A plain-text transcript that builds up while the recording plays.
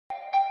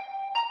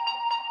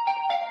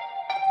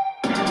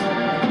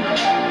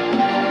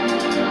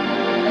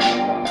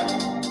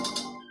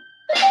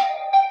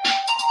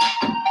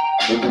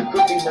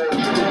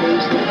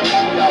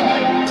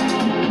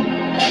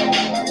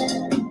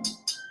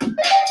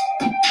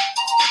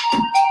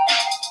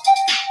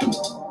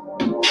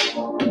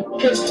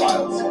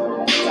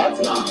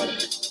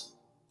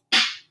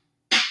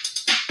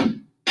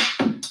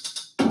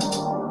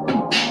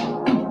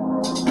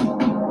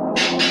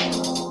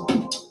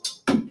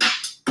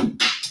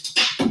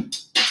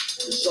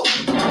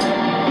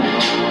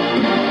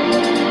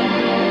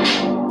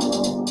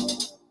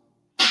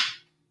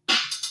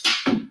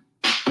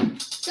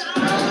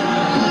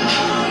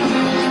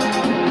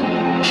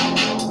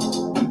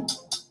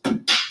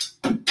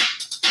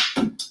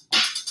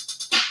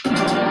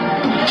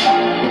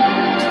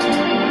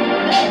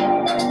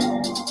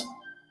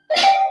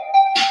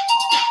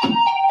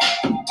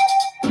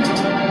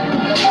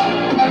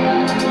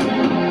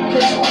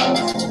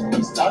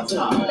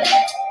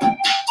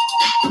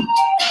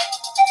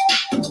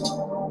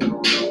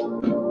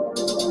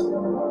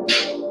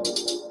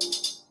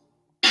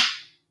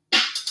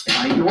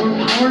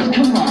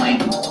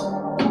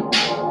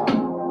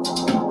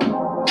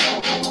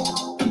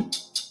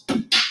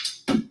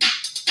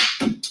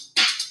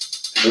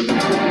With the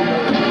cookie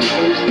more to the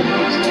face than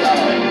meets the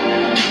eye.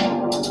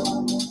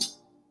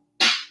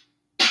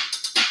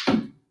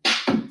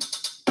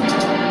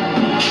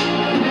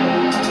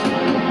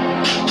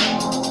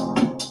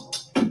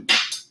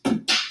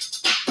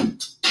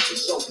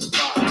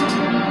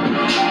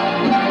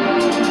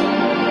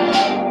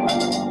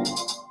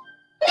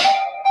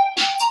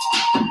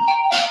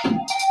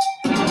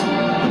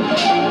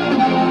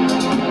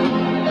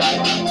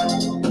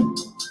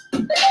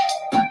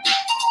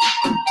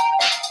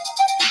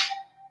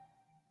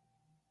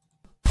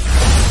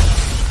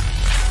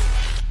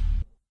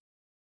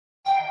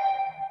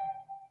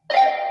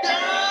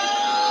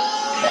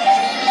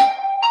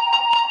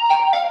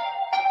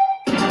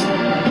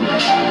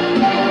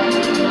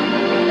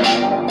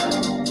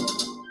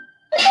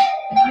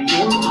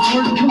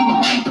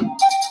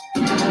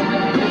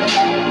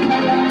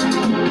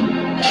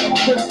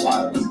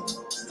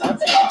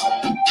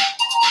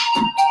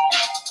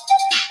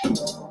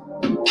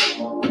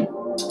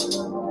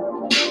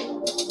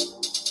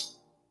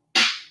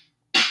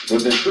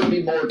 But there could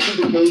be more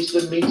to the case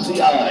than meets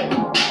the eye.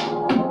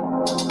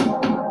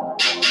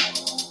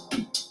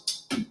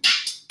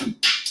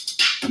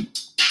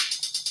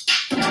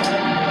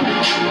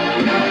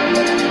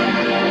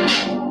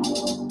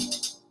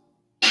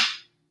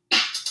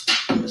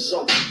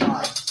 So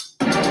fine.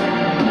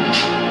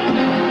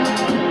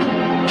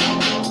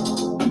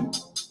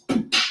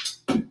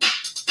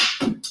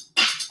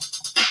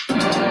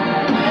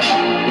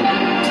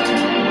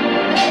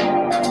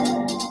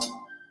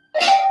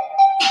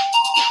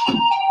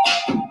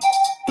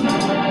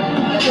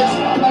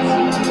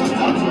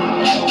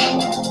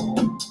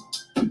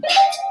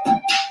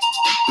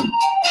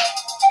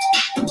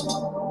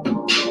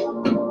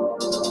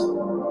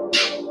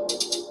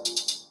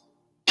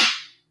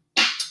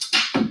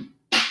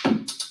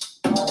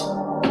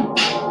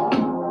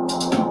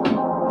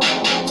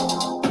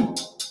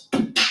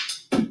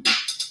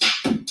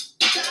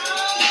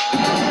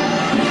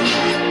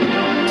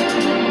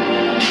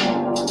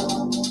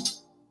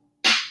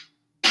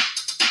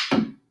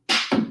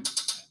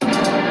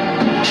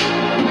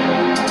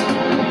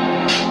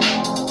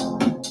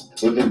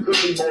 But there could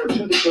be more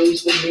to the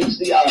case than meets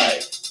the eye.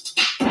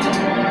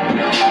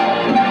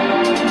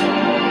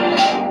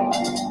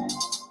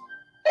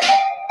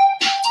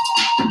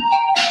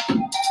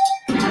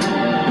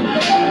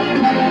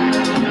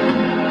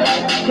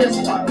 Kiss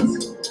files.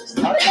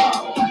 Start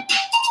now.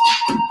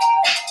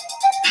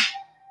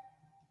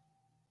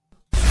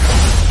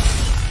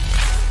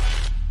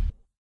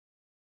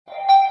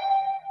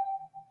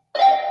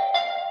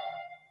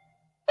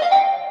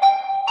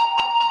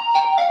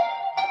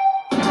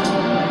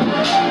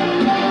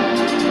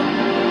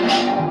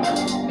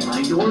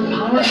 Your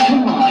power to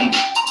mine.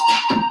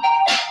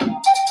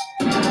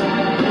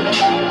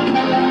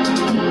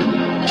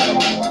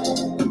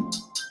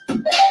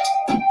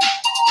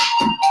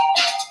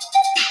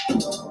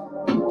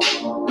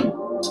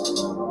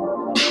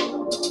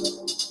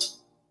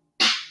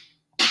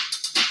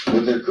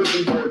 But there could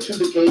be more to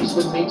the case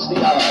than meets the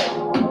eye.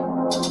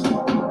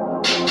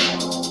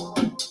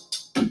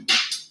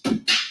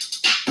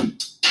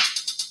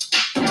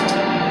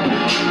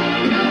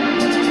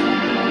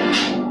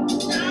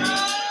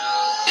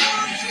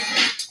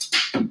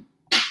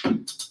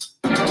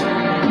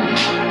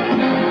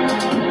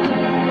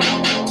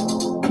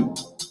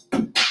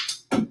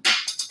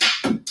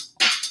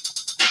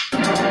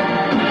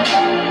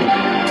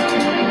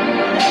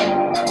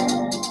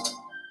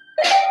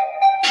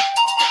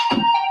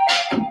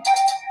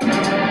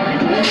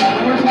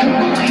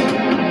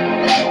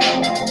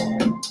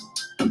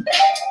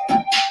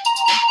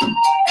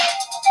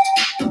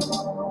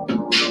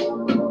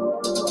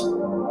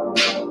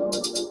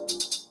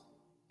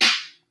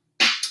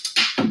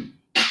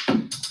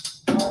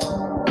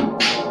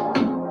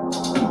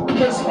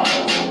 Kiss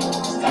files.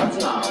 Starts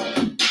now.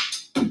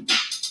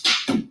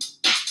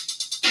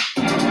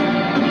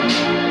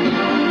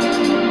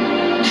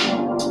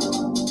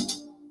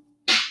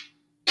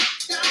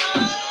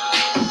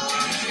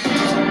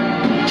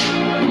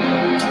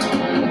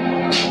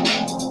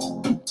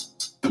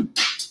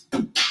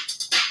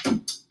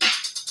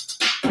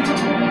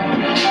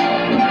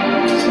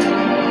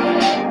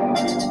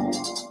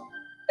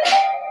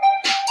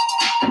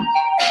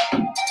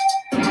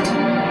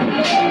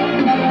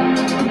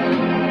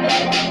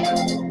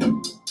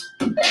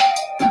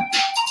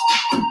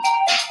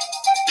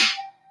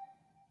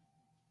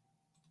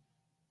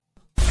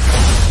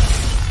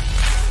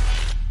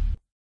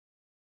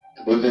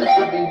 But there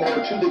could be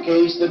more to the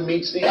case than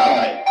meets the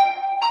eye.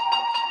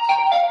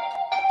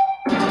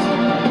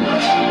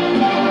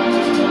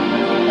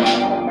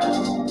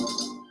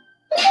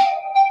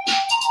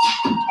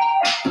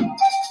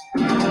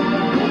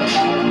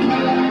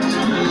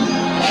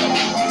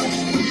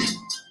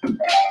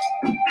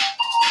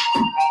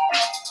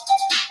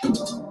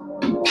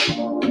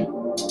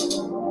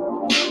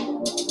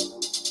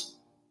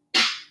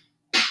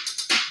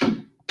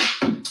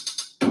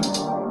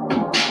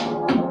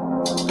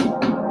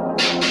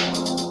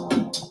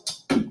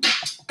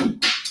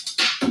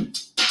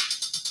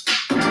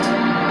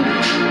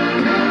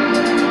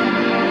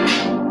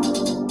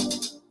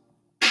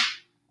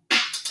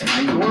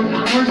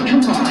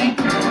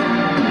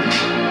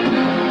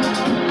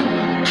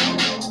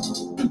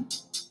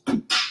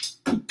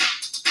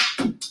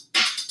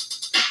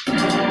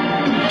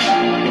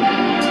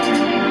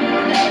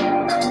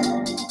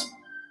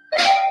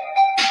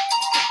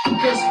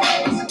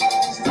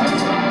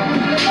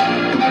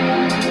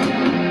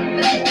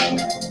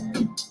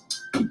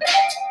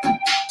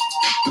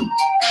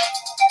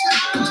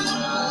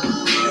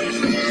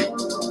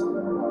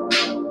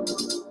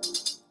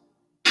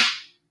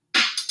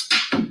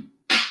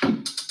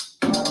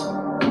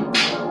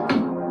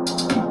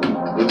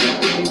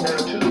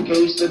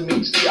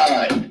 the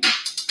eye.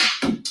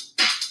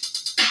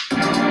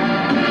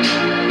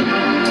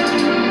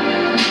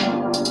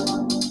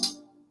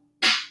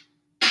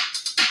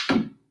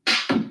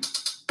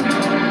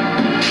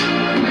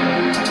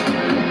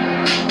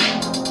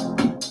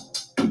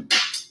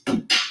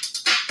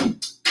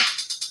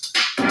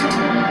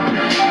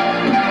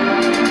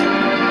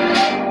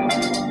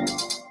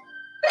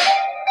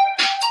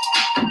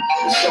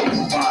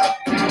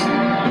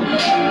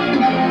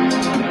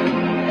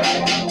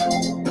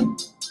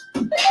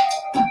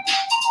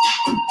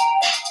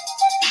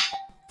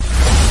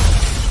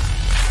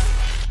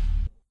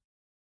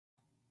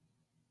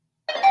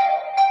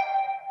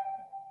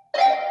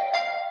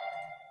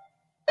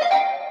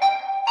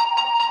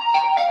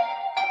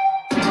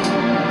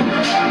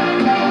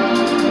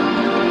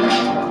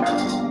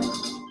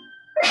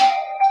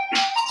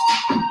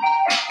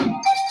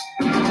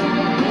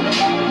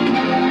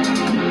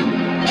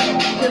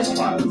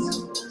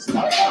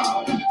 Start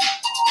now.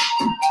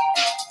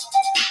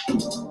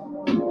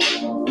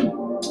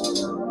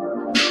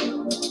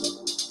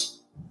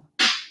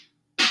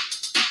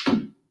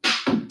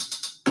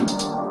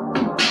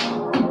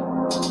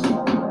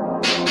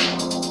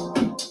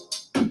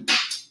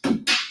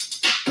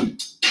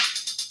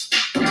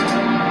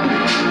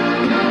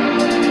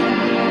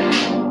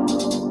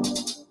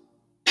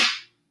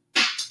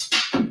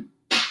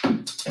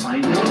 Am I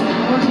doing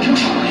it too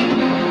much?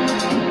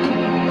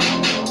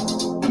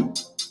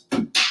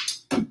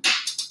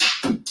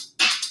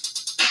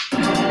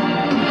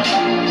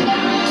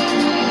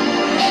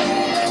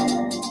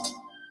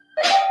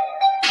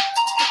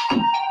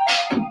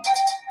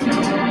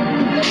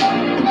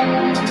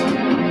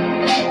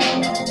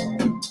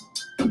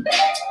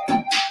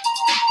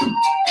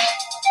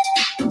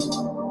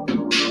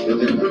 But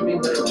there could be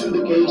more to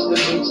the case than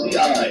meets the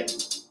eye.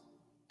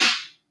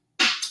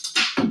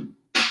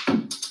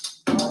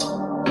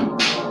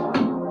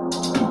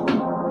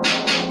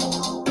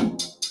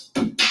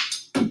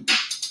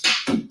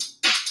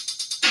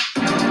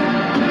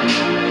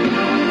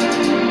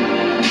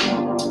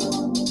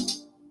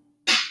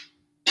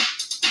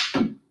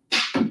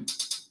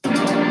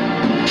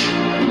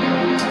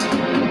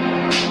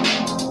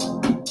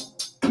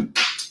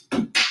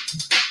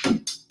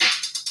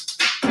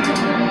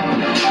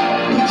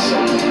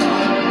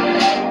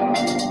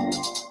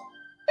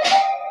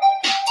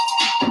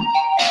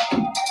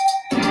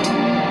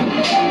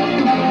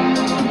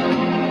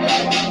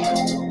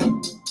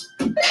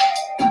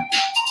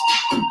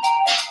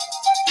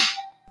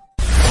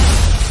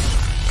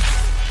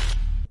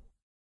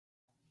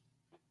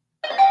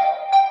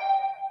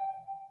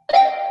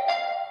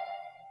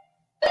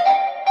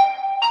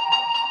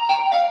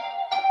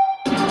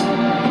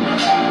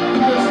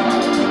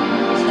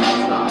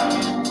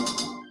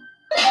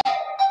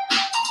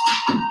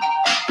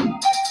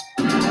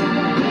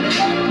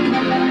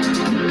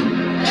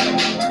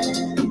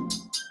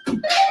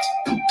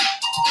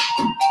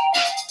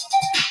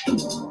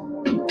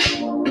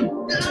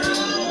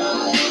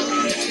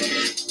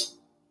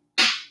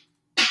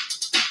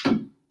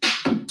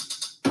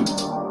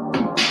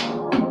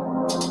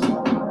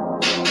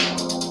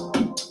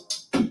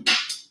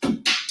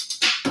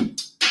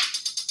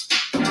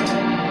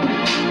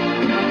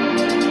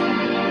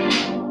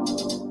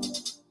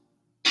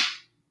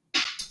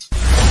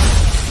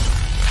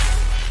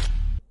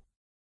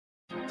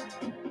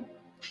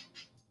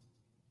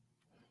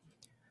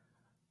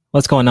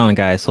 What's going on,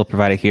 guys? Soul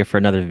Provider here for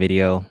another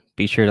video.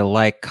 Be sure to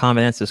like,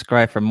 comment, and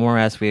subscribe for more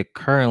as we are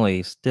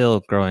currently still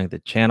growing the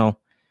channel.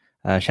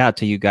 Shout out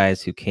to you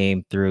guys who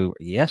came through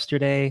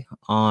yesterday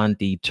on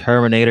the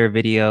Terminator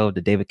video,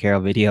 the David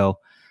Carroll video.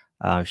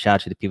 Shout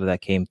out to the people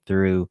that came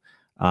through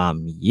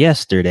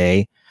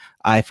yesterday.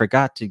 I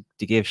forgot to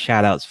give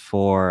shout outs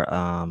for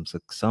so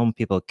some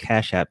people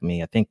cash app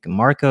me. I think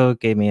Marco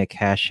gave me a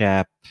cash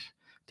app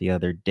the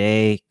other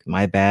day.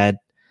 My bad.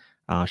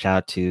 Shout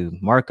out to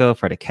Marco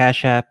for the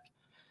cash app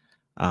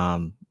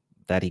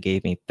that he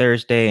gave me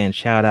Thursday, and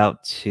shout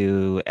out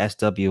to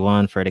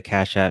SW1 for the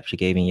cash app she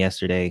gave me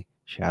yesterday.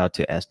 Shout out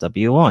to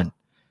SW1.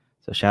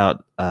 So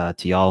shout out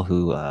to y'all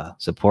who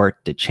support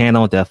the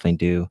channel. Definitely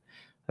do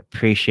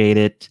appreciate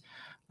it.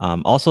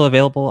 Also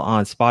available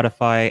on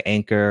Spotify,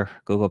 Anchor,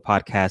 Google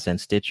Podcasts, and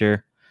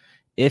Stitcher.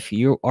 If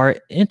you are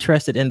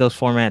interested in those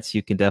formats,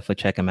 you can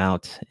definitely check them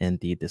out in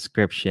the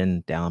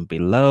description down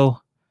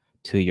below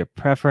to your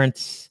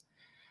preference.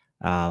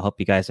 Hope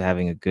you guys are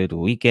having a good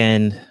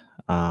weekend.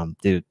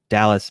 Dude,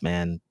 Dallas,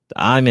 man,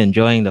 I'm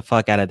enjoying the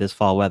fuck out of this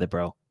fall weather,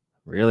 bro.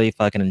 Really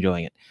fucking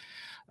enjoying it.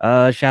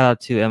 Shout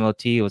out to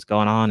MOT. What's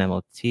going on,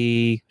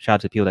 MOT? Shout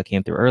out to people that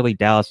came through early.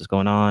 Dallas, what's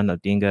going on?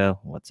 Odinga,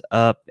 what's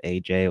up?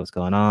 AJ, what's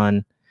going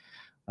on?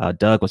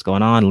 Doug, what's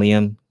going on?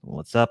 Liam,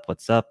 what's up?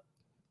 What's up?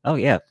 Oh,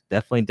 yeah,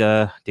 definitely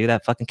do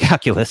that fucking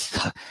calculus.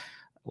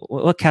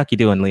 What calc you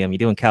doing, Liam? You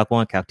doing calc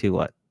 1, calc 2,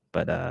 what?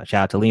 But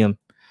shout out to Liam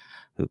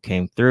who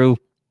came through.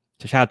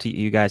 So shout out to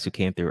you guys who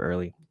came through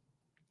early.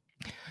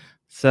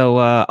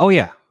 So, oh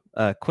yeah,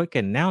 quick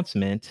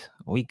announcement.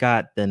 We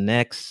got the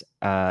next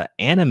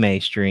anime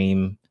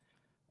stream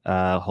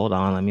Hold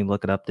on, let me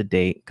look it up the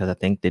date because I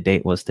think the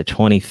date was the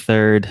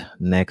 23rd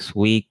next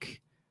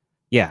week.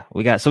 Yeah,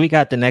 we got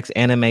the next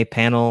anime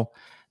panel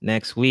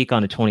next week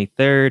on the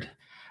 23rd.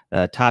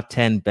 Top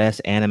 10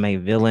 best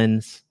anime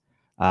villains.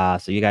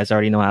 So you guys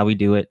already know how we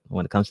do it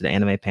when it comes to the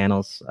anime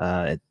panels.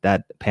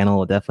 That panel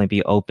will definitely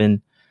be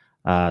open.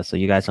 So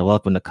you guys are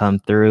welcome to come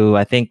through.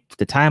 I think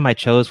the time I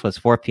chose was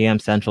 4 p.m.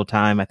 Central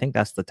Time. I think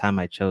that's the time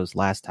I chose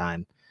last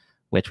time,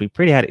 which we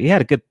had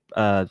a good,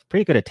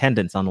 pretty good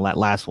attendance on the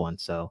last one.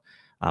 So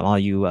all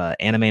you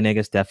anime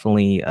niggas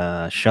definitely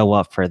show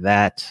up for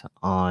that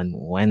on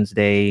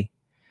Wednesday,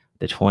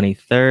 the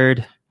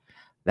 23rd.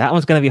 That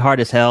one's gonna be hard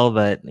as hell,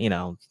 but you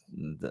know,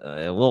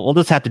 we'll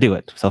just have to do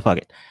it. So fuck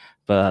it.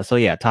 But so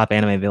yeah, top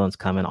anime villains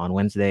coming on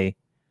Wednesday.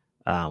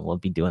 We'll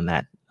be doing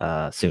that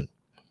soon.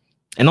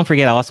 And don't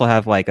forget, I also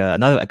have like I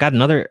got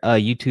another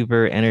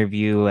YouTuber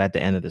interview at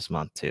the end of this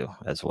month too,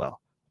 as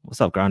well.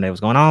 What's up, Grande?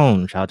 What's going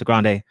on? Shout out to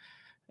Grande.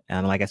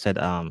 And like I said,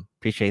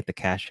 appreciate the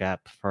Cash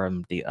App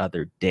from the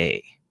other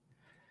day.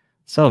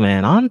 So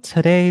man, on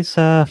today's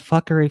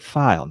fuckery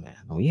file, man,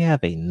 we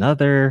have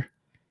another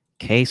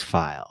case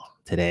file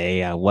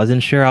today. I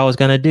wasn't sure I was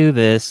gonna do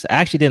this. I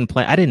actually didn't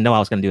plan. I didn't know I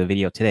was gonna do a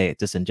video today,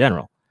 just in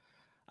general.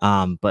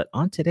 But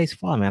on today's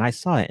file, man, I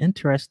saw an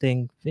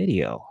interesting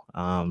video.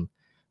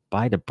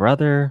 By the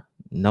brother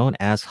known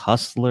as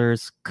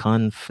Hustlers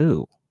Kung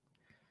Fu.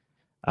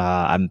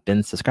 I've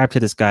been subscribed to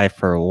this guy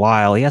for a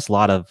while. He has a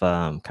lot of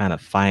kind of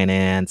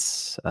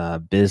finance,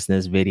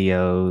 business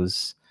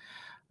videos.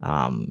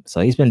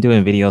 So he's been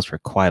doing videos for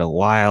quite a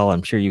while.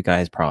 I'm sure you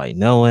guys probably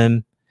know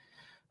him.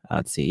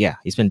 Let's see. Yeah,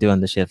 he's been doing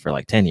this shit for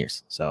like 10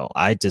 years. So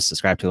I just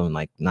subscribed to him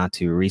like not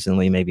too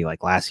recently, maybe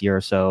like last year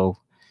or so.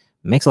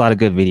 Makes a lot of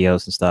good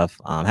videos and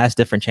stuff. Has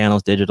different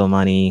channels, Digital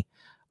Money.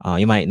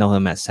 You might know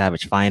him as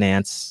Savage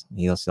Finance.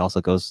 He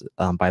also goes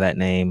by that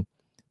name.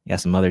 He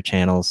has some other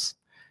channels.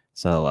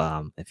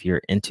 So if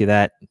you're into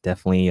that,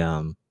 definitely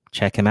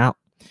check him out.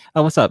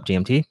 Oh, what's up,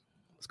 GMT?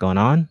 What's going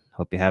on?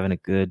 Hope you're having a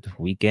good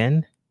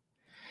weekend.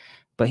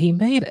 But he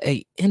made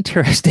an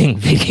interesting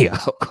video.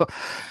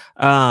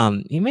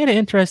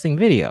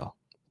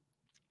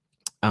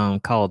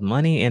 Called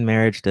Money in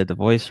Marriage. The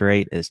divorce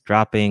rate is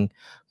dropping.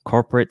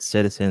 Corporate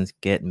citizens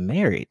get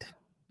married.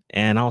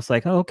 And I was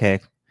like, oh, okay.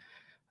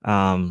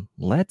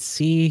 Let's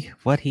see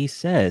what he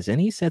says.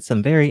 And he said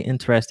some very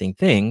interesting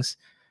things.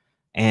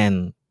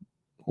 And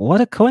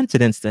what a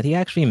coincidence that he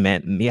actually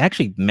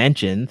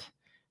mentioned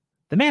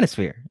the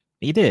manosphere.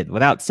 He did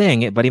without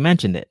saying it, but he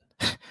mentioned it.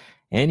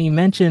 And he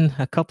mentioned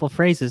a couple of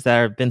phrases that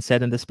have been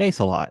said in the space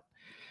a lot.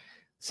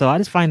 So I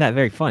just find that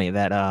very funny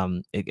that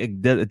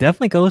it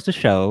definitely goes to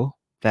show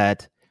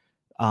that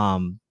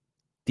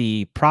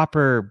the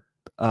proper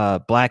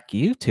black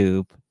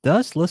YouTube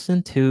does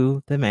listen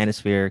to the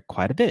manosphere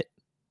quite a bit.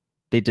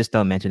 They just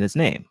don't mention his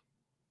name,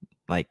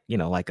 like, you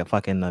know, like a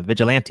fucking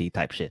vigilante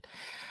type shit.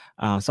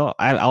 So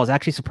I was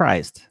actually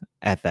surprised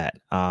at that.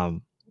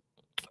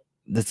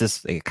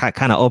 It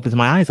kind of opens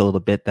my eyes a little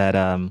bit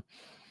that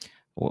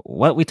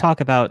what we talk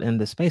about in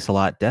the space a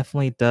lot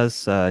definitely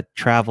does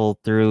travel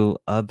through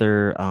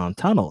other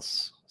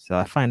tunnels. So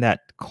I find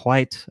that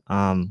quite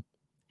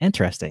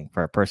interesting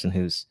for a person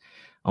who's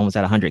almost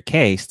at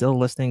 100K still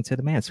listening to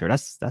the manosphere.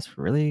 That's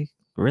really,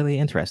 really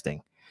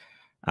interesting.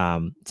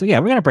 So yeah,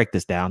 we're gonna break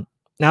this down.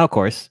 Now, of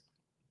course,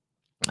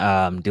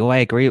 do I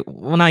agree?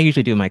 When I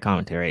usually do my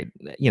commentary,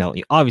 you know,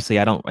 obviously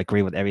I don't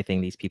agree with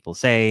everything these people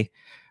say.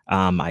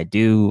 I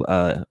do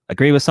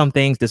agree with some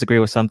things, disagree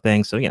with some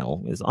things. So, you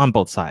know, it's on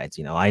both sides.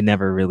 You know, I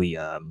never really,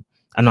 I'm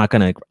not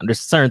going to, there's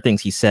certain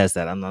things he says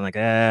that I'm not like,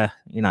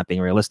 you're not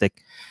being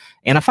realistic.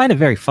 And I find it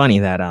very funny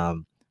that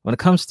when it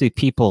comes to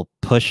people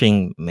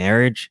pushing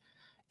marriage,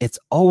 it's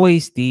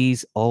always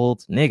these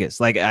old niggas.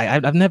 Like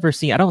I've never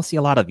seen, I don't see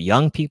a lot of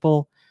young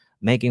people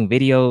making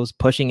videos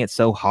pushing it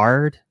so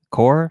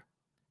hardcore.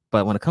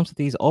 But when it comes to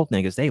these old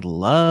niggas, they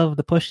love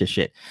to push this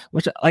shit,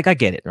 which, like, I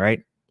get it,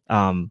 right?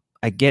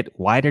 I get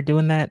why they're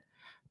doing that,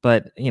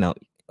 but you know,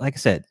 like I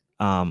said,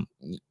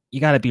 you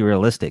got to be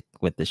realistic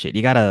with this shit.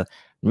 You got to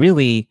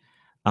really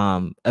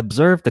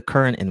observe the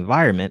current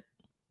environment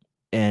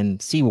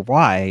and see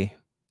why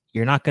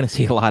you're not going to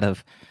see a lot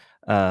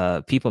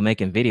of people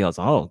making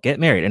videos. Oh, get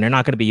married, and they're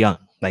not going to be young.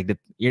 Like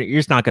you're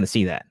just not going to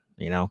see that,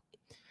 you know.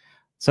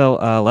 So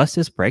let's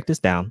just break this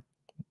down,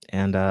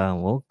 and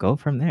we'll go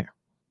from there.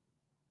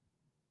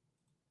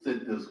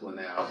 Sit this one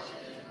out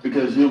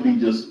because you'll be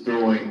just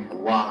throwing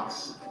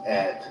rocks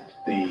at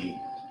the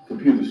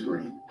computer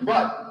screen.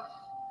 But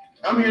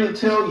I'm here to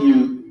tell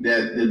you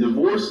that the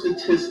divorce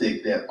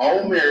statistic that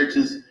all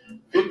marriages,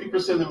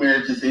 50% of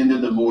marriages end in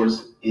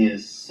divorce,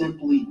 is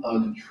simply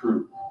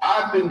untrue.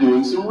 I've been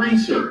doing some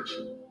research.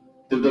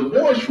 The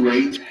divorce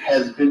rate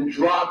has been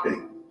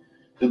dropping.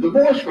 The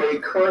divorce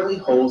rate currently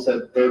holds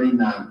at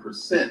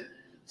 39%.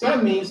 So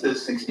that means that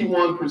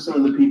 61%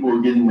 of the people who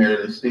are getting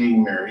married are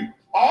staying married.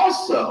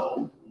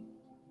 Also,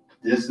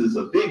 this is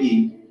a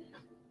biggie,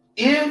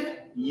 if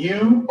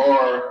you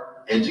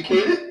are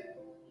educated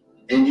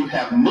and you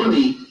have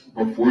money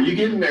before you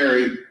get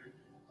married,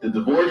 the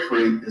divorce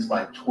rate is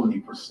like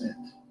 20%.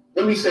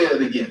 Let me say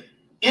that again.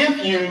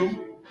 If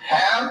you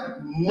have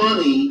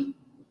money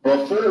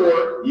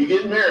before you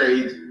get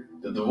married,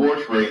 the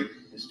divorce rate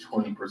is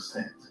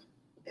 20%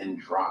 and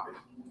dropping.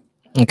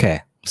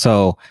 Okay,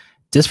 so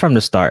just from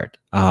the start,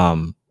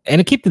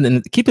 and keep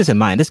this in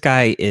mind. This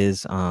guy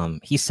is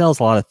he sells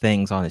a lot of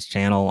things on his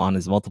channel, on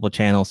his multiple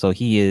channels. So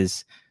he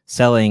is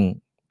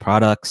selling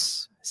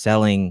products,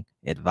 selling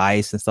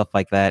advice and stuff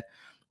like that.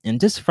 And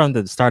just from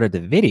the start of the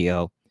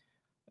video,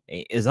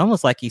 it's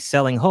almost like he's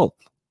selling hope.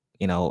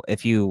 You know,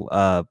 if you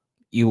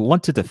you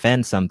want to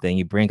defend something,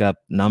 you bring up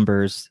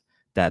numbers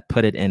that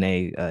put it in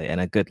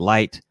a good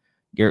light.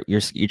 You're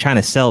trying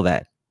to sell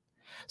that.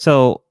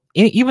 So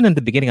even in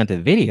the beginning of the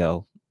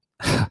video,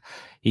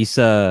 he's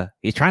trying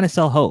to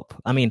sell hope.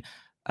 I mean,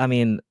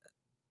 and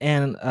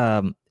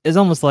it's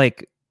almost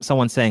like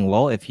someone saying,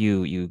 "Well, if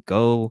you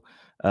go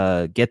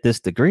get this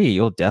degree,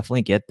 you'll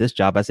definitely get this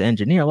job as an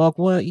engineer." Like,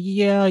 well,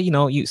 yeah, you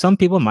know, some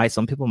people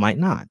might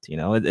not. You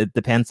know, it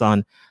depends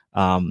on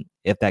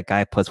if that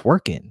guy puts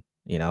work in.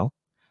 You know.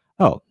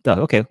 Oh,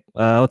 okay.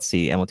 Let's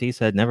see. MLT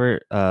said never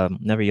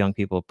young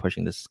people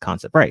pushing this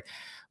concept. Right.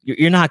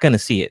 You're not going to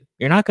see it.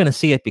 You're not going to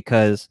see it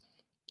because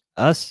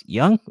us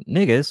young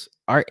niggas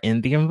are in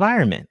the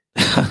environment.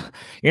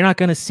 You're not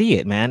going to see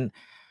it, man.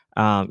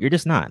 You're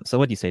just not. So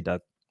what do you say,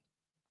 Doug?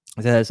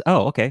 It says,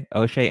 oh, okay.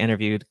 O'Shea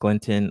interviewed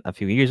Clinton a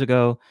few years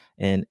ago,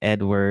 and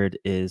Edward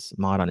is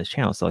mod on his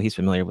channel, so he's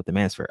familiar with the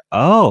manosphere.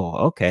 Oh,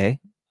 okay.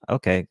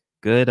 Okay.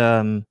 Good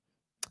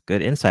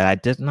good insight. I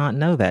did not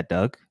know that,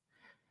 Doug.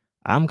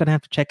 I'm gonna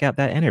have to check out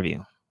that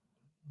interview.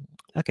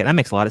 Okay, that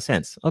makes a lot of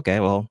sense. Okay,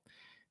 well,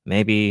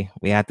 maybe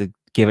we have to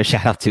give a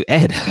shout out to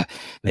Ed.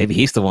 Maybe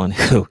he's the one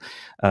who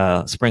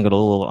sprinkled a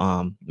little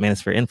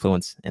manosphere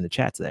influence in the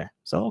chats there.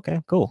 So okay,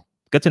 cool.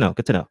 Good to know.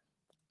 Good to know.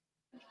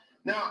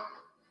 Now,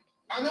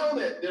 I know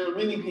that there are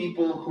many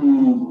people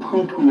who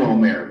poo-poo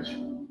on marriage.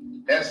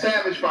 At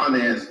Savage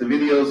Finance, the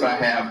videos I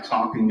have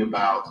talking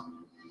about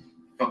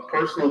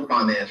personal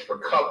finance for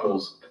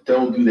couples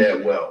don't do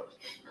that well.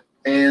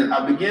 And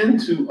I begin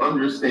to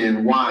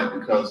understand why,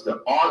 because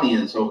the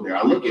audience over there,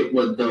 I look at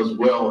what does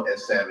well at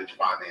Savage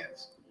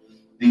Finance.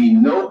 The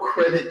no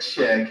credit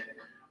check,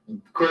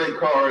 credit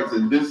cards,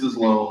 and business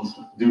loans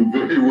do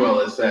very well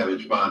at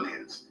Savage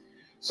Finance.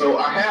 So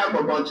I have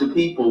a bunch of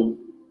people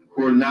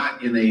who are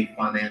not in a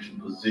financial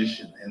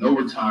position, and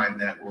over time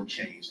that will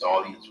change. The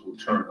audience will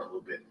turn a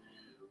little bit.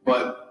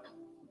 But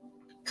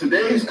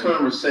today's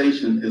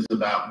conversation is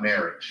about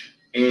marriage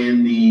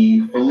and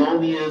the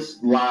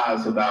felonious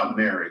lies about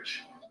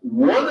marriage.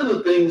 One of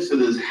the things that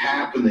is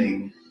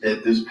happening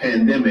that this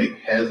pandemic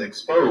has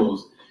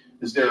exposed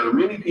is there are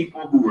many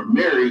people who were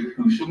married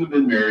who shouldn't have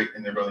been married,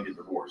 and they're going to get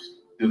divorced.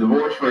 The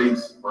divorce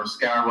rates are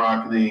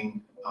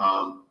skyrocketing.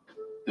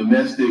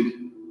 Domestic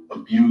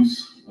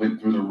abuse went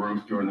through the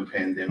roof during the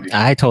pandemic.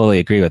 I totally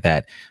agree with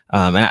that.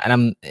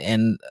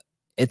 And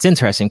it's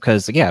interesting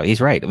because, yeah, he's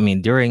right. I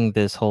mean, during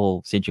this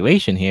whole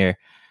situation here,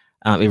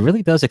 it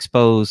really does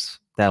expose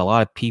that a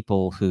lot of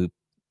people who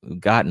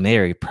got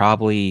married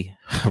probably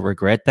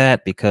regret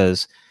that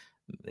because,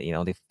 you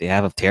know, they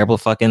have a terrible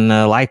fucking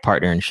life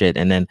partner and shit.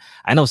 And then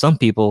I know some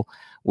people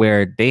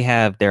where they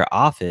have their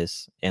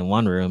office in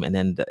one room, and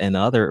then in the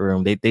other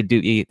room they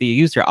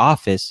use their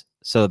office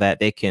so that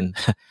they can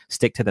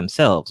stick to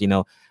themselves. You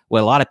know,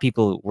 what a lot of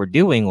people were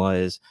doing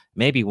was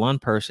maybe one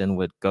person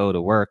would go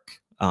to work,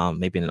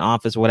 maybe in an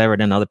office or whatever,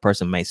 then another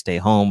person might stay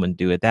home and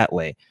do it that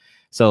way.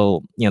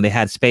 So, you know, they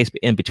had space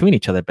in between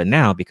each other. But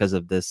now, because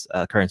of this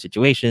current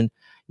situation,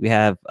 we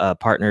have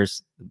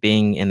partners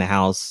being in the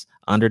house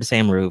under the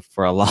same roof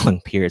for a long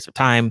periods of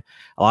time.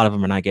 A lot of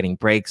them are not getting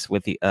breaks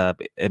with the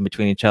in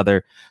between each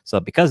other. So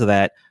because of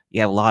that,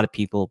 you have a lot of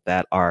people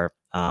that are,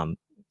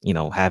 you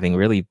know, having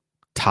really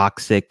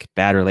toxic,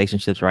 bad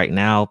relationships right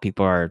now.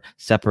 People are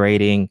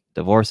separating,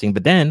 divorcing.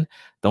 But then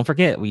don't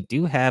forget, we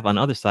do have on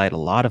the other side a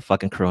lot of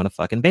fucking corona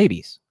fucking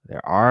babies.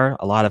 There are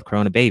a lot of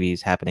corona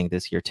babies happening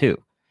this year too.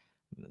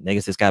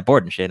 Niggas just got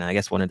bored and shit, and I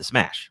guess wanted to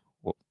smash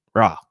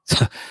raw.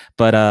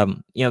 But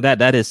you know,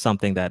 that is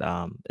something that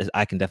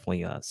I can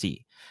definitely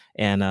see.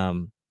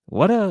 And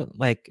what a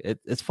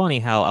it's funny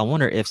how I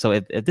wonder if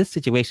this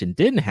situation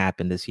didn't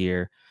happen this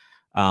year,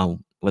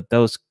 would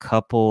those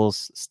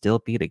couples still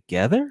be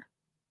together?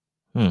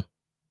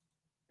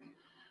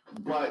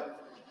 But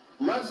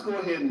let's go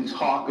ahead and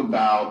talk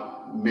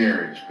about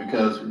marriage,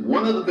 because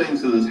one of the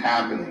things that is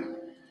happening,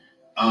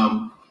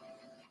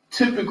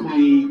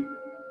 typically,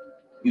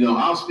 you know,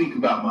 I'll speak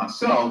about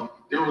myself.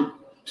 There were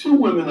two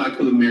women I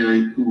could have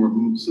married who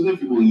were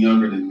significantly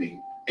younger than me.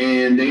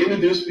 And they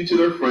introduced me to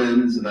their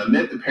friends, and I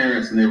met the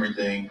parents and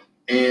everything.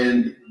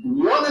 And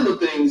one of the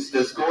things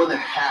that's going to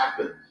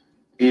happen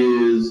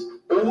is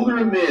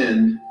older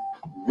men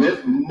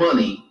with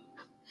money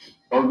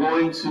are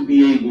going to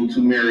be able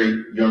to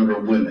marry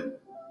younger women.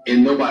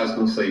 And nobody's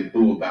going to say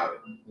boo about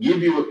it.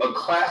 Give you a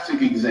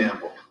classic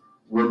example.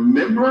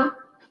 Remember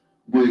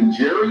when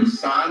Jerry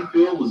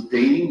Seinfeld was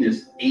dating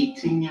this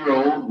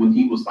 18-year-old when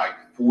he was like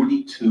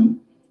 42?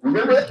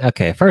 Remember that?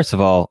 Okay, first of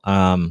all,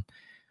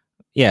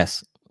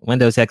 yes,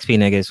 Windows XP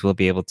niggas will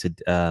be able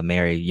to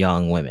marry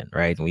young women,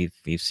 right?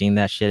 We've seen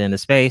that shit in the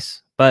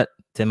space, but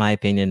in my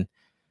opinion,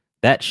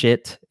 that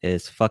shit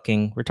is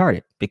fucking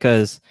retarded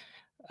because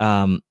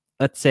um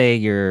let's say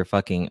you're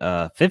fucking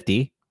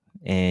 50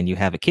 and you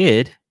have a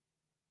kid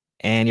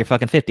and you're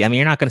fucking 50. I mean,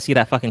 you're not going to see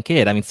that fucking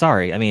kid. I mean,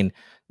 sorry. I mean,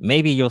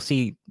 maybe you'll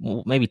see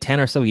maybe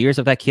 10 or so years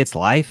of that kid's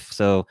life.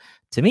 So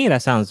to me,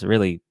 that sounds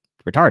really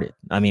retarded.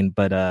 I mean,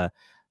 but I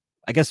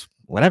guess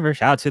whatever.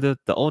 Shout out to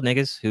the old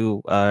niggas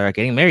who are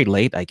getting married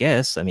late, I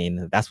guess. I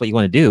mean, that's what you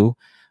want to do.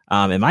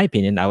 In my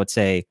opinion, I would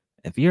say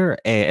if you're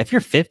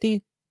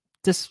 50,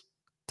 just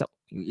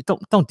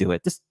don't do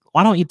it. Just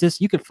why don't you just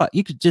you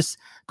could just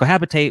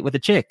cohabitate with a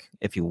chick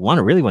if you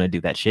really want to do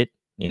that shit,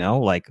 you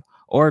know, like,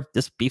 or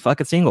just be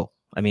fucking single.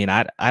 I mean,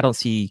 I don't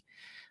see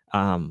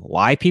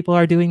why people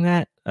are doing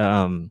that.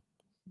 I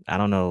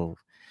don't know.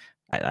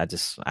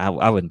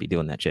 I wouldn't be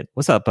doing that shit.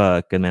 What's up,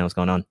 good man? What's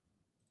going on?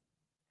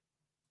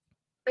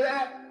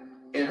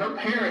 And her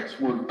parents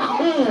were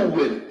cool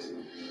with it.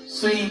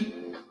 See,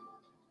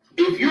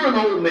 if you're an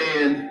old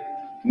man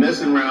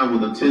messing around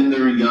with a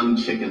tender young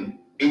chicken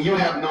and you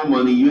have no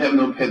money, you have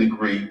no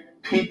pedigree,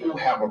 people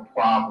have a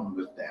problem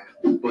with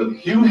that. But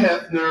Hugh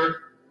Hefner,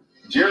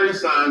 Jerry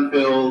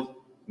Seinfeld,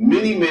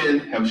 many men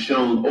have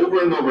shown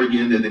over and over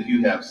again that if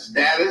you have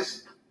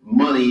status,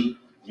 money,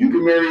 you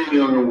can marry a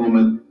younger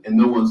woman and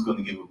no one's going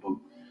to give a boot.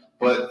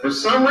 But for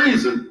some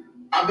reason,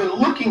 I've been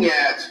looking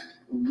at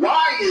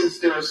why is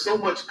there so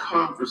much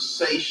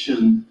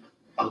conversation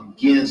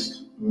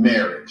against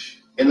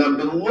marriage? And I've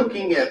been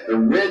looking at the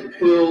red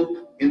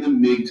pill in the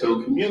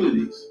MGTOW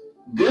communities.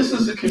 This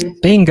is a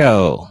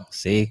bingo.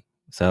 See,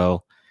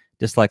 so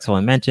just like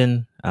someone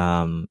mentioned,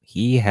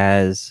 he's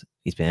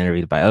been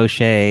interviewed by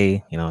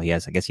O'Shea. You know, I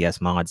guess he has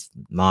mods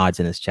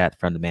in his chat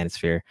from the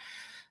Manosphere.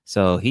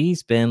 So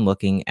he's been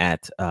looking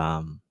at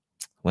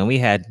when we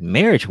had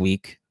Marriage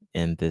Week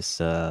in this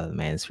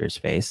Manosphere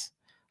space.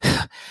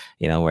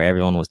 You know, where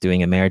everyone was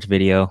doing a marriage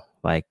video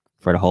like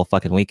for the whole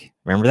fucking week.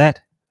 Remember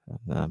that?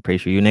 I'm pretty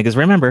sure you niggas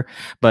remember.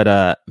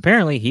 But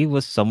apparently he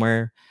was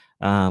somewhere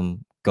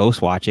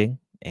ghost watching,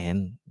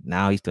 and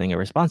now he's doing a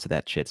response to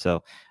that shit.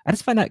 So I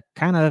just find that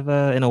kind of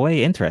in a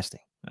way interesting.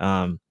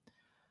 But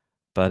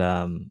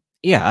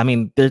yeah, I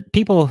mean, there's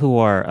people who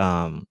are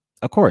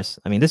of course,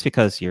 I mean, just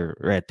because you're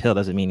red pill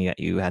doesn't mean that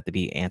you have to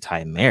be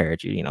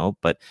anti-marriage, you know,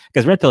 but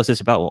because red pill is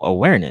just about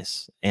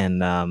awareness.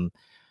 And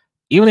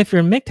even if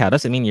you're MGTOW,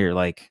 doesn't mean you're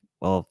like,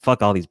 well,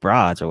 fuck all these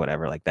broads or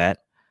whatever like that.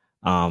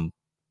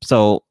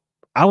 So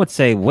I would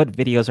say, what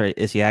videos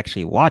is he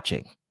actually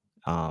watching?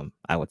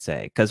 I would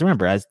say, because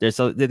remember,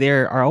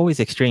 there are always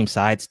extreme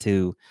sides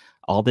to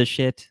all this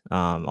shit,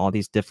 all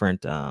these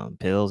different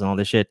pills and all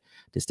this shit,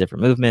 just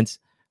different movements.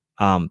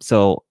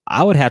 So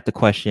I would have to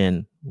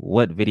question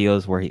what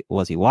videos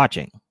was he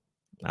watching.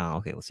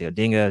 Okay, let's see.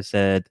 Odinga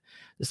said,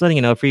 just letting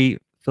you know,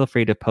 feel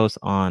free to post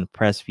on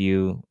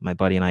Pressview. My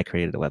buddy and I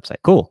created a website.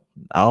 Cool.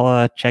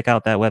 I'll check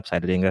out that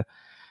website, Odinga.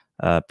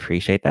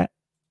 Appreciate that.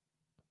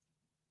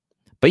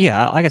 But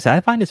yeah, like I said, I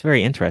find this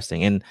very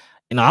interesting. And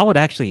I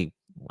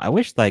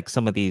wish like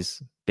some of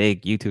these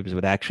big YouTubers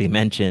would actually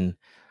mention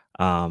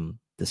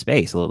the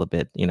space a little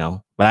bit, you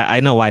know, but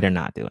I know why they're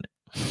not doing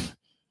it.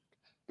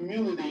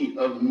 Community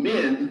of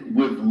men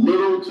with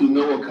little to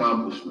no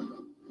accomplishment.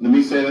 Let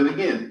me say that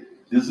again.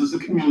 This is a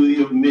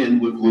community of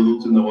men with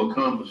little to no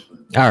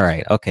accomplishment. All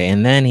right. Okay.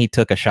 And then he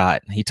took a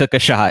shot.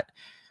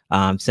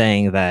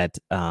 Saying that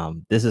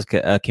this is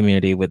a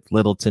community with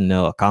little to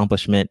no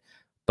accomplishment.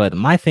 But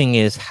my thing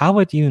is, how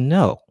would you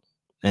know?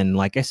 And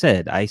like I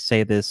said, I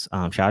say this,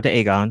 shout out to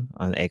Aegon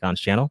on Aegon's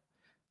channel.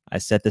 I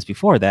said this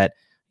before that,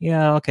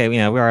 yeah, okay, you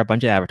know, we are a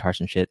bunch of avatars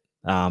and shit.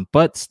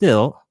 But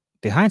still,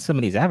 behind some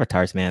of these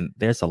avatars, man,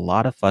 there's a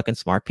lot of fucking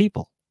smart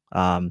people.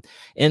 And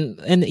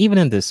even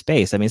in this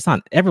space, I mean,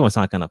 everyone's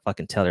not gonna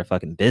fucking tell their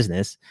fucking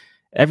business.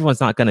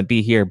 Everyone's not gonna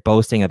be here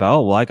boasting about,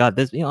 oh, well, I got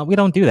this. You know, we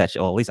don't do that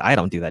shit. Well, at least I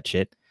don't do that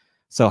shit.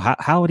 So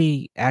how would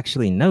he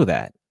actually know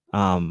that?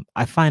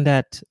 I find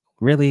that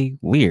really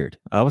weird.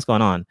 What's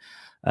going on?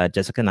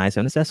 Jessica Nice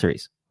and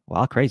accessories.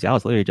 Wow, crazy. I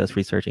was literally just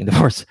researching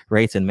divorce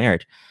rates in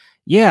marriage.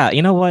 Yeah,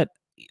 you know what?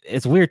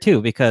 It's weird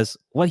too, because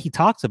what he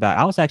talks about,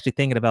 I was actually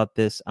thinking about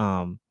this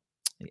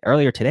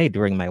earlier today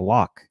during my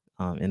walk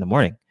in the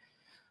morning.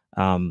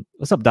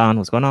 What's up, Don?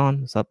 What's going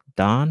on? What's up,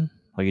 Don?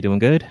 Are you doing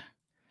good?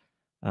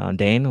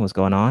 Dane, what's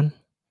going on?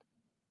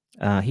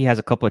 He has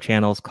a couple of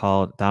channels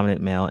called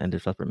Dominant Male and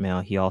Disruptive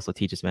Male. He also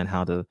teaches men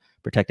how to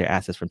protect their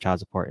assets from child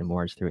support and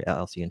mortgage through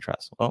LLC and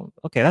trust. Well,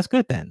 okay, that's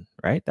good then,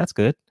 right? That's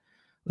good.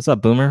 What's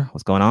up, Boomer?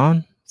 What's going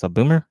on? What's up,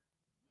 Boomer?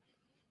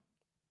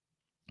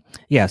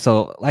 Yeah,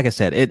 so like I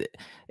said,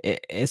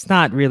 it's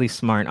not really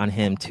smart on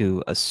him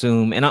to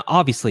assume, and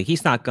obviously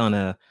he's not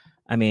gonna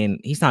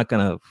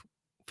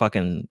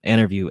fucking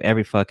interview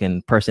every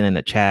fucking person in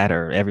the chat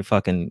or every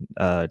fucking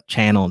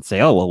channel and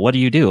say, oh, well, what do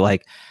you do?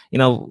 Like, you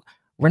know,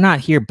 we're not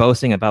here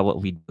boasting about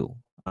what we do.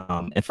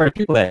 And for the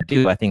people that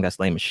do, I think that's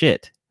lame as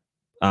shit.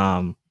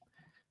 What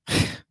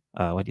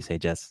do you say,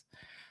 Jess?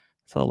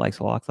 So likes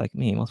walks like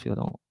me. Most people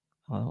don't.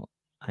 Well,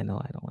 I know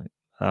I don't like.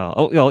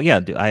 Oh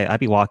yeah, I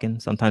be walking,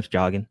 sometimes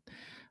jogging,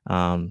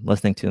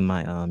 listening to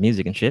my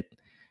music and shit.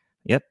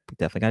 Yep,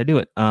 definitely got to do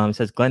it. It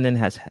says Glendon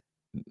has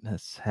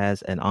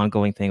an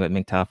ongoing thing with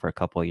MGTOW for a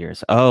couple of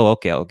years. Oh,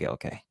 okay.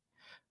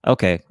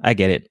 I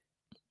get it.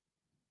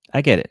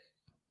 I get it.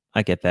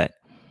 I get that.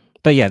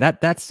 But yeah,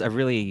 that's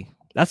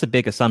a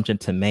big assumption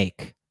to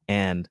make.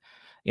 And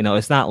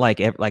it's not like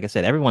I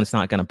said, everyone's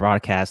not going to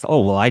broadcast,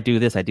 oh well, I do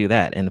this, I do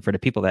that. And for the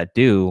people that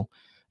do,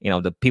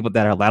 the people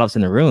that are loudest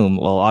in the room,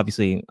 well,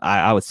 obviously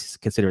I would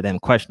consider them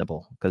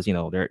questionable, because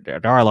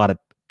there are a lot of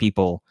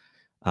people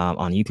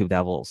on YouTube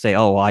that will say,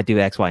 oh well, I do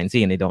X, Y, and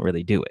Z, and they don't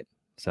really do it.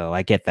 So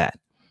I get that.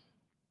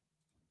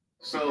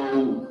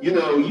 So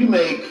you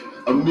make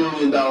 $1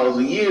 million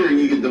a year and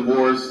you get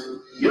divorced,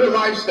 your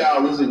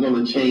lifestyle isn't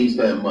going to change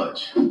that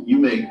much. You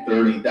make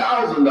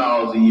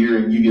 $30,000 a year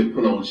and you get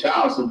put on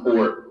child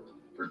support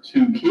for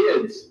 2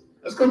 kids.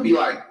 That's going to be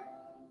like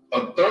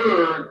a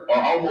third or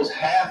almost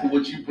half of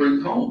what you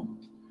bring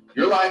home.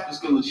 Your life is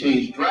going to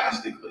change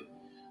drastically.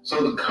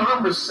 So the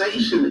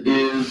conversation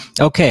is,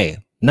 okay,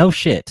 no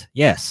shit.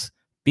 Yes.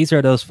 These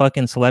are those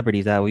fucking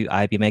celebrities that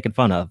I'd be making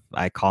fun of.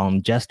 I call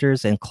them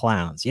jesters and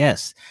clowns.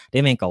 Yes,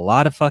 they make a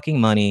lot of fucking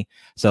money.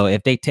 So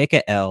if they take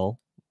a L,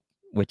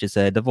 which is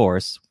a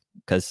divorce,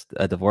 because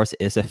a divorce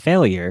is a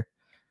failure,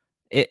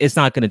 it's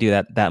not going to do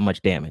that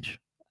much damage.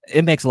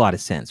 It makes a lot of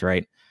sense,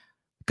 right?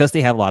 Because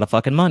they have a lot of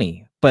fucking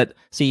money. But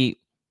see,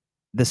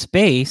 the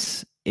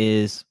space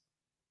is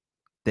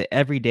the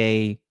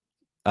everyday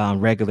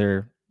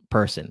regular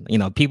person,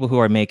 people who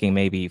are making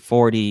maybe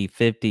 40,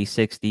 50,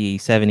 60,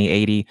 70,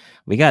 80.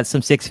 We got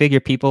some 6-figure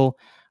people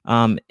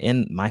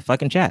in my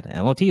fucking chat,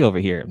 MOT over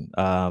here.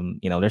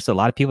 There's a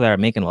lot of people that are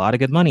making a lot of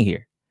good money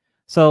here.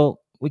 So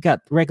we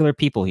got regular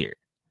people here.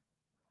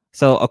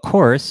 So of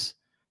course,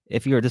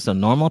 if you're just a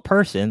normal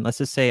person, let's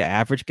just say an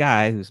average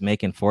guy who's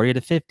making 40 to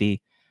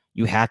 50,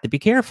 you have to be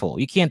careful.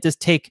 You can't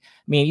just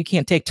you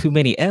can't take too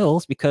many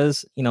L's,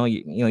 because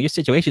your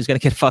situation is going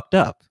to get fucked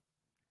up.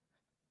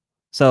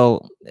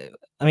 So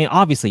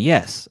obviously,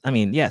 yes.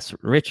 Rich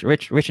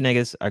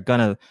niggas are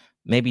gonna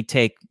maybe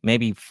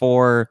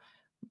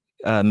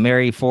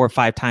marry 4 or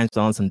 5 times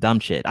on some dumb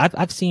shit.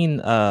 I've seen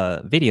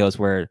videos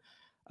where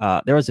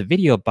there was a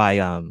video by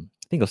I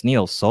think it was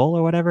Neo Soul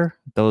or whatever.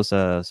 Those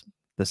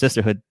the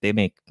sisterhood, they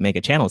make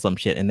a channel some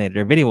shit, and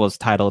their video was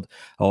titled,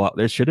 "Oh,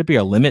 there should be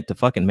a limit to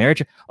fucking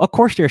marriage." Of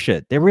course there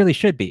should. There really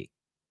should be,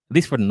 at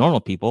least for the normal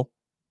people,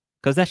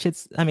 because that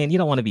shit's. You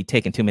don't want to be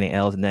taking too many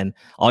L's and then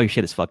all your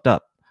shit is fucked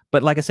up.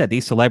 But like I said,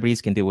 these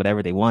celebrities can do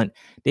whatever they want.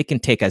 They can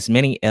take as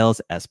many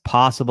L's as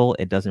possible.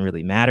 It doesn't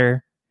really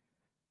matter.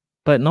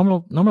 But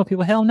normal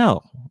people, hell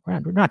no. We're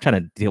not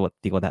trying to deal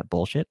with that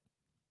bullshit.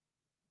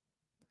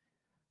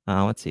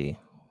 Let's see.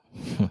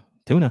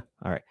 Tuna.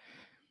 All right.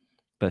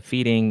 But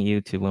feeding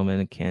you to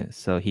women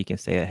so he can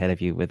stay ahead of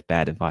you with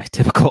bad advice.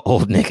 Typical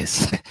old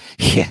niggas.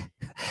 Yeah.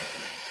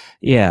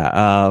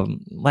 Yeah.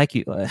 Like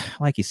you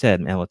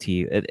said,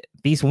 MLT,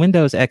 these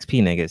Windows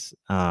XP niggas,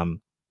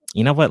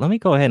 you know what? Let me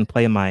go ahead and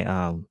play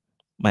my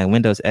my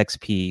Windows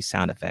XP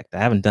sound effect. I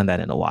haven't done that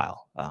in a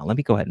while. Let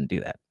me go ahead and do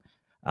that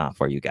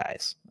for you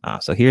guys.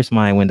 So here's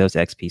my Windows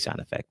XP sound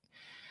effect.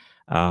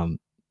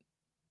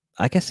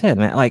 Like I said,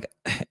 man, like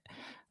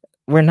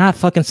we're not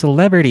fucking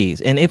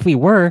celebrities, and if we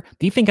were,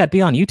 do you think I'd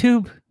be on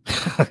YouTube?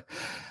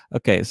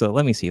 Okay, so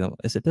let me see.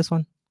 Is it this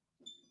one?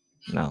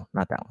 No,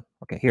 not that one.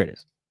 Okay, here it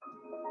is.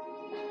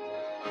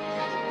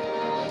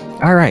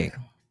 All right.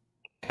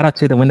 Shout out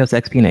to the Windows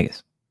XP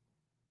niggas.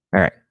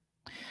 All right.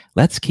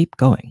 Let's keep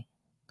going.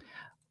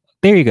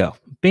 There you go.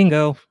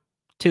 Bingo.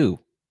 2.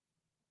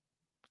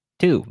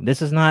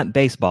 This is not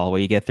baseball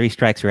where you get 3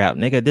 strikes, you're out.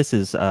 Nigga, this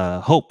is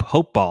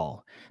hope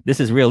ball. This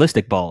is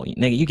realistic ball.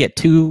 Nigga, you get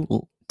two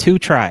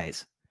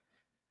tries.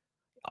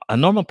 A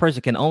normal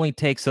person can only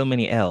take so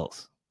many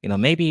L's.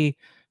 Maybe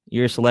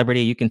you're a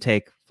celebrity, you can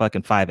take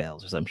fucking 5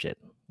 L's or some shit.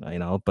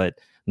 But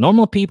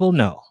normal people,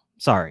 no.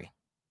 Sorry.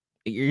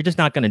 You're just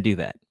not going to do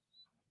that.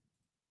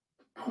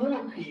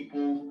 Poor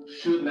people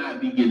should not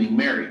be getting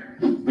married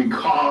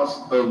because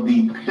of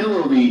the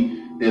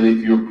penalty that if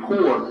you're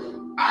poor.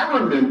 I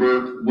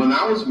remember when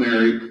I was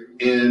married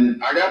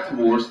and I got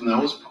divorced and I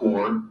was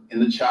poor,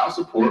 and the child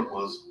support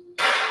was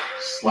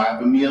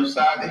slapping me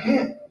upside the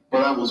head,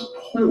 but I was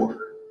poor.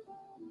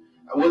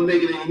 I wasn't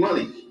making any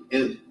money.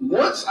 And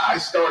once I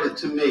started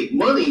to make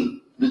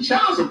money, the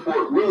child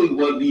support really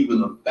wasn't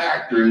even a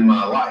factor in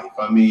my life.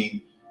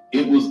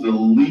 It was the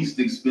least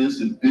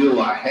expensive bill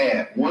I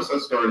had once I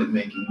started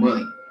making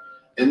money.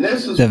 And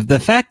that's just the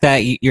fact that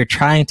you're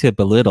trying to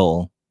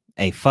belittle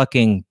a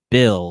fucking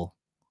bill.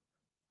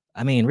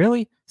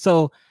 Really?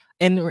 So,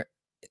 and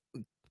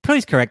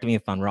please correct me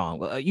if I'm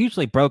wrong.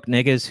 Usually broke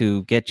niggas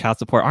who get child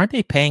support, aren't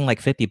they paying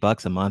like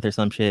 $50 a month or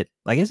some shit?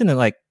 Like, isn't it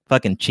like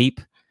fucking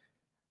cheap?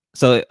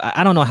 So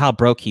I don't know how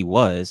broke he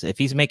was. If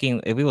he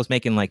was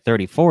making like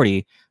 30,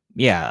 40,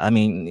 yeah,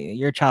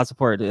 your child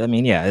support,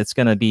 yeah, it's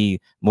going to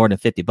be more than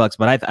 $50,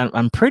 but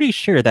I'm pretty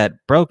sure that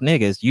broke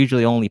niggas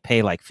usually only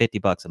pay like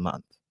 $50 a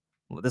month.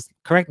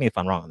 Correct me if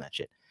I'm wrong on that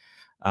shit.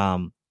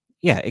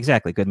 Yeah,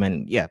 exactly. Good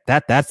men. Yeah,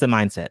 that's the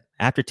mindset.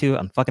 After 2,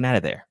 I'm fucking out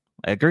of there.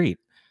 I agreed.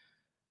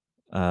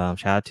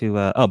 Shout out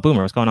to oh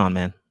Boomer, what's going on,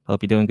 man?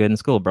 Hope you're doing good in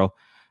school, bro.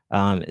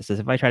 It says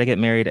if I try to get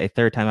married a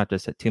third time after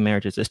 2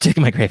 marriages, just take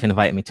my grave and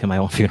invite me to my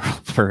own funeral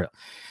for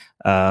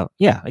real.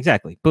 Yeah,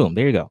 exactly. Boom,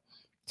 there you go.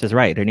 It says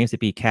right. There needs to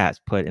be caps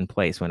put in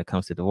place when it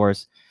comes to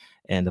divorce,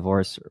 and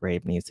divorce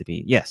rape needs to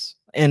be yes.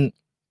 And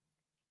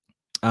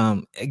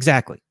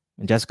exactly.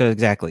 And Jessica,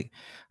 exactly.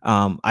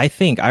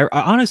 I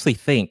honestly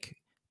think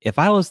if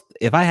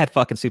I had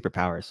fucking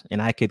superpowers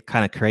and I could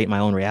kind of create my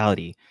own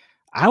reality,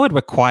 I would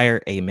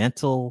require a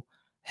mental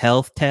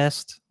health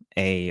test,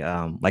 a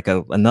like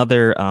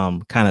another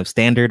kind of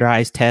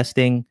standardized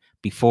testing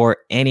before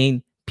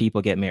any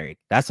people get married.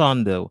 That's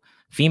on the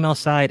female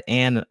side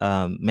and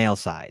male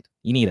side.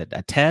 You need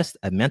a test,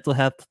 a mental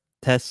health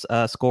test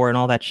score, and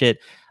all that shit.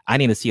 I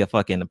need to see a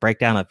fucking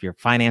breakdown of your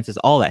finances,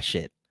 all that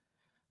shit.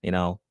 You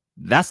know,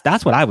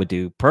 that's what I would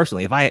do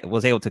personally if I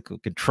was able to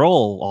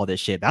control all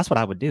this shit. That's what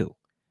I would do.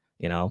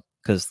 You know,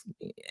 because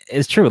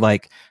it's true.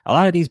 Like a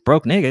lot of these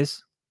broke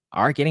niggas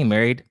are getting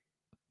married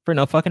for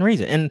no fucking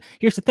reason. And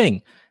here's the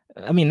thing.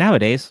 I mean,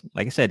 nowadays,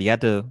 like I said, you have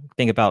to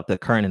think about the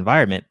current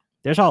environment.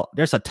 There's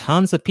a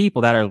tons of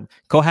people that are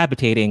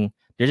cohabitating.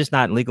 They're just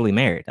not legally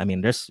married. I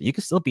mean, you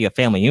can still be a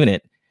family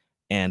unit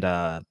and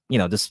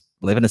just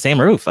live in the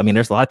same roof. I mean,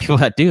 there's a lot of people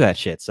that do that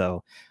shit.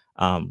 So,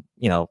 a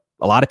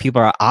lot of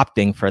people are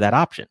opting for that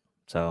option.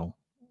 So,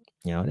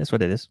 it is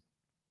what it is.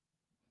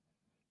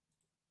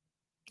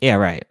 Yeah,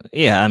 right.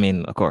 Yeah, I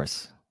mean, of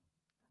course.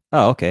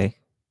 Oh, okay.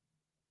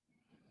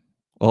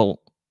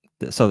 Well,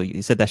 so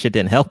you said that shit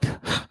didn't help.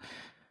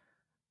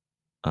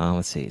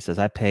 Let's see. It says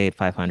I paid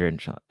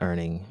 500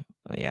 earning.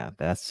 Yeah,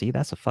 that's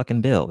a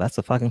fucking bill. That's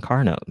a fucking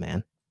car note,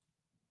 man.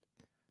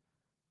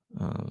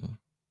 Oh,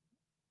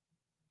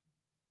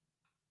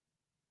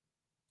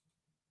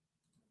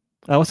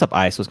 what's up,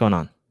 Ice? What's going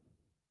on?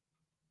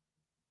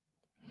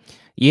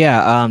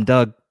 Yeah,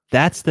 Doug,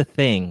 that's the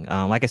thing.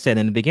 Like I said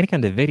in the beginning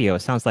of the video,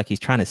 it sounds like he's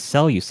trying to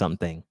sell you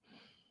something,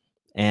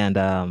 and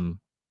I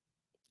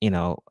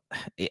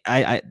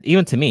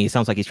even to me, it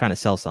sounds like he's trying to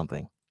sell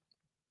something.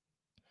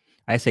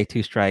 I say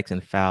 2 strikes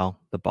and foul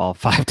the ball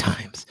 5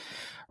 times.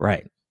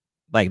 Right.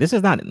 Like this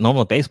is not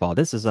normal baseball.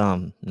 This is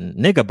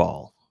nigga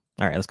ball.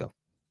 All right, let's go.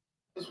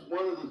 It's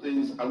one of the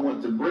things I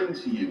want to bring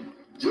to you.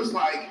 Just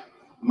like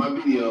my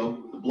video,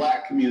 the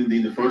black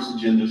community, the first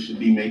agenda should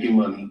be making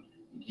money.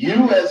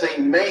 You as a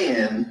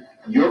man,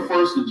 your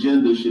first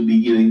agenda should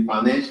be getting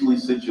financially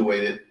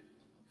situated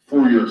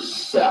for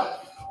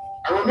yourself.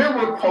 I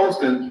remember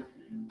posting,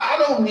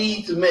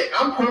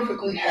 I'm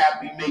perfectly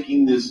happy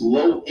making this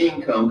low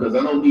income because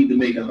I don't need to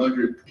make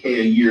 $100K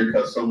a year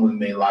because someone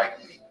may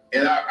like me.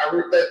 And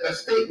that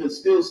statement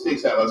still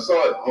sticks out. I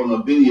saw it on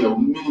a video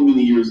many,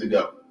 many years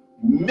ago.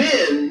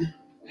 Men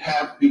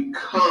have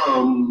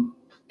become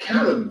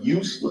kind of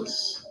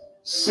useless.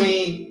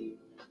 See,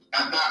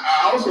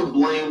 I also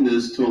blame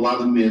this to a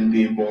lot of men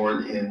being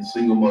born in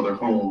single mother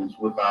homes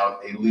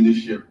without a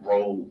leadership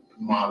role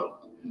model.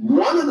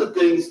 One of the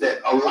things that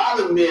a lot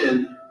of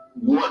men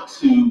want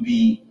to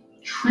be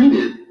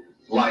treated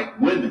like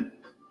women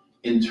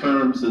in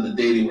terms of the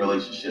dating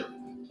relationship.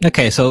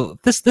 Okay, so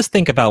this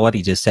think about what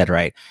he just said,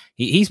 right?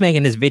 He's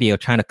making this video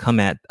trying to come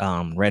at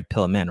red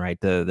pill men, right?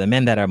 The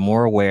men that are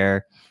more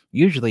aware,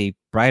 usually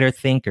brighter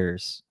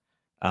thinkers,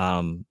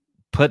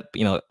 put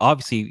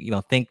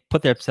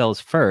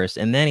themselves first,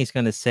 and then he's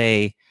going to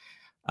say,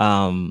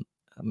 I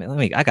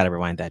gotta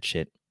rewind that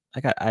shit.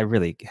 I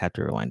really have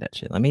to rewind that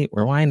shit. Let me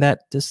rewind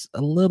that just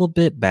a little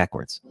bit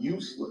backwards.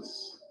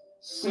 Useless.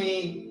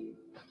 See.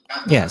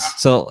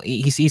 Yes. So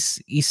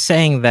he's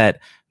saying that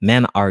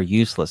men are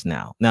useless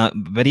now.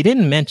 But he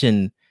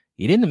mentioned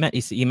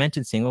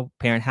single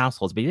parent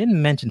households, but he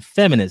didn't mention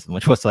feminism,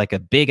 which was like a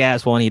big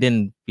ass one.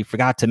 He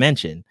forgot to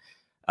mention.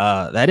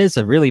 That is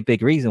a really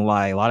big reason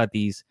why a lot of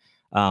these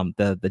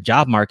the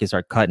job markets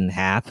are cut in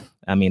half.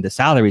 I mean, the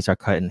salaries are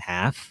cut in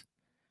half.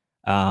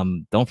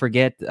 Don't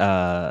forget,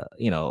 so,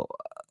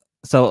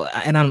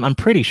 and I'm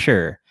pretty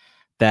sure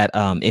that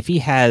if he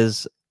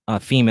has a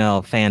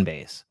female fan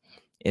base,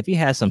 if he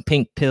has some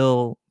pink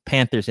pill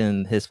Panthers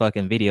in his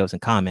fucking videos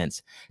and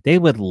comments, they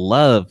would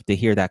love to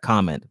hear that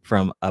comment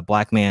from a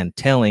black man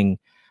telling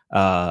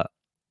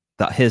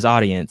his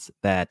audience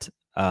that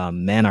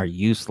men are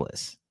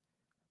useless.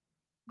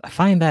 I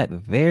find that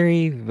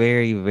very,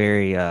 very,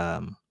 very,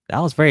 that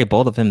was very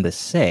bold of him to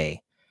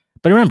say.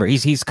 But remember,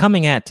 he's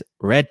coming at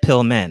red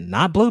pill men,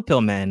 not blue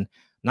pill men,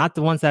 not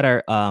the ones that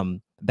are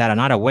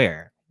not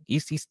aware.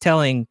 He's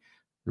telling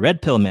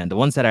red pill men, the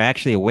ones that are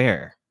actually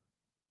aware,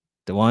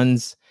 the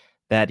ones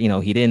that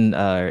he didn't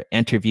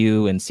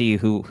interview and see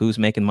who's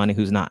making money,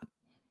 who's not.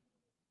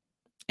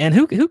 And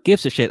who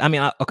gives a shit? I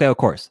mean, okay, of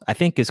course, I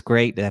think it's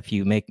great that if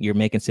you're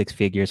making 6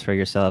 figures for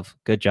yourself.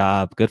 Good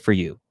job, good for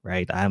you,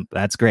 right?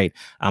 That's great.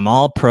 I'm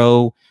all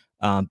pro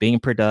being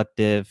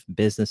productive,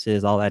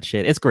 businesses, all that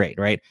shit. It's great,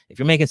 right? If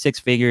you're making 6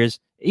 figures,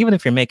 even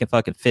if you're making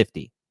fucking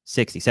 50,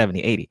 60,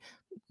 70, 80,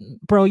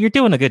 bro, you're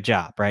doing a good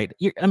job, right?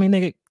 I mean,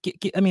 nigga,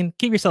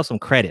 give yourself some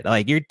credit.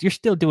 Like you're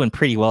still doing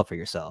pretty well for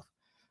yourself.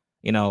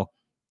 You know,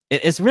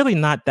 it's really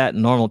not that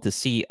normal to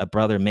see a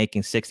brother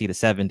making 60 to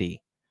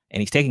 70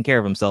 and he's taking care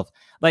of himself.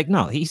 Like,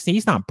 no,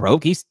 he's not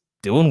broke. He's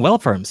doing well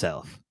for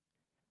himself.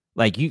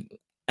 Like you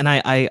and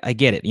I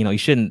get it. You know, you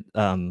shouldn't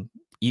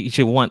you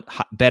should want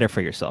better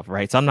for yourself,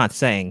 right? So I'm not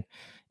saying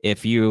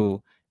if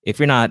your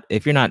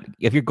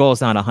goal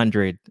is not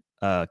 100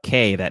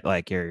 K that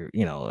like you're,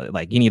 you know,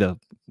 like you need to,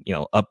 you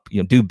know,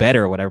 do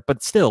better or whatever,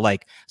 but still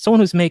like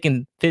someone who's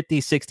making 50,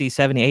 60,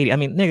 70, 80, I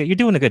mean, nigga, you're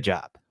doing a good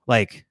job.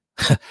 Like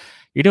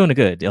you're doing a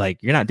good, like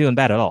you're not doing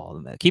bad at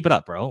all. Keep it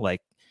up, bro.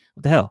 Like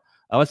what the hell?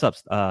 Oh, what's up,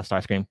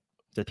 Starscream?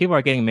 So people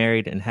are getting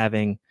married and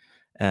having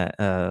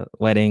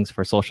weddings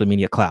for social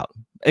media clout.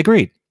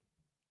 Agreed.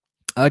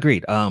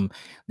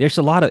 There's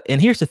a lot of,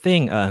 and here's the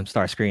thing,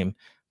 Starscream.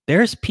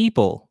 There's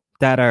people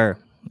that are,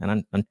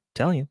 and I'm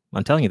telling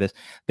you this.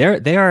 There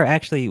are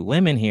actually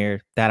women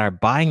here that are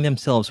buying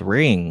themselves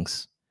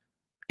rings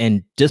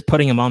and just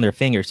putting them on their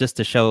fingers just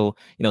to show,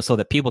 you know, so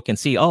that people can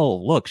see, oh,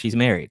 look, she's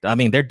married. I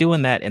mean, they're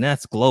doing that, and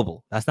that's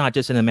global. That's not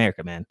just in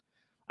America, man.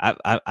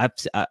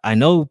 I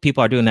know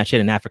people are doing that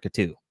shit in Africa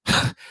too.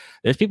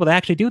 There's people that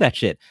actually do that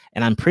shit,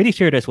 and I'm pretty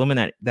sure there's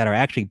women that are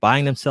actually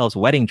buying themselves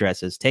wedding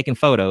dresses, taking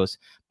photos,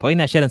 putting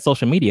that shit on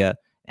social media.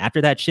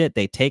 After that shit,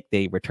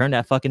 they return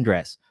that fucking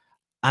dress.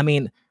 I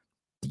mean,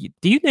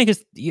 do you think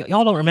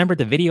y'all don't remember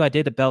the video I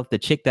did about the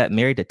chick that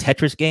married the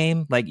Tetris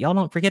game? Like, y'all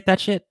don't forget that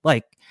shit?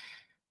 Like,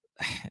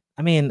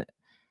 I mean,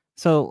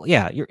 so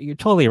yeah, you're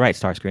totally right,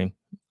 Starscream.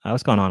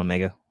 What's going on,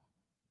 Omega?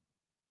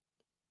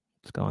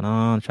 What's going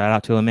on? Shout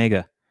out to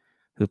Omega,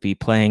 who be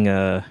playing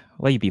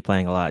you be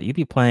playing a lot. You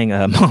be playing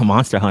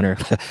Monster Hunter,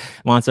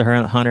 Monster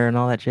Hunter, and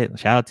all that shit.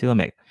 Shout out to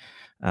Omega.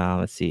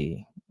 Let's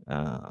see.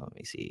 Let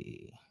me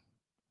see.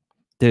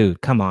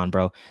 Dude, come on,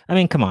 bro. I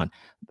mean, come on.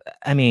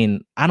 I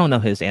mean, I don't know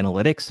his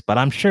analytics, but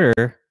I'm sure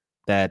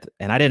that,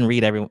 and I didn't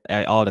read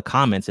all the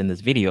comments in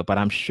this video, but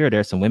I'm sure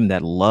there's some women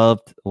that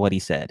loved what he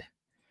said.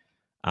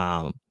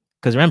 Because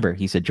remember,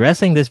 he's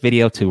addressing this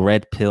video to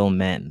red pill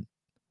men,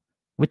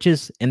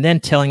 and then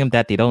telling them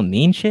that they don't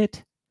mean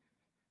shit.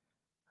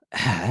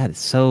 That is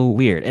so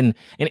weird. And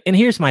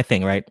here's my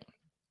thing, right?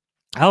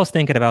 I was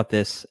thinking about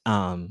this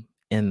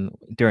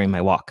during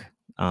my walk,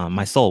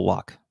 my soul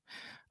walk,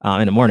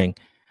 in the morning.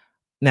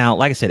 Now,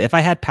 like I said, if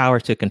I had power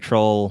to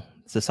control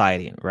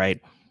society, right,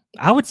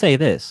 I would say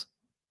this: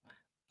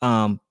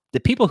 the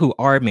people who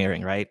are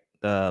marrying, right,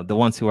 the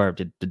ones who are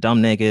the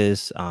dumb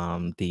niggas,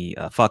 the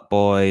fuck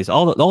boys,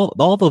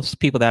 all those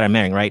people that are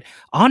marrying, right?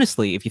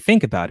 Honestly, if you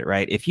think about it,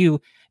 right,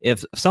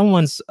 if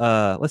someone's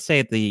let's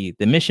say the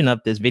mission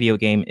of this video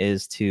game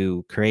is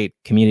to create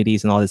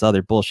communities and all this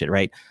other bullshit,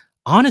 right?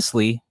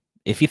 Honestly,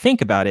 if you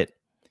think about it,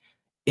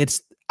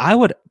 I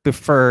would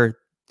prefer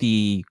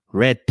the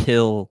red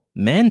pill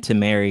men to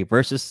marry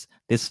versus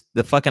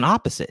the fucking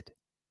opposite,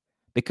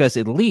 because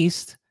at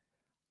least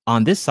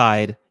on this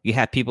side you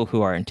have people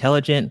who are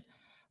intelligent,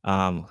 who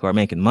are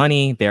making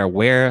money, they're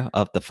aware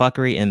of the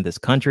fuckery in this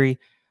country.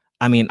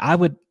 I mean, I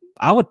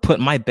would put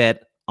my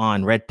bet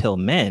on red pill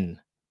men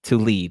to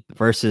lead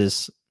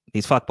versus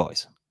these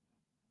fuckboys.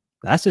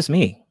 That's just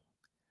me,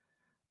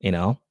 you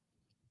know.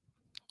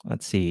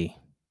 Let's see.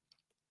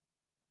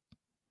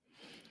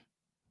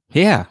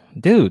 Yeah,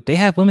 dude, they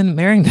have women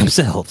marrying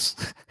themselves.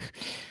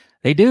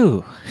 They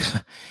do.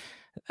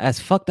 As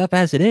fucked up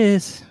as it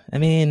is. I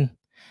mean,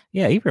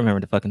 yeah, you remember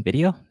the fucking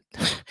video.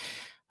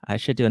 I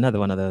should do another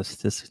one of those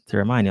just to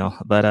remind y'all.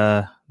 But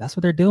that's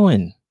what they're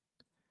doing.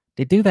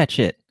 They do that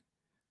shit.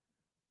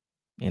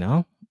 You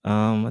know?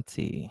 Let's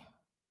see.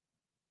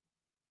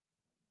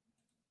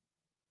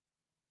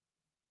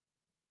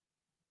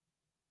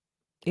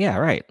 Yeah,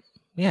 right.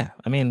 Yeah,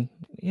 I mean,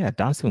 yeah,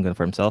 Don's doing good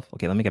for himself.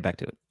 Okay, let me get back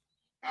to it.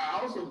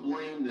 I also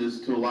blame this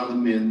to a lot of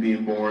men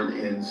being born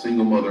in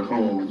single mother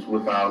homes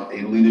without a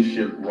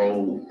leadership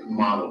role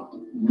model.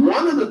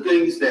 One of the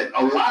things that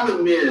a lot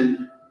of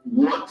men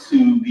want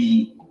to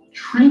be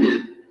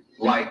treated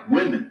like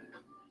women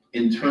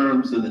in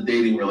terms of the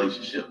dating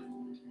relationship.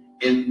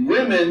 And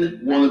women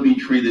want to be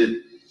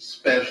treated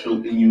special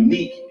and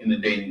unique in the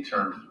dating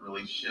terms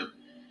relationship.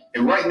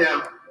 And right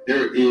now,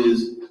 this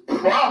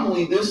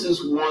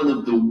is one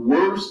of the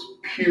worst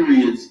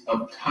periods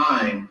of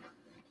time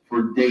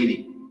for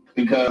dating,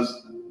 because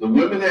the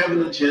women have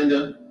an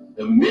agenda,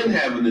 the men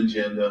have an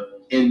agenda,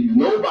 and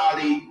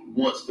nobody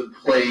wants to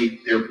play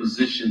their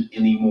position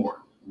anymore.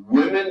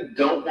 Women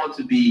don't want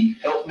to be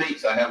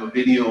helpmates. I have a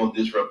video on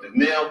Disruptive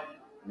Male.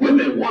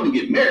 Women want to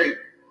get married,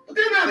 but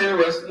they're not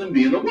interested in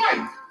being a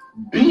wife.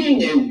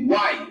 Being a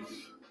wife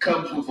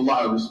comes with a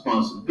lot of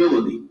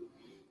responsibility.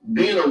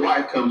 Being a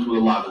wife comes with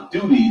a lot of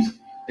duties.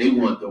 They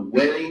want the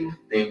wedding,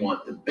 they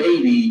want the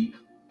baby,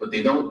 but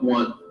they don't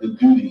want the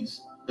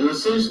duties. And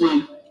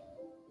essentially,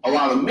 a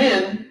lot of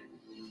men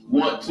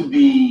want to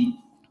be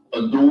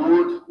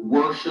adored,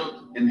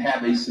 worshipped, and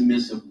have a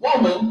submissive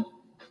woman,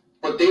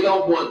 but they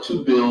don't want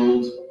to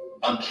build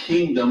a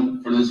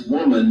kingdom for this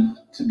woman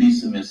to be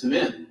submissive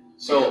in.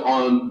 So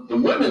on the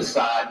women's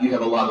side, you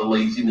have a lot of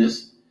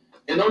laziness.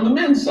 And on the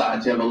men's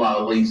side, you have a lot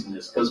of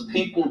laziness because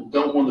people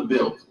don't want to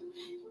build.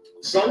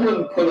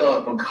 Someone put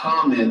up a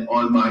comment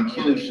on my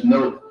Kenneth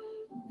Chenault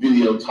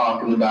video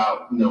talking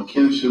about,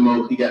 Kenneth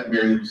Chenault, he got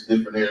married, it was a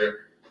different era.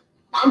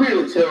 I'm here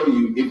to tell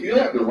you, if you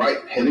have the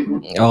right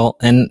pedigree. Oh,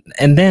 and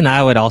then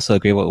I would also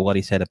agree with what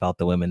he said about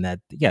the women that,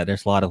 yeah,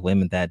 there's a lot of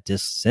women that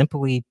just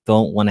simply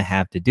don't want to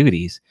have the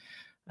duties.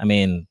 I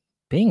mean,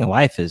 being a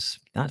wife is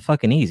not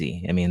fucking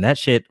easy. I mean, that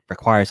shit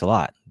requires a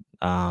lot.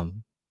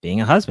 Being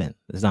a husband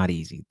is not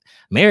easy.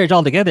 Marriage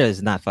altogether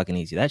is not fucking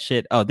easy. That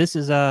shit. Oh, this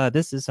is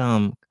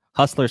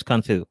Hustlers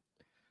Kung Fu.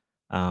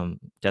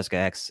 Jessica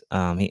X.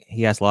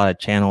 He has a lot of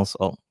channels.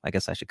 Oh, I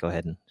guess I should go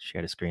ahead and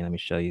share the screen. Let me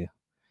show you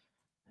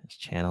his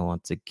channel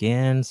once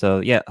again.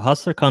 So yeah,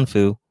 Hustler Kung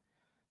Fu.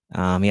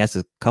 He has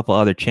a couple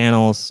other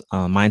channels: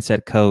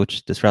 Mindset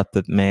Coach,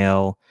 Disruptive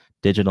Male,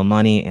 Digital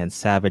Money, and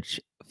Savage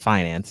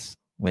Finance,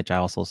 which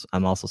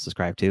I'm also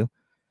subscribed to.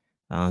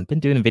 Been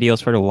doing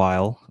videos for a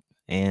while,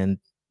 and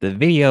the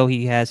video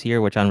he has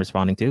here, which I'm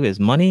responding to, is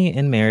money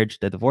in marriage.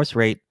 The divorce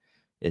rate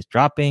is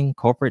dropping.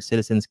 Corporate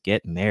citizens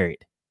get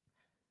married.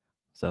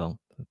 So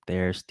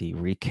there's the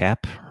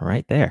recap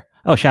right there.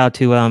 Oh, shout out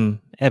to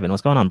Evan.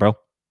 What's going on, bro?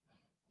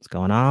 What's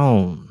going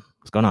on?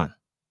 What's going on?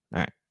 All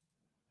right.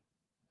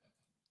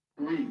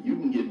 You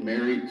can get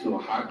married to a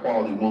high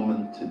quality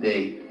woman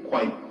today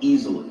quite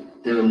easily.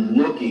 They're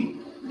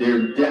looking,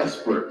 they're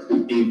desperate.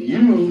 If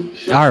you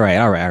all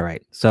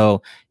right.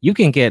 So you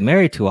can get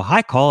married to a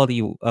high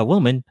quality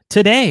woman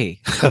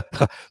today.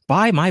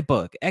 Buy my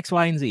book, X,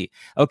 Y, and Z.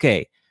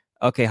 Okay,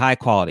 high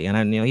quality.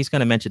 And he's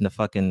gonna mention the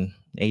fucking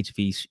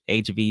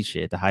HV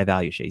shit, the high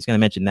value shit. He's gonna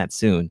mention that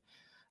soon.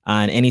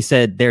 And he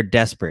said they're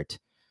desperate.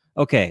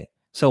 Okay.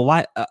 So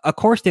why? Of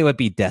course they would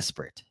be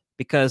desperate,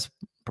 because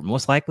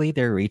most likely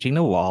they're reaching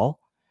the wall,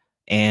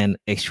 and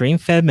extreme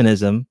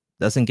feminism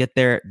doesn't get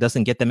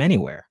them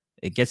anywhere.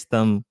 It gets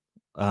them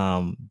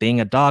being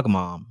a dog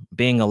mom,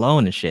 being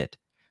alone and shit.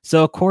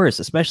 So of course,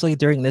 especially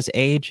during this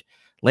age,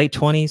 late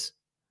 20s,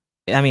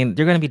 I mean,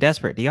 they're going to be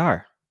desperate. They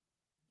are.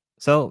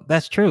 So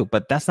that's true,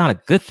 but that's not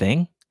a good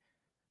thing.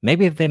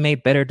 Maybe if they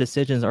made better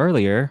decisions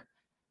earlier,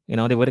 they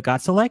would have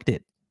got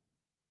selected.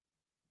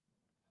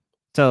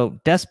 So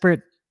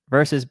desperate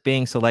versus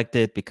being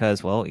selected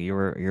because, well, you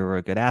were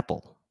a good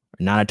apple,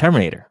 not a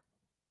Terminator.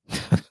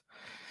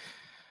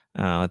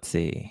 Let's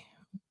see.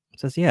 It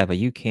says, yeah, but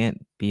you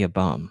can't be a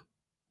bum.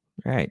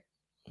 Right.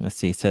 Let's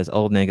see. It says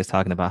old niggas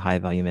talking about high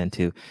value men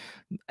too.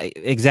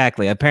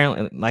 Exactly.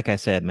 Apparently, like I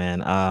said,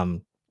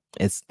 man,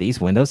 it's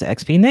these Windows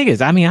XP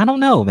niggas. I mean, I don't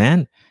know,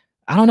 man.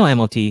 I don't know,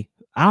 MOT. I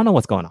don't know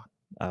what's going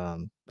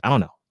on. I don't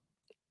know.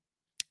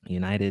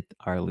 United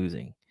are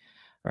losing.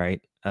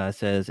 Right.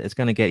 Says it's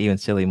going to get even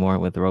silly more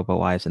with robo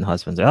wives and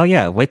husbands. Oh,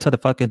 yeah. Wait till the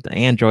fucking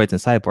androids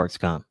and cyborgs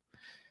come.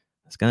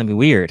 It's going to be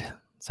weird.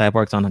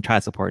 Cyborgs on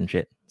child support and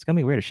shit. It's going to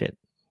be weird as shit.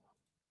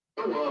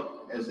 Grow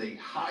up as a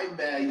high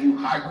value,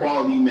 high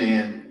quality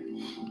man,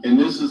 and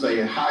this is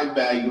a high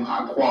value,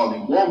 high quality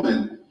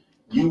woman,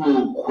 you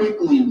will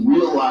quickly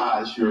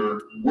realize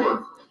your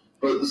worth.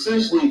 But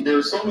essentially, there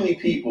are so many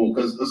people,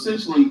 because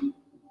essentially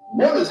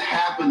what is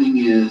happening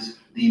is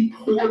the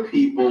poor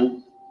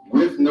people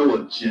with no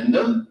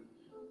agenda,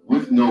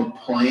 with no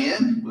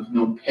plan, with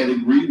no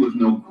pedigree, with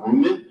no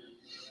grooming,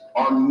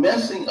 are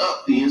messing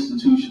up the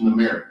institution of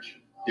marriage.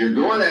 They're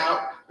going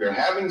out, they're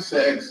having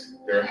sex,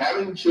 they're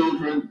having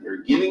children,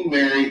 they're getting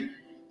married,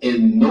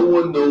 and no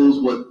one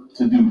knows what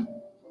to do.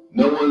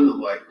 No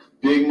one, like,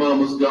 Big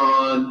Mama's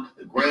gone,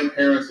 the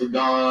grandparents are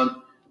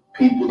gone,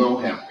 people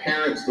don't have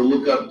parents to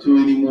look up to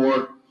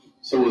anymore.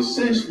 So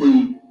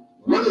essentially,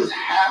 what is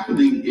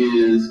happening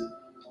is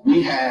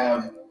we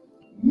have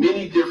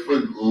many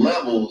different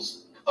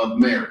levels of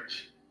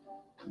marriage.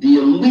 The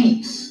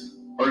elites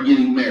are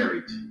getting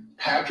married.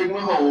 Patrick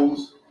Mahomes,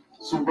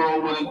 Super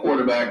Bowl winning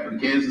quarterback for the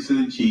Kansas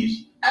City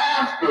Chiefs,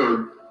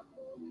 after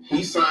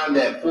he signed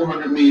that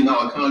 $400 million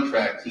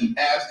contract, he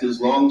asked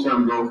his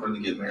long-term girlfriend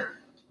to get married.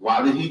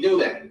 Why did he do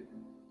that?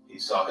 He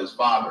saw his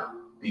father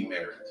be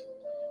married.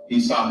 He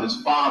saw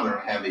his father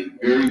have a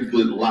very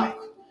good life.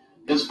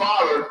 His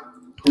father.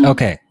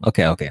 Okay.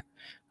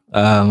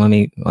 Let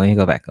me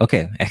go back.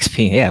 Okay,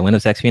 XP. Yeah,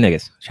 Windows XP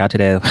niggas. Shout out to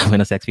the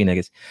Windows XP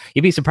niggas.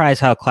 You'd be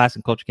surprised how class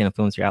and culture can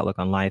influence your outlook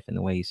on life and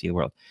the way you see the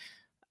world.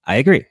 I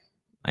agree.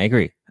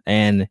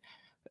 And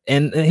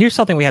here's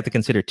something we have to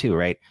consider too,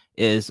 right?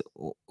 Is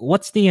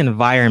what's the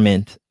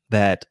environment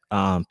that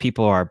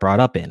people are brought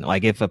up in?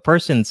 Like if a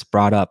person's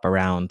brought up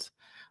around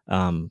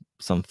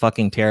some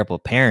fucking terrible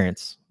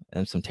parents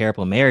and some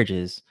terrible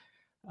marriages,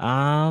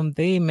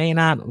 they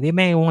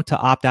may want to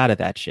opt out of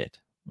that shit,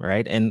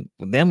 right? And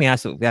then we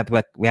have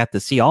to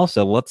see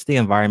also what's the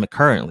environment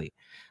currently.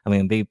 I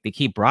mean, they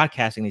keep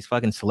broadcasting these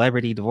fucking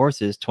celebrity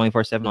divorces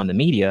 24/7 on the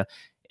media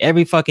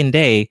every fucking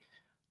day.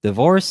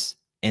 Divorce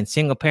and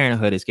single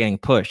parenthood is getting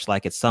pushed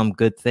like it's some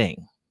good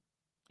thing,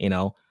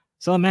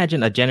 So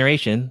imagine a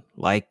generation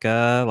like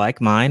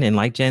mine and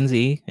like Gen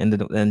Z and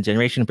the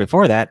generation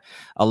before that.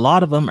 A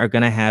lot of them are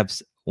going to have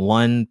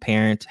one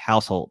parent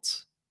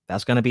households.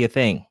 That's going to be a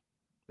thing.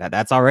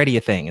 That's already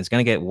a thing. It's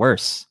going to get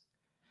worse.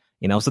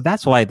 So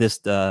that's why this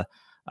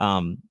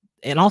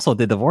and also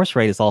the divorce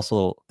rate is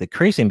also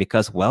decreasing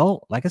because,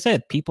 well, like I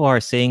said, people are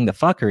seeing the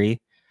fuckery.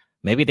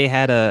 Maybe they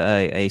had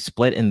a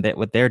split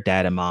with their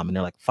dad and mom, and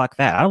they're like, fuck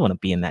that. I don't want to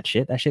be in that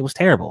shit. That shit was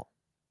terrible.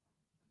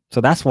 So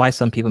that's why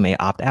some people may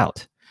opt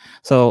out.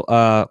 So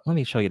let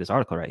me show you this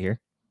article right here.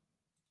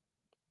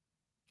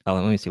 Oh,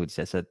 let me see what it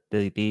says. So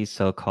these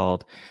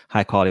so-called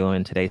high-quality women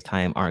in today's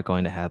time aren't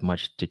going to have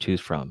much to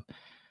choose from.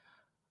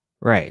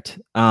 Right.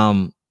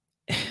 I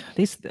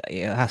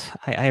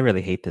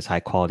really hate this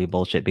high-quality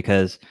bullshit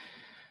because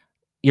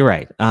you're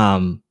right.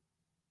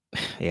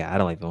 Yeah, I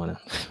don't even want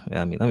to.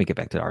 I mean, let me get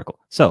back to the article.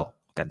 So,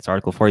 got this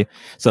article for you.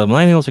 So,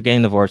 millennials are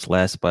getting divorced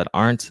less, but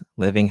aren't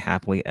living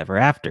happily ever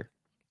after.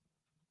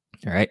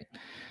 All right.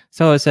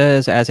 So it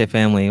says, as a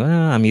family, well,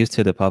 I'm used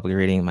to the public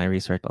reading my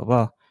research, blah,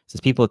 blah. It says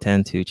people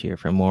tend to cheer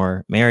for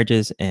more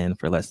marriages and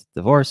for less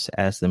divorce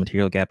as the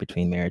material gap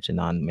between marriage and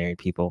non-married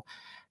people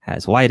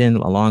has widened,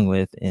 along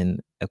with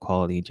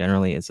inequality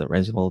generally is a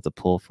reasonable to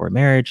pull for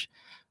marriage.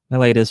 The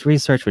latest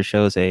research, which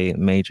shows a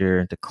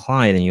major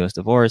decline in U.S.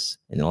 divorce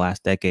in the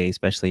last decade,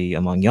 especially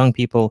among young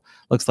people,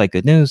 looks like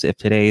good news. If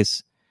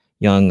today's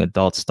young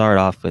adults start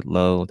off with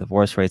low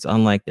divorce rates,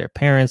 unlike their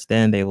parents,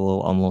 then they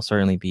will almost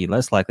certainly be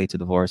less likely to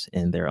divorce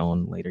in their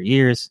own later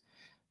years.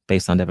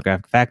 Based on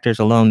demographic factors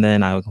alone,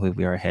 then I would believe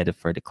we are headed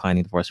for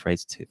declining divorce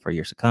rates for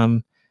years to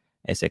come.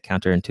 It's a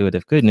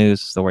counterintuitive good news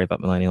story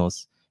about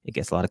millennials. It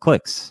gets a lot of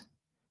clicks.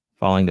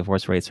 Falling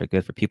divorce rates are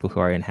good for people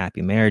who are in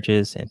happy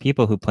marriages and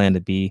people who plan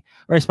to be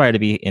or aspire to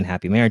be in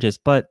happy marriages.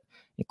 But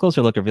a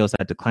closer look reveals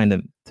that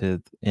decline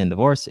in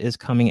divorce is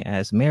coming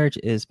as marriage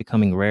is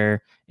becoming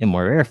rare and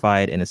more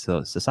rarefied in a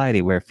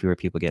society where fewer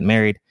people get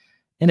married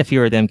and if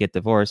fewer of them get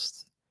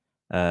divorced.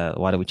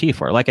 Why do we cheat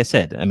for? Like I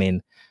said, I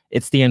mean,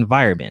 it's the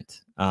environment.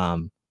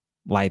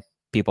 Why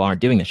people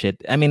aren't doing the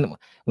shit. I mean,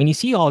 when you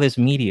see all this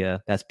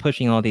media that's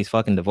pushing all these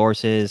fucking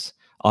divorces,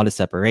 all the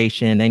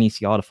separation, then you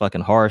see all the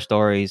fucking horror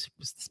stories,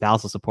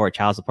 spousal support,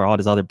 child support, all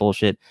this other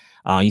bullshit.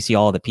 You see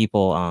all the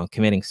people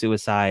committing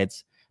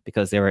suicides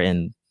because they were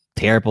in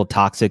terrible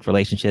toxic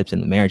relationships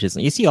and marriages.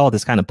 And you see all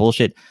this kind of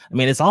bullshit. I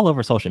mean, it's all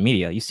over social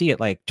media. You see it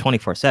like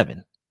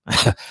 24/7.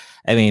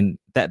 I mean,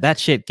 that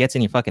shit gets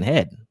in your fucking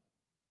head.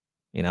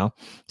 It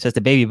says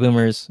the baby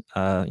boomers,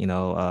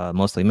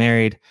 mostly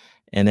married.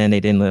 And then they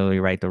didn't literally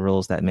write the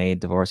rules that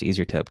made divorce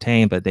easier to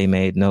obtain, but they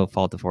made no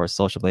fault divorce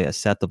socially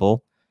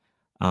acceptable.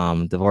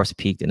 Divorce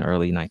peaked in the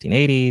early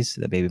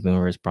 1980s. The baby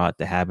boomers brought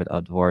the habit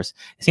of divorce.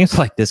 It seems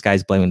like this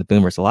guy's blaming the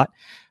boomers a lot.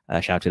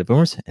 Shout out to the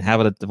boomers and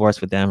habit of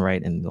divorce with them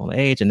right in old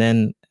age. And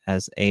then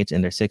as age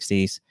in their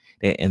 60s,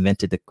 they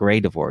invented the gray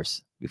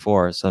divorce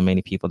before so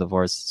many people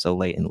divorced so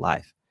late in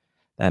life.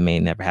 That may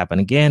never happen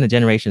again. The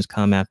generations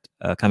coming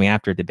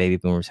after the baby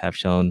boomers have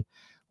shown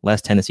less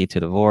tendency to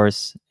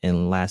divorce.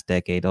 In the last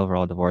decade,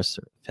 overall divorce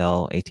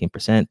fell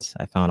 18%.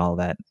 I found all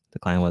that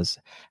decline was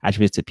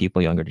attributed to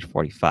people younger than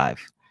 45.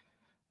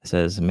 It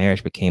says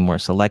marriage became more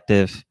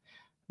selective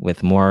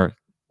with more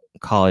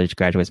college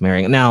graduates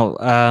marrying. Now,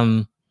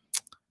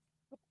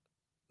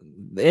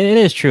 it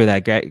is true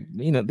that,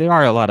 there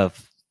are a lot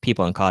of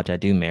people in college that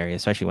do marry,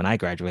 especially when I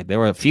graduated. There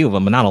were a few of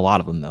them, but not a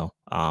lot of them, though.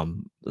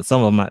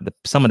 Some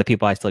of the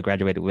people I still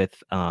graduated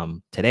with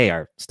today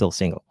are still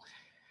single.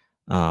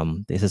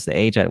 This is the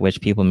age at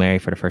which people marry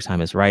for the first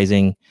time is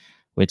rising,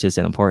 which is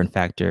an important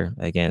factor,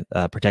 again,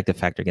 protective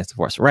factor against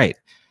divorce. Right.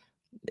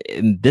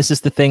 And this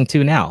is the thing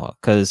too now,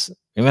 because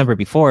remember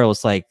before it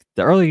was like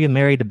the earlier you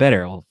marry, the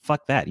better. Well,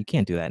 fuck that. You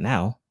can't do that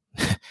now.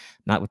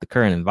 Not with the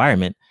current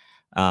environment.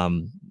 I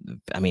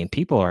mean,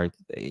 people are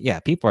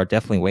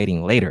definitely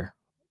waiting later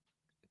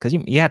because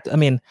you have to, I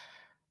mean,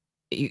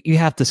 you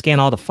have to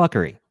scan all the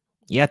fuckery.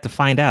 You have to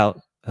find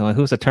out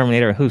who's a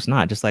Terminator and who's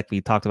not, just like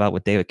we talked about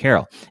with David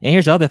Carroll. And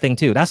here's the other thing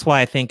too. That's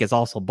why I think it's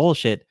also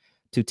bullshit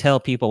to tell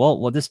people,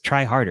 well, just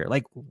try harder.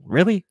 Like,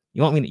 really?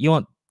 You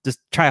want just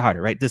try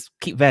harder, right? Just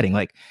keep vetting.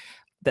 Like,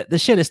 the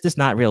shit is just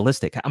not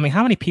realistic. I mean,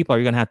 how many people are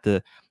you gonna have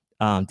to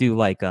do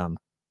like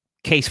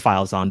case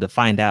files on to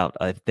find out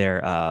if they're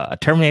a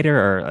Terminator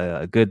or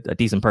a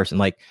decent person?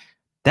 Like,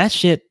 that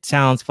shit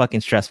sounds fucking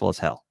stressful as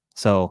hell.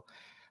 So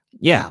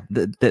yeah,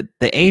 the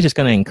age is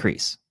gonna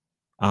increase.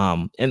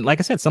 And like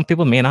I said, some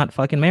people may not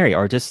fucking marry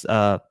or just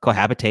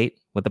cohabitate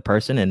with the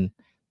person and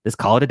just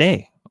call it a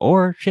day.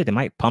 Or shit, they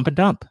might pump and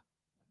dump.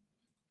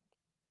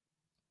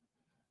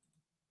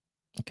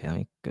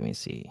 Okay, let me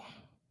see.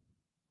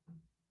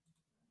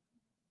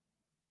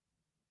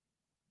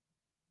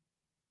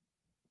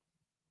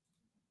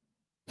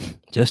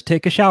 Just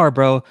take a shower,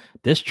 bro.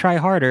 Just try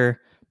harder.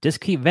 Just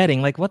keep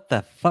vetting. Like, what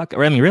the fuck?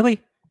 I mean, really?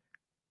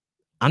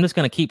 I'm just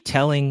gonna keep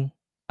telling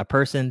a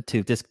person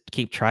to just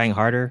keep trying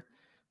harder?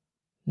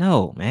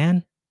 No,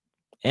 man.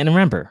 And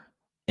remember,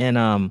 and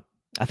I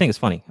think it's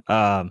funny.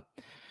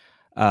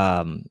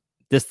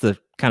 Just to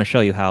kind of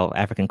show you how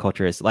African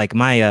culture is. Like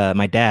my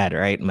dad,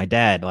 right? My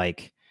dad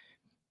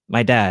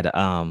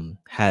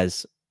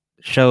has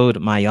showed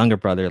my younger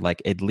brother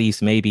like at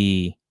least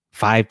maybe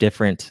 5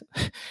 different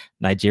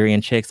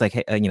Nigerian chicks, like,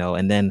 hey,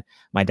 and then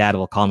my dad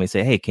will call me and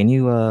say, hey, can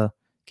you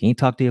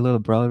talk to your little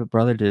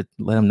brother to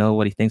let him know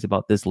what he thinks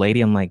about this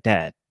lady? I'm like,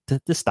 Dad,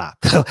 just stop.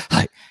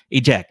 Like,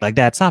 eject. Like,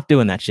 Dad, stop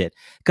doing that shit.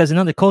 Because in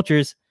other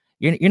cultures,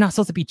 you're not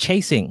supposed to be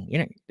chasing.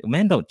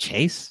 Men don't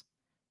chase.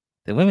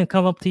 The women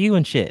come up to you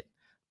and shit.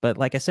 But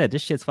like I said,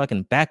 this shit's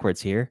fucking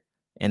backwards here.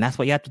 And that's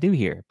what you have to do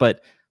here.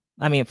 But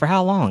I mean, for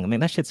how long? I mean,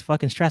 that shit's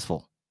fucking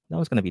stressful. No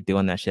one's going to be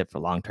doing that shit for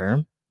long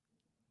term.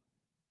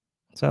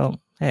 So,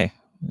 hey,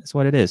 that's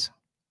what it is.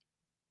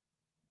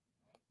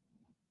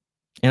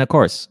 And of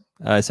course,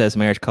 it says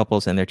marriage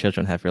couples and their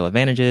children have real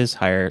advantages,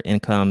 higher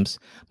incomes,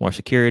 more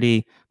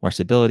security, more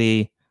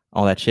stability,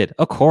 all that shit.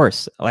 Of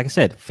course, like I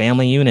said,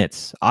 family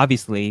units.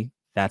 Obviously,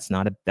 that's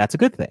a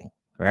good thing,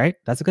 right?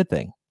 That's a good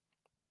thing.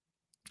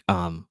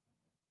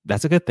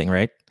 That's a good thing,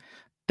 right?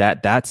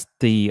 That's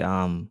the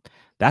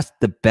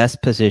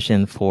best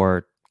position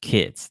for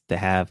kids to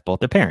have both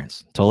their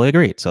parents. Totally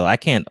agreed. So I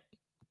can't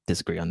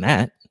disagree on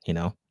that,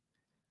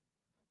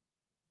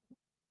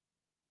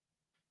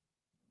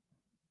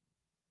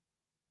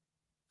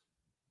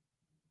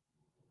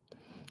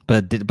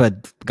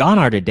 But gone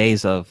are the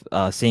days of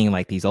seeing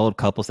like these old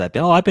couples that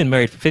I've been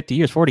married for 50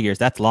 years, 40 years.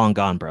 That's long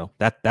gone, bro.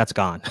 That's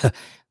gone.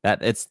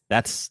 That's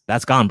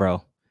gone,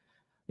 bro.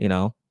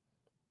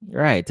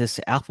 Right.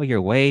 Just alpha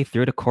your way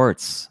through the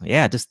courts.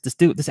 Yeah, just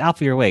do this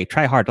alpha your way.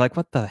 Try hard. Like,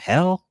 what the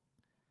hell?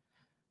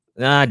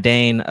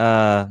 Dane,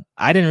 I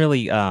didn't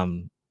really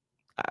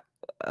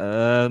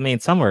I mean,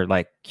 some were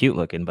like cute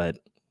looking, but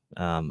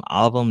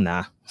all of them,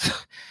 nah.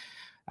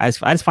 I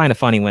just find it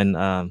funny when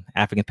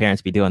African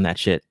parents be doing that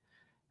shit.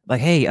 Like,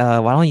 hey,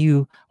 why don't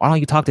you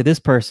talk to this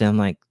person? I'm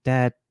like,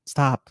 Dad,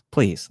 stop,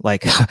 please.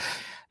 Like,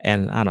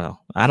 and I don't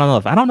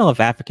know if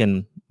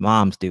African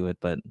moms do it,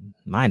 but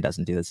mine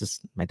doesn't do this.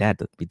 Just my dad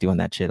would be doing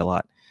that shit a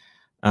lot.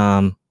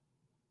 Let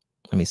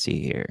me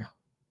see here.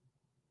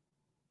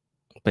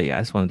 But yeah,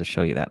 I just wanted to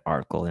show you that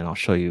article, and I'll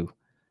show you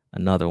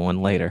another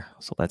one later.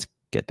 So let's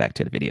get back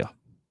to the video.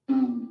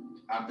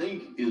 I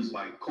think is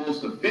like close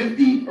to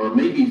 50 or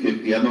maybe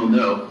 50, I don't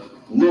know,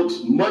 looks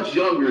much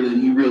younger than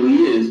he really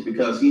is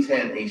because he's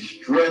had a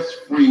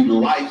stress-free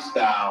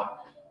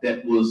lifestyle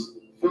that was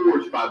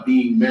forged by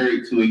being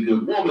married to a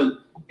good woman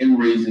and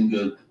raising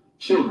good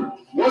children.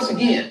 Once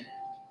again,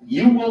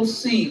 you will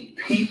see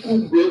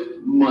people with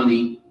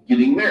money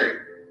getting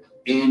married,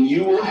 and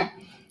you will have...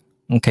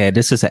 Okay,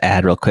 this is an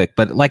ad real quick,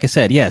 but like I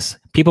said, yes,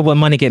 people with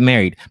money get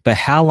married, but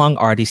how long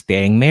are they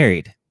staying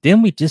married?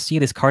 Didn't we just see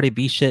this Cardi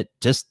B shit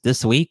just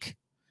this week?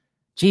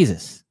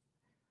 Jesus.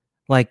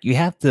 Like, you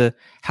have to,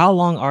 how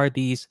long are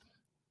these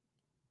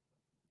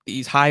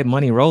high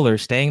money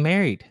rollers staying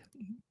married?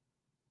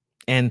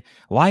 And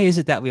why is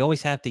it that we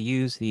always have to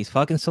use these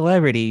fucking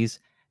celebrities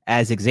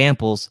as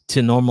examples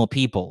to normal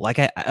people? Like,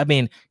 I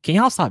mean, can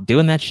y'all stop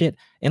doing that shit?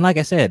 And like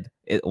I said,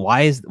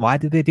 why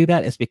do they do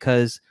that? It's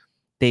because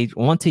they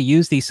want to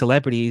use these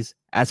celebrities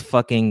as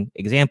fucking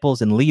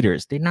examples and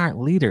leaders. They're not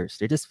leaders.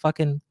 They're just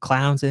fucking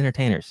clowns and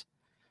entertainers.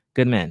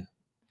 Good men.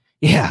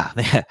 Yeah.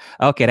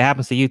 Okay, that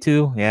happens to you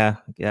too? Yeah.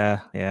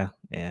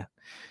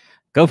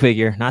 Go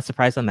figure. Not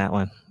surprised on that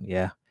one.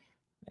 Yeah.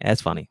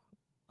 That's funny.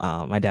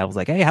 My dad was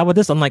like, hey, how about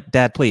this? I'm like,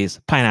 Dad, please,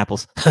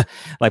 pineapples.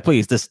 Like,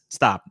 please, just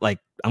stop. Like,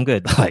 I'm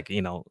good. Like,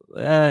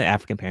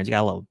 African parents, you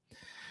gotta love them.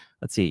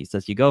 Let's see. So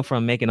you go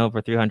from making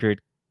over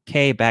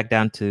 300K back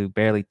down to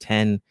barely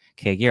 10K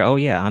a year. Oh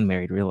yeah, I'm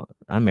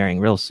marrying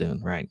real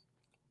soon, right?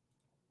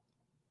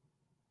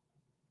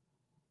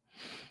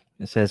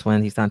 It says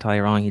when he's not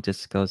entirely wrong, he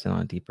just goes in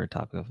on a deeper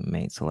topic of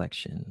mate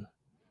selection.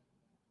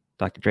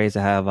 Dr. Dre's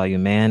a high value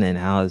man, and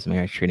how is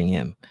marriage treating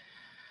him?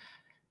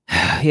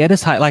 Yeah,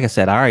 this high, like I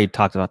said, I already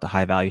talked about the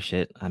high value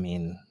shit. I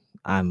mean,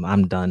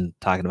 I'm done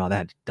talking about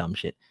that dumb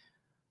shit.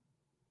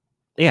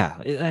 Yeah,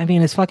 I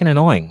mean, it's fucking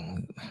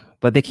annoying,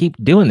 but they keep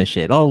doing this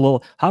shit. Oh,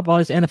 well, how about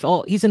his NFL?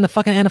 Oh, he's in the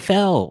fucking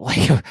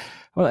NFL.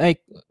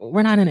 Like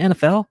we're not in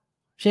NFL.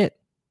 Shit.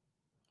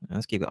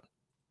 Let's keep going.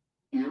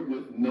 Here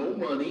with no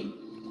money,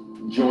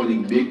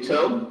 joining Big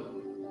Toe,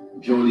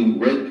 joining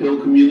Red Pill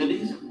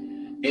communities,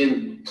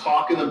 and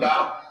talking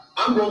about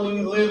I'm going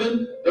to be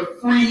living the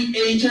free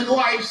agent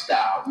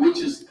lifestyle, which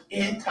is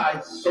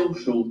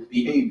antisocial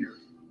behavior.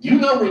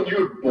 When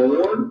you're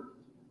born,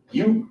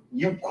 you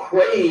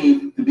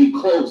crave to be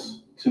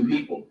close to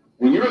people.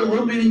 When you're a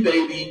little bitty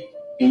baby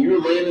and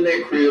you're laying in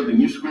that crib and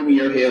you're screaming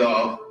your head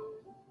off,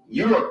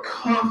 you are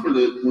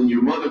comforted when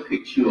your mother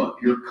picks you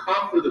up. You're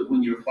comforted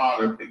when your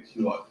father picks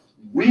you up.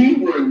 We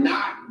were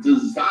not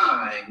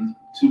designed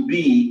to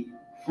be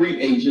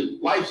free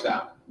agent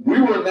lifestyle.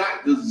 We were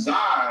not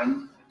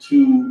designed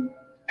to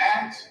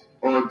act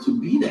or to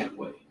be that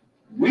way.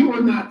 We were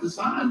not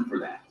designed for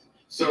that.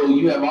 So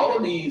you have all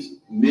of these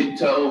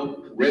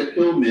mid-toe, red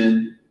pill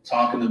men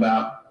talking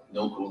about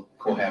no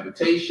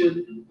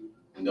cohabitation,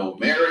 no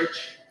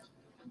marriage,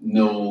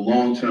 no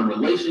long-term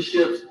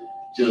relationships,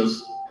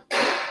 just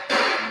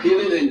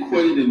hit it and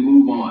quit it and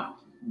move on.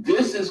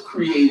 This is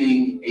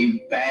creating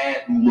a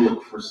bad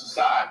look for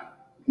society.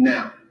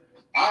 Now,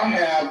 I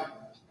have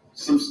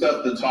some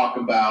stuff to talk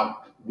about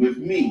with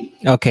me.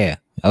 Okay.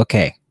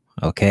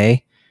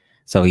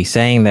 So he's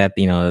saying that,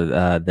 you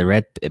know, the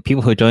red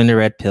people who join the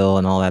red pill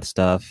and all that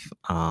stuff,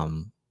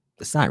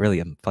 it's not really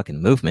a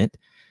fucking movement.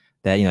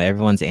 That, you know,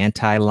 everyone's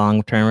anti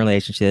long-term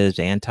relationships,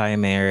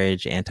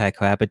 anti-marriage,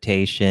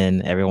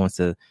 anti-cohabitation. Everyone wants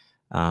to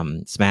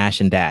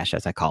smash and dash,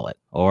 as I call it,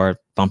 or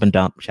bump and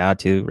dump. Shout out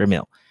to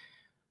Ramil.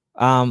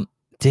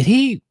 Did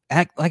he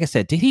act, like I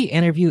said, did he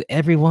interview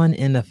everyone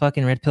in the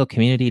fucking red pill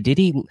community? Did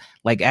he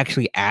like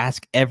actually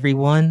ask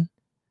everyone?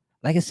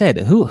 Like I said,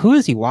 who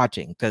is he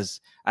watching?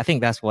 Because I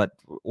think that's what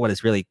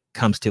it really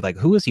comes to. Like,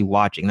 who is he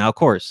watching? Now, of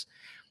course,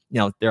 you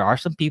know, there are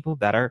some people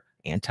that are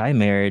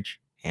anti-marriage,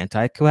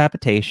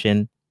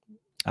 anti-cohabitation,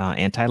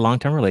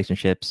 anti-long-term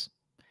relationships.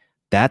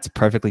 That's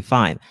perfectly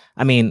fine.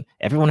 I mean,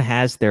 everyone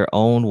has their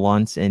own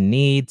wants and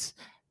needs.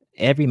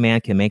 Every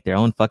man can make their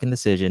own fucking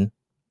decision.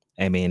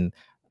 I mean,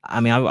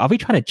 are we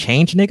trying to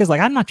change niggas?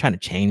 Like, I'm not trying to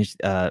change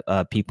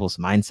people's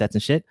mindsets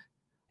and shit.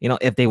 You know,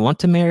 if they want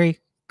to marry,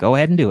 go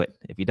ahead and do it.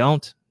 If you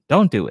don't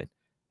do it.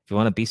 If you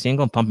want to be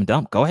single and pump and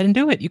dump, go ahead and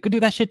do it. You could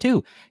do that shit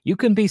too. You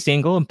can be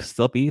single and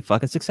still be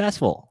fucking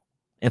successful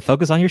and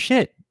focus on your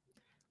shit.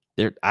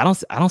 I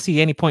don't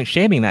see any point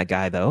shaming that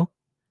guy though.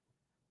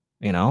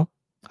 You know,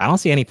 I don't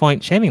see any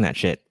point shaming that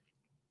shit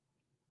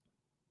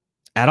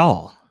at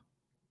all.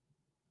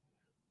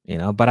 You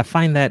know, but I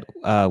find that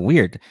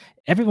weird.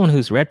 Everyone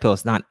who's red pill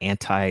is not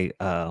anti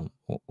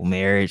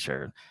marriage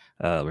or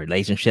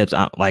relationships.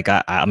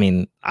 I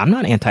mean, I'm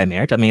not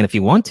anti-marriage. I mean, if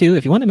you want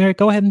to marry,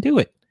 go ahead and do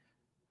it.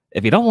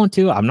 If you don't want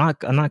to, I'm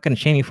not going to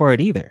shame you for it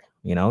either.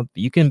 You know,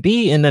 you can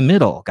be in the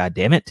middle. God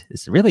damn it.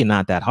 It's really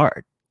not that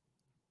hard.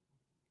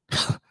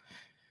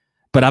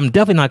 But I'm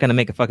definitely not going to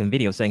make a fucking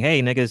video saying,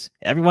 hey, niggas,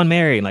 everyone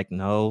marry. Like,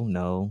 no.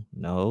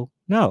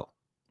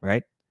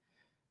 Right.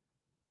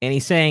 And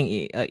he's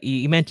saying,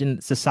 he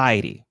mentioned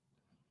society.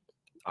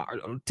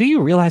 Do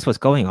you realize what's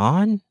going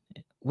on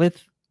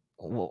with,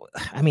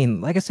 I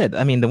mean, like I said,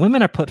 I mean, the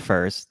women are put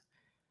first.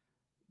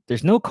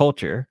 There's no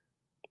culture.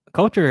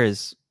 Culture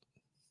is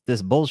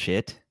this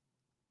bullshit.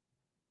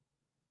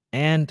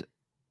 And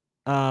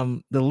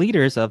the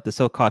leaders of the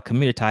so-called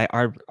community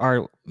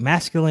are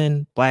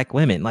masculine black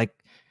women. Like,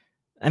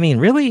 I mean,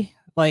 really?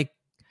 Like,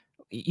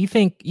 you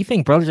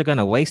think brothers are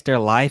gonna waste their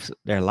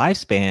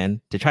lifespan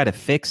to try to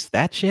fix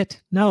that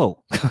shit?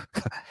 No.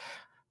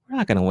 We're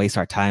not gonna waste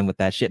our time with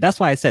that shit. That's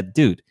why I said,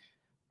 dude,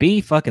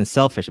 be fucking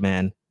selfish,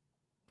 man.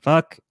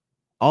 Fuck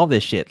all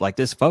this shit. Like,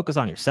 just focus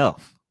on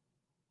yourself.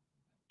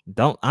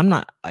 I'm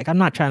not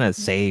trying to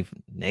save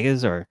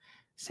niggas or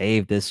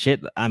save this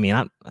shit. I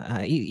mean,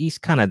 he's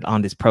kind of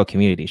on this pro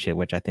community shit,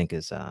 which I think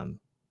is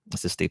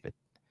this is stupid.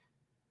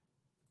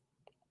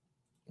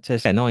 It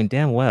says that knowing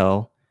damn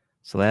well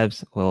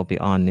celebs will be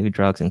on new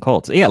drugs and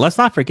cults. Yeah, let's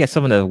not forget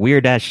some of the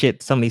weird ass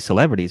shit some of these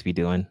celebrities be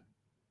doing.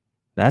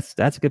 That's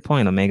a good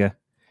point, Omega.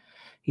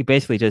 He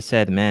basically just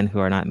said men who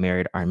are not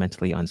married are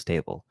mentally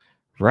unstable,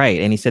 right?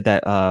 And he said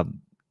that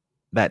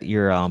that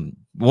you're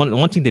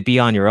wanting to be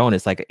on your own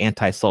is like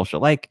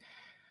antisocial. Like,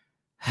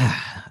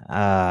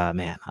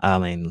 man, I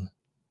mean,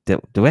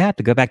 do I have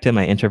to go back to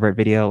my introvert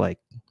video? Like,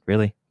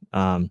 really?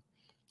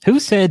 Who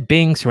said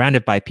being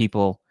surrounded by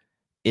people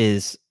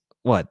is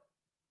what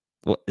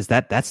is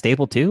that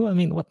stable too? I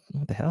mean, what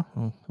the hell?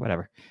 Oh,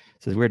 whatever.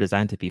 It says we're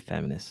designed to be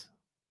feminists.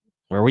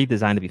 Were we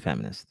designed to be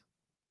feminists?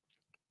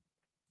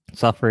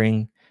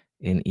 Suffering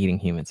in eating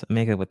humans.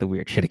 Omega with the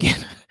weird shit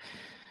again.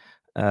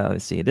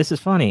 Let's see. This is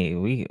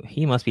funny.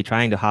 He must be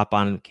trying to hop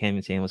on Cam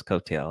and Samuel's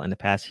coattail. In the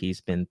past,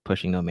 he's been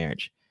pushing no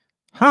marriage.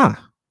 Huh.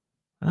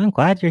 I'm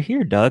glad you're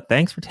here, Doug.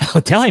 Thanks for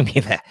telling me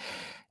that.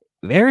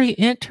 Very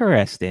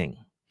interesting.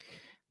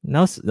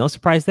 No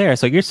surprise there.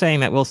 So you're saying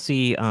that we'll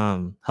see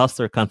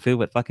Hustler Kung Fu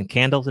with fucking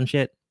candles and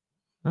shit?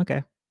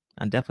 Okay.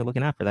 I'm definitely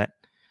looking out for that.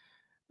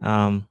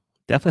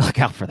 Definitely look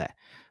out for that.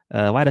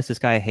 Why does this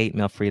guy hate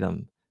male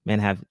freedom? Men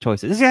have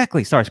choices.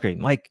 Exactly,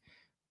 Starscream. Like,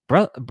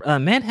 bro,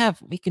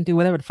 we can do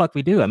whatever the fuck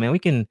we do. I mean, we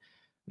can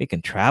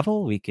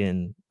travel. We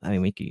can,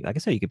 like I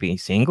said, you could be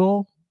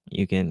single.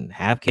 You can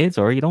have kids,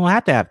 or you don't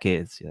have to have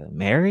kids.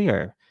 Marry,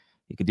 or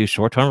you could do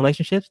short-term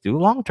relationships, do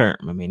long-term.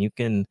 I mean, you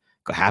can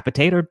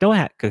cohabitate or don't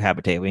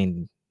cohabitate. I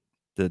mean,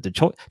 the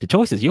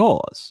choice is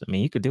yours. I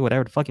mean, you could do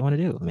whatever the fuck you want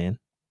to do, man.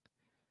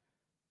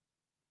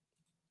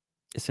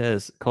 It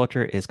says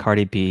culture is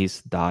Cardi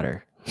B's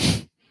daughter.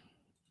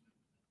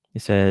 He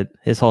said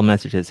his whole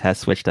message has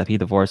switched up. He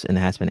divorced and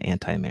has been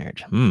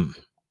anti-marriage.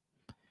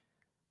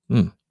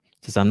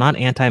 Says I'm not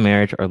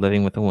anti-marriage or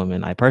living with a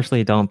woman. I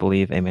personally don't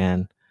believe a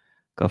man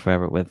go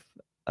forever with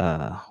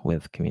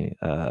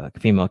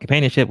female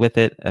companionship with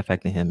it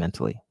affecting him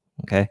mentally.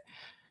 Okay.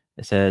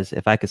 It says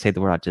if I could save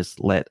the world, I'd just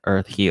let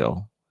Earth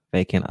heal,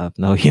 vacant of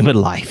no human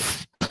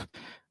life.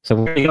 So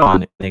where are you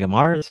on? Nigga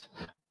Mars?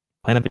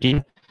 Planet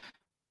Vegeta?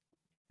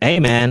 Hey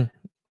man,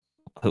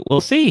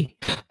 we'll see.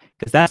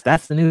 Because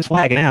that's the new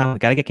swag now.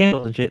 Gotta get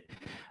candles and shit.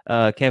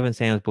 Kevin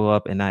Samuels blew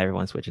up and now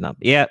everyone's switching up.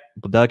 Yeah,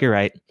 Doug, you're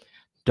right.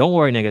 Don't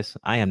worry, niggas.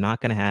 I am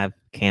not gonna have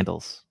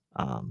candles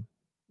on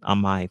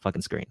my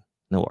fucking screen.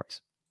 No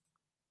worries.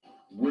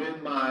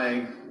 When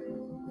my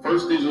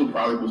first digital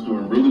product was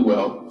doing really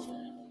well,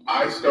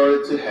 I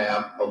started to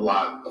have a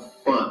lot of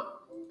fun.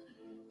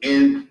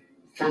 And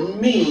for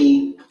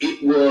me,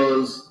 it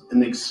was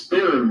an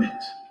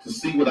experiment to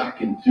see what I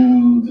can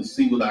do, to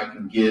see what I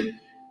can get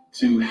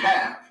to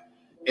have.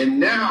 And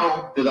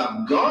now that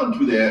I've gone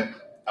through that,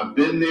 I've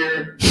been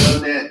there,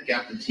 done that,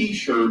 got the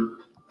t-shirt,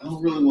 I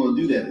don't really want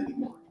to do that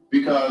anymore.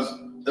 Because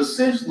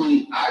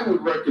essentially, I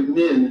would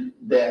recommend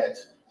that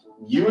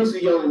you as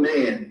a young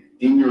man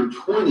in your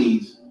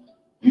 20s,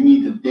 you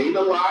need to date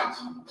a lot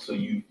so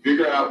you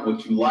figure out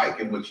what you like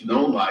and what you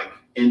don't like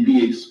and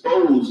be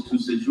exposed to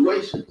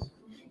situations.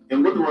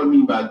 And what do I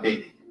mean by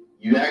dating?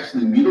 You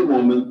actually meet a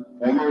woman,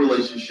 form a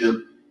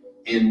relationship,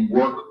 and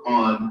work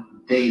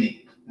on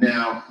dating.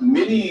 Now,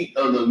 many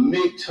of the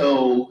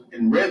MGTOW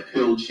and Red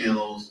Pill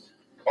channels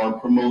are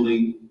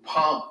promoting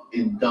pump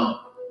and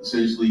dump.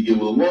 Essentially, you get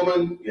with a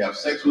woman, you have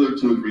sex with her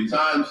 2 or 3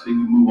 times, then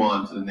you move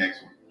on to the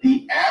next one.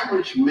 The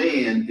average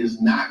man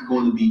is not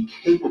going to be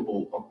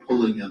capable of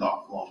pulling it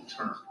off long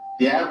term.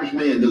 The average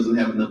man doesn't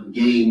have enough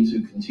game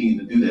to continue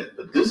to do that.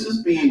 But this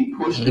is being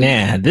pushed.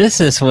 Yeah, this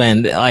is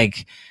when,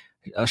 like,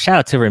 shout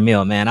out to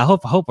Ramil, man. I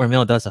hope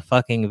Ramil does a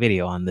fucking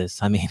video on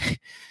this. I mean,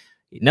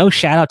 no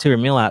shout out to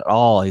Ramil at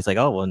all. He's like,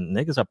 oh, well,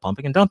 niggas are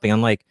pumping and dumping.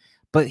 I'm like,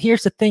 but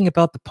here's the thing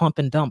about the pump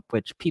and dump,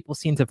 which people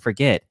seem to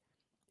forget.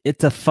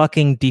 It's a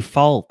fucking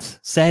default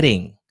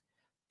setting.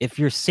 If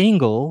you're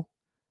single,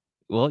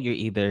 well,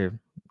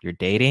 you're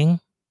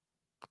dating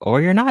or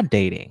you're not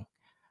dating.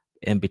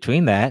 In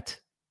between that,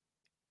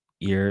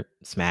 you're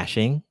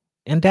smashing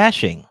and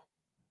dashing.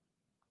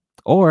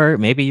 Or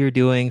maybe you're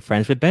doing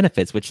friends with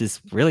benefits, which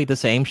is really the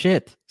same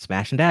shit.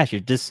 Smash and dash.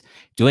 You're just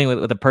doing it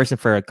with a person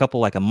for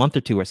a month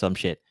or 2 or some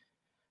shit.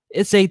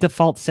 It's a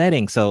default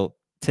setting. So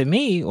to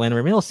me, when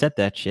Ramil said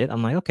that shit,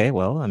 I'm like, okay,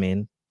 well, I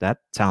mean, that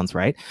sounds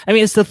right. I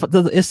mean, it's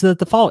the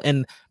default.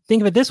 And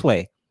think of it this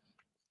way.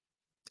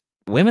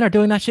 Women are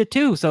doing that shit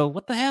too. So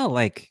what the hell?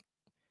 Like,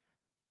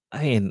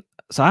 I mean,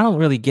 so I don't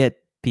really get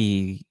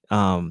the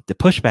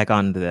pushback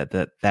on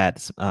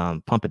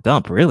that pump and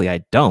dump. Really,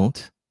 I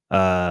don't.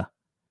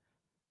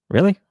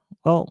 Really?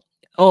 Well,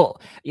 oh,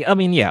 yeah, I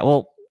mean, yeah.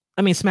 Well,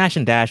 I mean, smash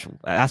and dash.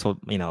 That's what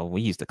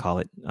we used to call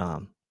it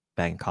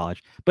back in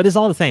college. But it's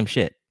all the same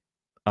shit.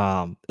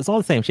 It's all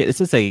the same shit. It's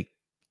just a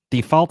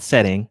default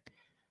setting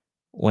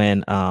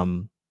when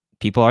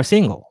people are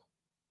single.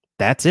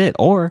 That's it.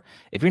 Or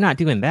if you're not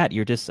doing that,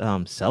 you're just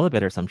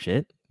celibate or some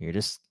shit. You're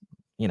just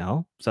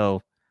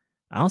So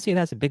I don't see it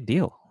as a big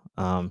deal.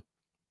 I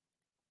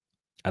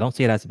don't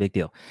see it as a big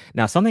deal.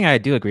 Now, something I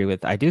do agree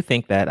with. I do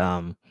think that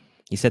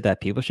you said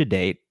that people should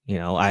date.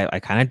 I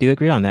kind of do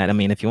agree on that. I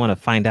mean, if you want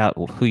to find out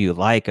who you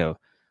like or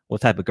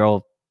what type of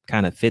girl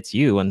kind of fits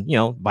you, and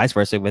vice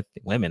versa with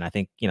women, I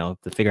think to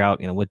figure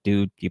out what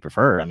dude you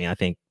prefer. I mean, I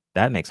think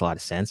that makes a lot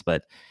of sense.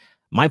 But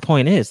my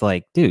point is,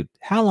 like, dude,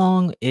 how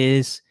long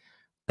is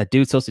a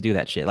dude supposed to do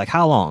that shit? Like,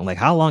 how long? Like,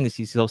 how long is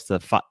he supposed to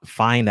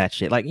find that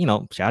shit? Like,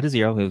 shout out to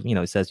Zero,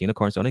 who says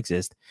unicorns don't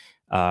exist.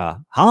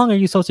 How long are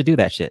you supposed to do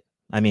that shit?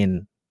 I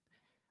mean,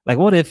 like,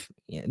 what if,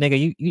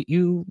 nigga,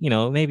 you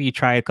maybe you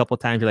try a couple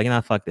of times, you're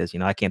like, fuck this,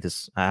 I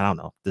can't I don't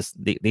know,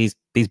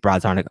 these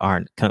broads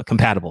aren't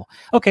compatible.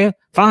 Okay,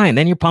 fine,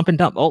 then you're pump and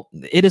dump. Oh,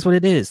 it is what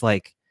it is,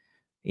 like,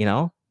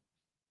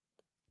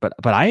 but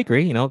I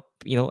agree,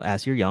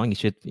 as you're young, you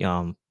should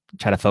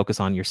try to focus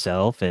on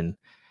yourself and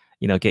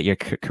get your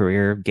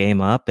career game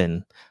up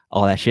and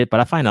all that shit. But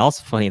I find it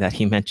also funny that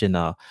he mentioned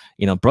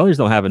brothers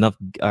don't have enough,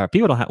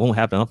 people won't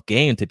have enough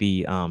game to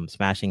be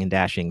smashing and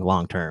dashing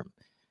long term.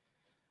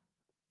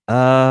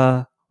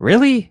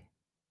 Really?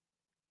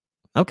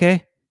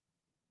 Okay.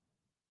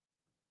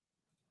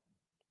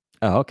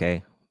 Oh,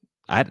 okay.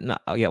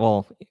 Yeah,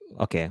 well,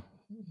 okay.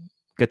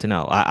 Good to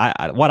know.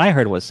 I what I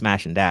heard was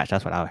smash and dash.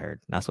 That's what I heard.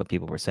 That's what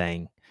people were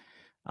saying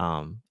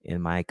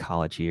in my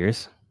college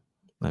years.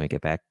 Let me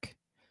get back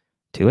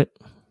to it.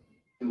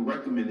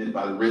 Recommended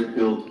by the Red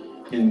Pill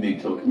and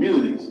MGTOW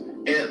communities.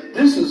 And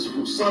this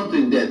is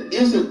something that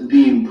isn't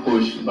being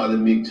pushed by the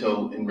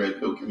MGTOW and Red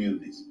Pill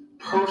communities.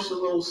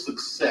 Personal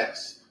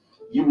success.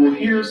 You will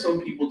hear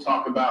some people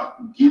talk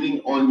about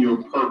getting on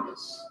your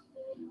purpose,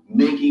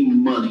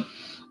 making money,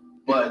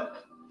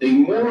 but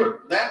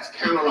that's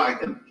kind of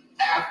like an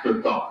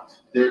afterthought.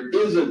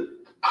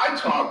 I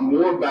talk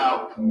more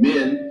about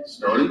men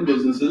starting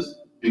businesses,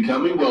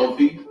 becoming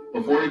wealthy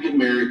before they get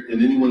married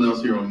than anyone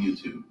else here on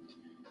YouTube.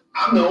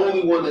 I'm the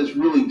only one that's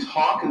really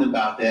talking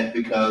about that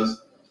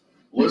because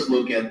let's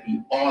look at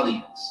the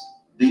audience.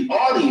 The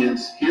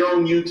audience here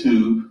on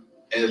YouTube,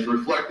 as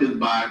reflected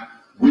by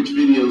which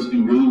videos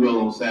do really well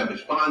on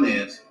Savage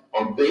Finance,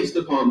 are based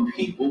upon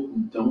people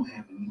who don't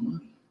have any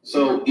money.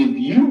 So if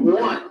you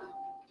want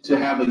to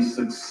have a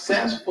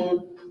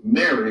successful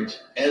marriage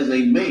as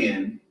a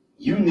man,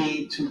 you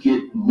need to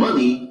get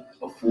money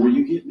before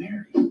you get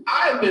married.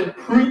 I've been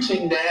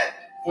preaching that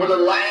for the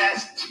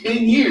last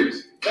 10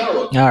 years.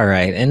 All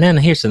right. And then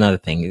here's another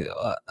thing.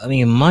 I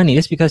mean, money,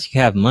 just because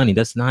you have money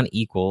does not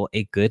equal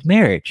a good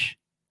marriage.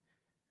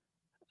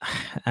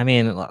 I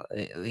mean,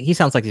 he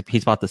sounds like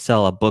he's about to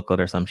sell a booklet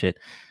or some shit.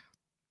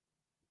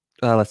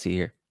 Let's see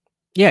here.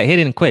 Yeah, hit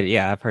it and quit it.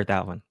 Yeah, I've heard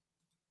that one.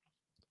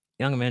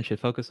 Young men should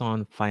focus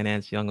on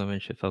finance. Young women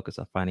should focus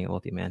on finding a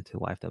wealthy man to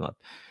wife them up.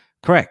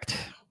 Correct.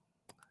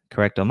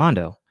 Correct,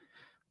 Armando.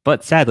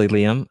 But sadly,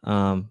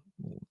 Liam,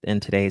 in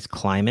today's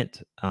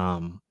climate,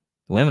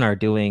 women are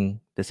doing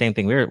the same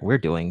thing we're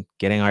doing,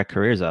 getting our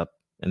careers up,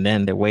 and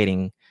then they're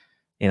waiting,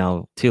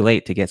 too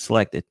late to get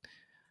selected.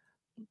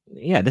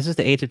 Yeah, this is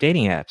the age of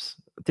dating apps,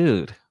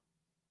 dude.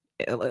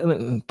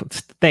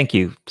 Thank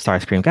you,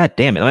 Starscream. God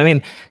damn it. I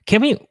mean,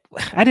 can we?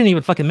 I didn't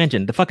even fucking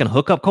mention the fucking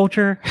hookup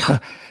culture,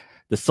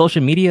 the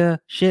social media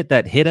shit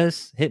that hit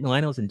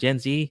millennials and Gen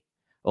Z.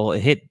 Well,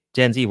 it hit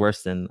Gen Z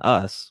worse than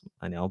us,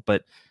 I know,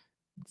 but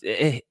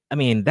I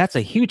mean, that's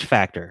a huge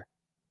factor.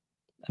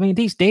 I mean,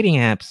 these dating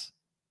apps,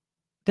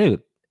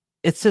 dude,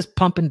 it's just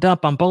pump and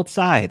dump on both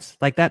sides.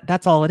 Like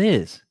that's all it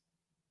is.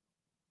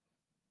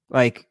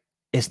 Like,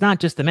 it's not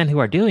just the men who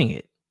are doing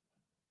it.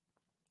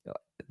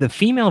 The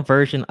female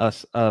version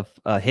of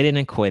hit it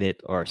and quit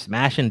it or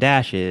smash and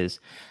dash is,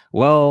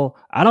 well,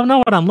 I don't know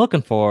what I'm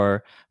looking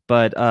for,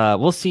 but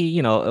we'll see,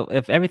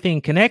 if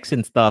everything connects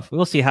and stuff,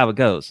 we'll see how it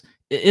goes.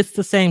 It's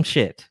the same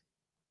shit.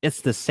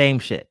 It's the same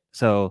shit.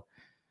 So,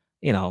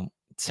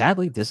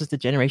 sadly, this is the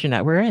generation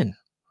that we're in.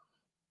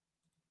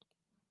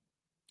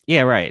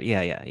 Yeah, right.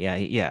 Yeah.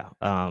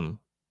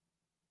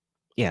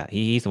 Yeah,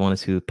 he's the one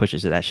who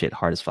pushes that shit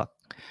hard as fuck.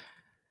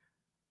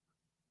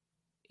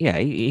 Yeah,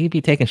 he'd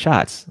be taking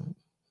shots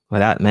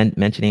without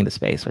mentioning the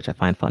space, which I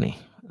find funny.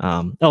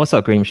 What's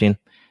up, Green Machine?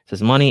 It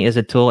says money is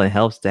a tool and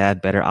helps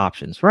dad better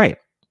options. Right.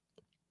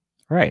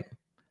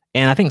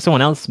 And I think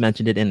someone else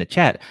mentioned it in the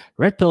chat.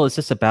 Red pill is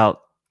just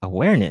about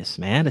awareness,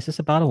 man. It's just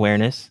about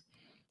awareness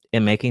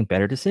and making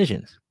better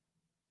decisions.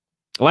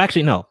 Well,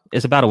 actually, no,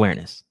 it's about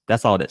awareness.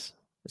 That's all it is.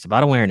 It's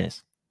about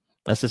awareness.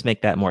 Let's just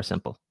make that more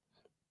simple.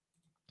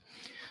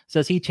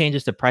 Says he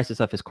changes the prices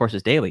of his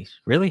courses daily.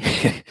 Really?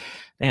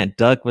 Man,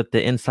 Doug with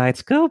the inside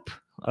scoop.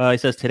 He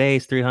says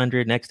today's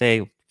 300, next day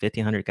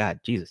 1,500. God,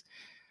 Jesus.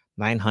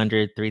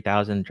 900,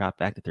 3,000, drop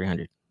back to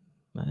 300.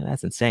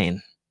 That's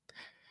insane.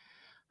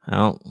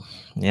 Oh,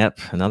 yep.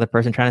 Another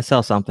person trying to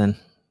sell something.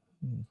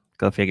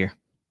 Go figure.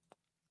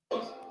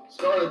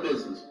 Start a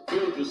business.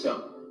 Build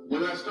yourself.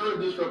 When I started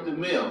Disruptive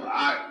Male,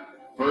 I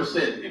first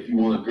said, if you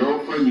want a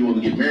girlfriend, you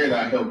want to get married,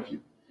 I'll help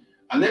you.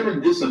 I never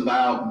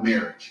disavowed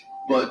marriage,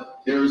 but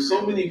there are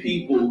so many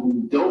people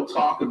who don't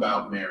talk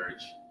about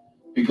marriage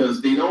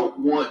because they don't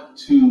want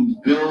to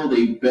build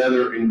a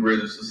better and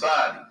greater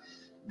society.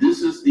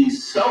 This is the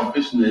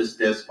selfishness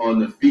that's on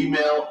the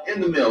female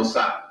and the male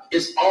side.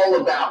 It's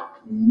all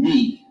about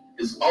me.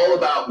 It's all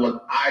about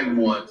what I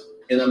want,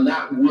 and I'm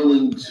not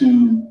willing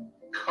to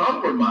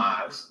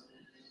compromise.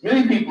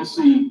 Many people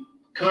see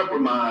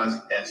compromise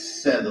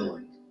as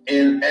settling.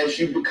 And as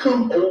you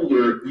become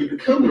older, you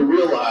become to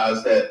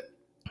realize that.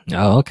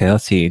 Oh, okay.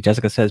 Let's see.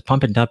 Jessica says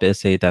pump and dump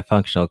is a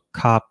dysfunctional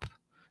cope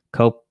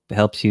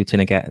helps you to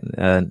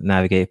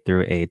navigate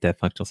through a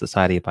dysfunctional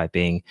society by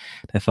being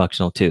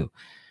dysfunctional too.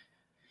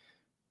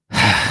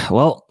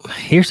 Well,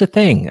 here's the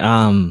thing.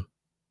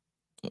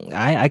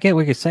 I get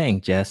what you're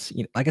saying, Jess.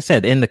 Like I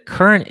said, in the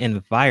current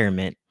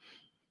environment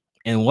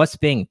and what's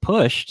being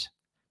pushed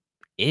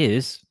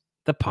is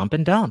the pump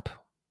and dump.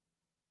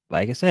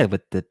 Like I said,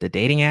 with the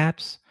dating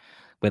apps,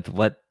 with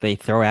what they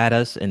throw at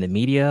us in the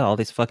media, all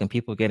these fucking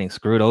people getting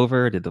screwed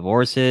over, the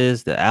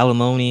divorces, the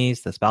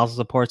alimonies, the spousal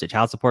supports, the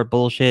child support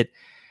bullshit.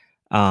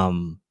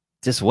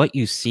 Just what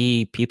you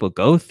see people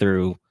go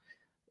through,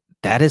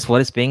 that is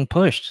what is being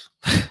pushed.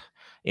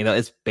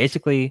 It's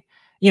basically,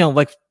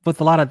 like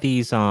with a lot of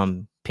these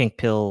pink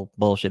pill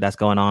bullshit that's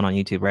going on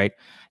YouTube, right?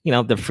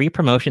 The free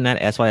promotion that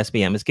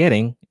SYSBM is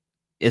getting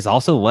is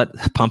also what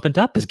Pump and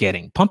Dump is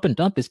getting. Pump and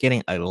Dump is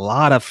getting a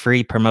lot of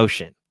free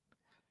promotion.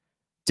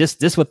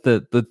 Just with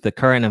the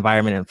current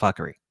environment and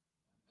fuckery.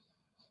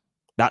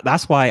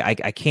 That's why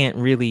I can't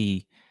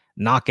really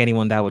knock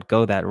anyone that would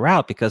go that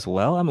route because,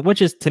 well, I mean,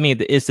 which is to me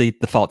is the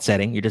default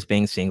setting. You're just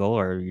being single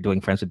or you're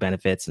doing friends with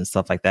benefits and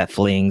stuff like that,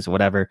 flings or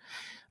whatever.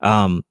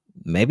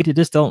 Maybe they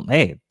just don't.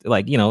 Hey,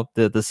 like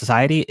the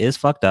society is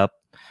fucked up.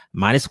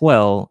 Might as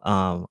well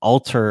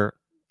alter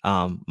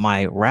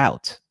my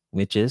route,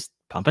 which is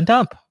pump and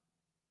dump.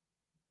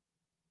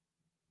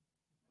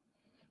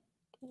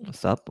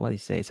 What's up? What do you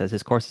say? He says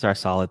his courses are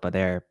solid, but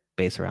they're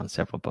based around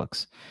several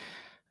books.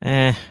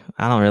 I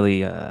don't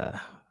really. I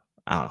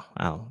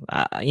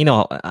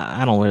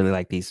don't really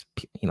like these.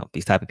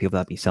 These type of people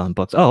that be selling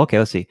books. Oh, okay.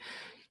 Let's see.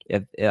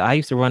 If I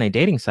used to run a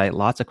dating site,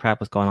 lots of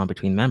crap was going on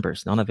between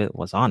members. None of it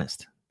was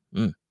honest.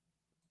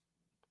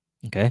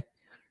 Okay.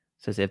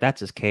 Says if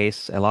that's his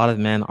case, a lot of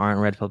men aren't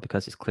red pill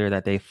because it's clear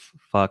that they're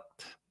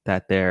fucked.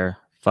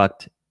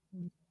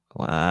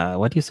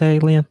 What do you say,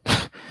 Liam?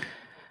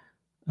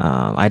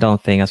 I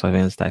don't think that's why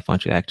Vince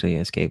Dysfunction actually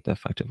escaped the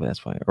fucked up.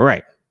 That's why.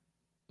 Right.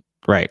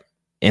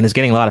 And it's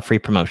getting a lot of free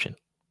promotion.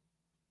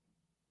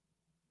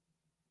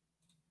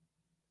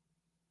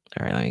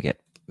 All right, let me get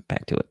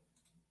back to it.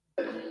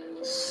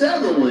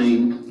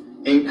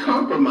 Settling and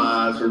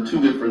compromise are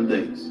two different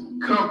things.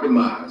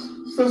 Compromise.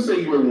 So let's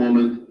say you're a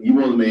woman, you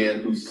want a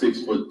man who's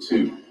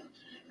 6'2",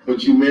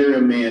 but you marry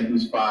a man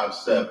who's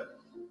 5'7".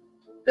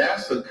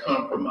 That's a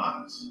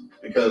compromise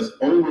because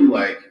only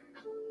like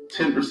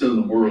 10% of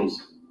the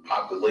world's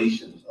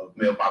population of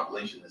male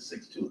population is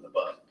 6'2" and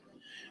above.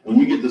 When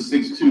you get to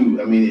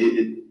 6'2", I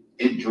mean,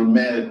 it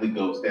dramatically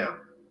goes down.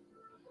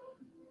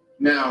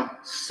 Now,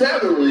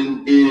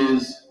 settling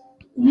is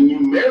when you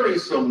marry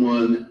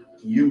someone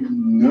you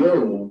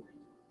know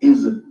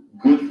isn't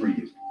good for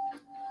you.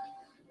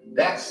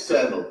 That's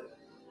settling.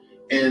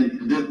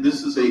 And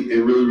this is a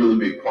really, really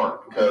big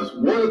part because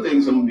one of the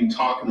things I'm going to be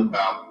talking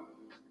about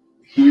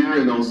here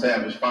in On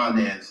Savage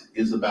Finance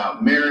is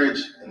about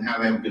marriage and how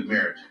to have a good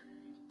marriage.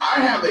 I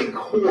have a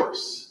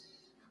course.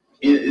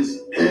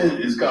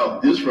 It's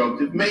called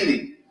Disruptive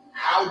Mating.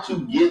 How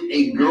to get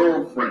a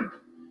girlfriend.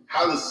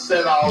 How to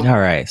set off. All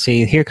right.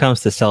 See, here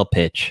comes the sell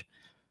pitch.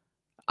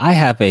 I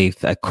have a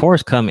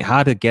course coming.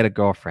 How to get a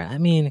girlfriend. I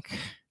mean,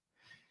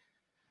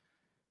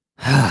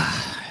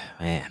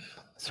 man,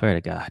 swear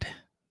to God.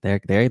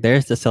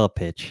 There's the sell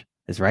pitch.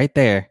 It's right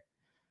there.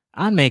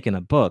 I'm making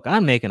a book.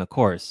 I'm making a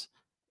course.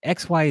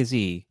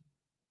 XYZ.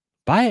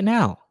 Buy it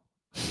now.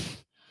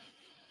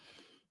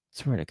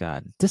 Swear to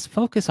God. Just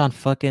focus on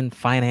fucking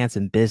finance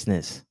and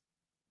business.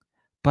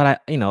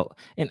 But and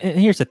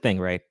here's the thing,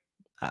 right?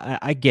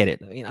 I get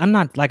it. I mean, I'm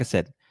not, like I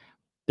said,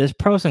 there's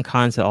pros and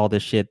cons to all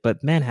this shit,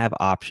 but men have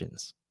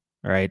options,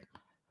 right?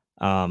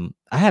 I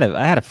had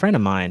a friend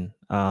of mine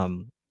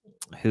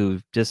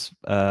who just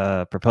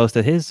proposed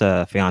to his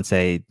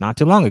fiance not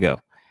too long ago.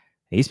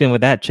 He's been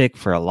with that chick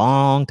for a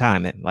long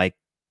time, like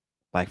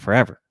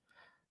forever.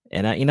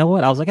 And you know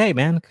what? I was like, hey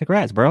man,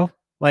 congrats, bro.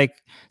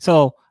 Like,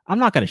 so I'm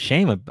not gonna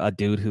shame a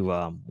dude who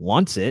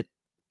wants it.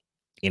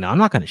 I'm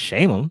not gonna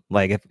shame him.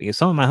 Like, if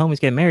some of my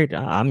homies get married,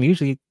 I'm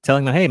usually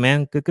telling them, hey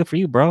man, good for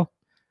you, bro.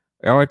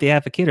 Or if they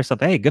have a kid or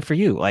something, hey, good for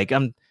you. Like,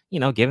 I'm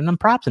giving them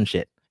props and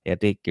shit.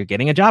 If you're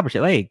getting a job or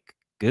shit, hey,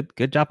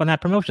 good job on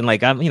that promotion.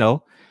 Like, I'm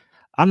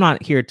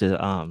not here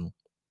to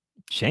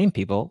shame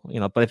people,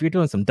 but if you're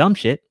doing some dumb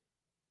shit,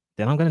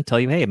 then I'm gonna tell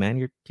you, hey man,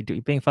 you're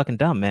being fucking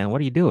dumb, man. What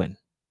are you doing?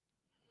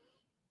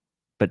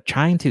 But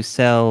trying to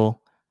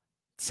sell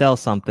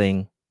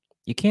something,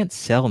 you can't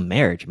sell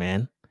marriage,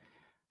 man.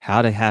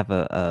 How to have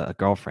a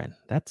girlfriend.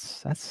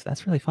 That's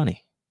really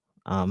funny.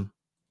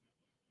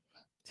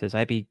 Says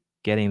I be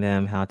getting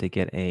them how to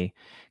get a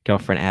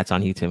girlfriend ads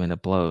on YouTube and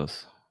it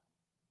blows.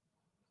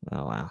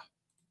 Oh wow.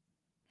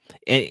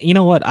 And you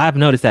know what? I've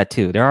noticed that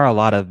too. There are a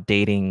lot of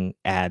dating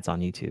ads on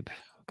YouTube.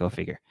 Go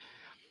figure.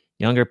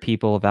 Younger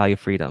people value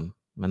freedom.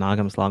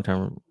 Monogamous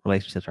long-term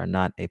relationships are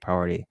not a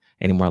priority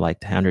anymore like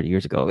 100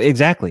 years ago.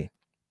 Exactly.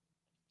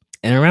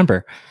 And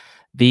remember,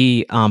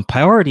 the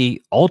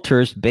priority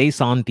alters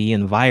based on the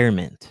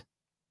environment.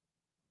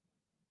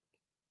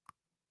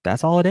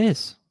 That's all it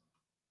is.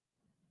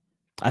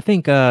 I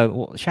think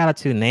shout out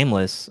to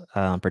Nameless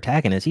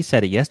Protagonist. He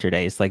said it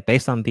yesterday. It's like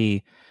based on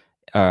the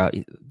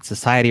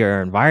society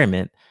or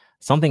environment,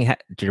 something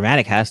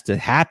dramatic has to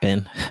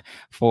happen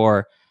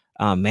for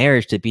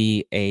marriage to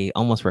be a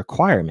almost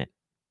requirement.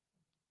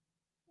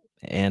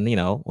 And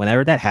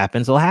whenever that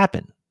happens, it'll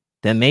happen.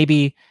 Then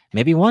maybe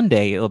one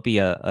day it'll be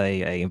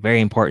a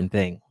very important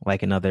thing,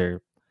 like in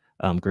other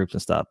groups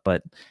and stuff.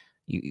 But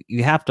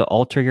you have to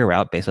alter your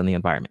route based on the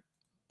environment.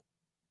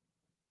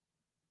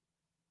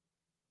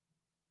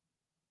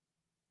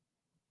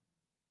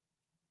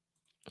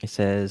 It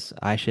says,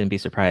 I shouldn't be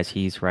surprised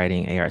he's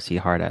writing ARC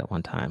hard at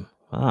one time.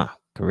 Ah,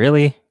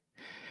 really?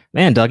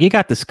 Man, Doug, you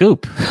got the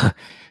scoop.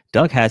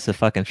 Doug has a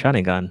fucking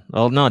shotgun gun.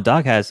 Oh, no,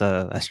 Doug has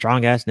a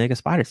strong-ass nigga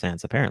spider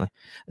sense, apparently.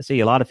 I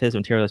see a lot of his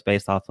material is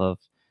based off of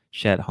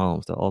Shed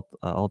Holmes, the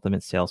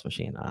ultimate sales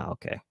machine. Ah,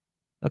 okay.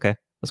 Okay.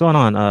 What's going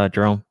on,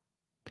 Jerome?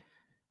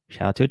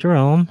 Shout out to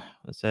Jerome.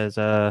 It says,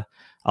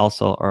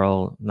 also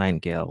Earl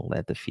Nightingale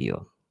led the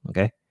field.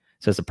 Okay.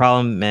 So the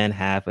problem men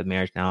have with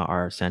marriage now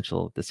are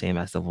essential, the same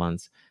as the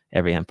ones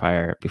every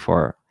empire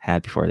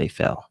had before they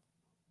fell.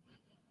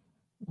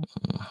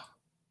 All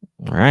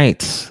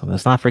right.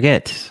 Let's not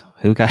forget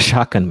who got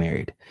shotgun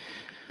married.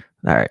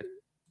 All right.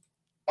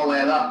 All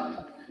add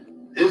up.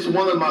 It's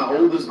one of my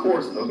oldest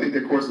courses. I think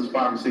the course is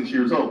 5 or 6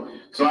 years old.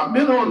 So I've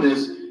been on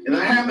this, and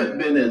I haven't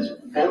been as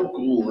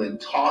vocal and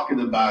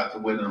talking about it the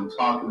way that I'm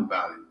talking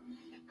about it.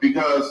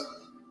 Because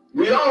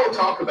we all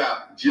talk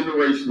about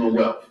generational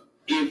wealth.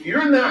 If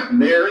you're not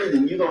married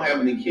and you don't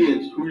have any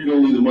kids, who are you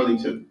going to leave the money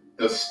to?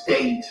 The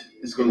state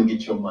is going to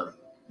get your money.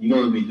 You're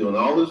going to be doing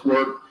all this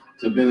work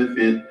to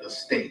benefit the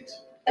state.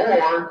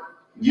 Or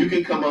you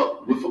can come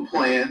up with a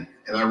plan,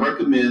 and I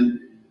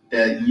recommend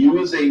that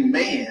you as a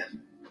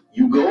man,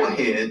 you go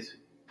ahead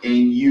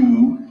and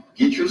you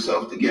get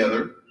yourself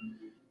together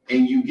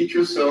and you get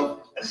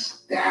yourself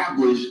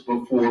established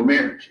before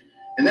marriage.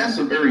 And that's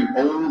a very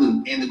old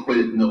and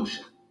antiquated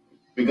notion.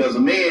 Because a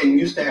man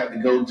used to have to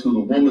go to the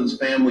woman's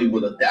family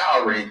with a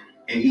dowry,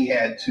 and he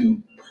had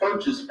to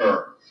purchase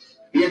her.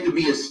 He had to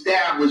be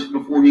established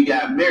before he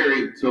got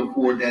married to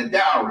afford that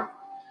dowry.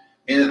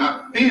 And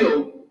I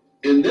feel,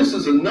 and this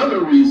is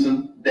another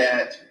reason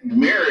that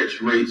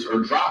marriage rates are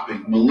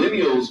dropping.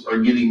 Millennials are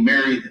getting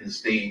married and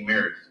staying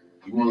married.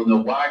 You want to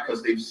know why?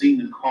 Because they've seen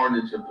the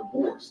carnage of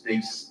divorce.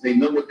 They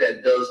know what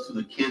that does to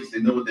the kids. They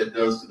know what that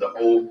does to the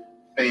whole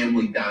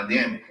family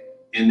dynamic.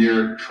 And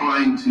they're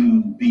trying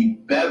to be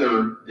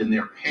better than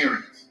their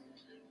parents,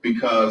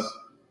 because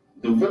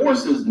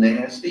divorce is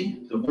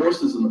nasty.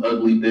 Divorce is an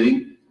ugly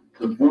thing.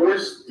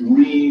 Divorce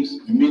leaves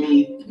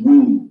many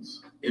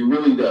wounds. It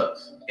really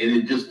does. And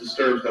it just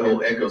disturbs the whole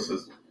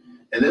ecosystem.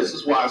 And this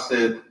is why I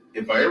said,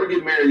 if I ever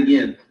get married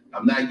again,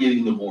 I'm not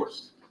getting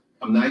divorced.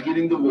 I'm not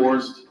getting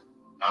divorced.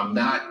 I'm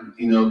not,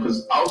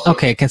 because also.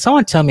 Okay, can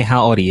someone tell me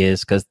how old he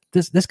is? Because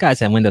this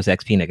guy's at Windows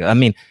XP, nigga. I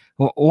mean,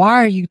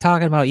 why are you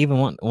talking about even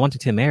wanting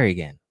to marry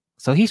again?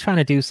 So he's trying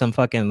to do some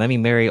fucking let me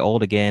marry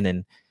old again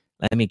and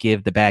let me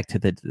give the bag to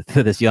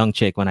this young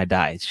chick when I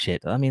die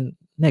shit. I mean,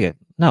 nigga,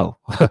 no.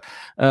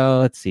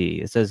 Let's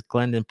see. It says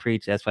Glendon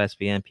preached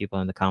SYSBN.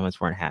 People in the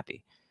comments weren't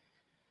happy.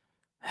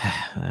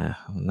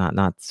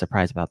 Not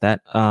surprised about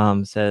that.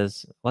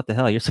 Says, what the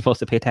hell? You're supposed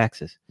to pay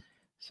taxes.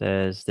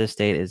 Says this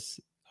state is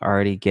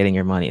already getting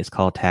your money. It's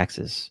called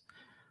taxes.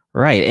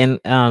 Right. And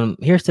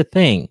here's the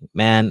thing,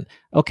 man.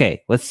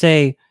 Okay, let's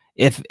say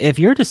if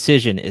your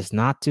decision is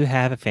not to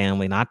have a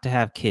family, not to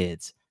have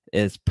kids,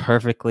 is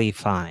perfectly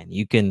fine.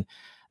 You can,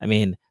 I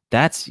mean,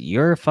 that's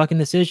your fucking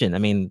decision. I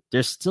mean,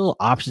 there's still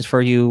options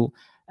for you.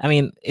 I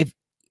mean, if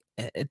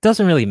it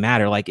doesn't really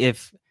matter, like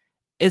if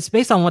it's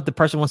based on what the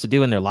person wants to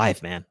do in their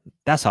life, man.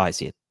 That's how I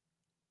see it.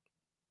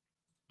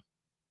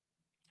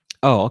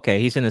 Oh, okay.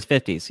 He's in his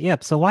 50s. Yeah.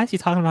 So why is he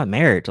talking about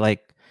marriage?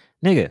 Like,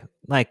 nigga,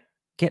 like,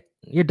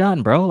 you're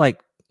done, bro. Like,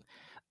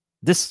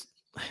 this,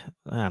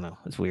 I don't know.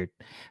 It's weird.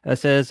 It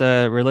says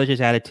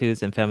religious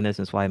attitudes and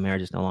feminism is why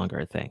marriage is no longer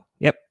a thing.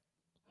 Yep.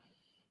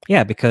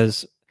 Yeah,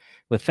 because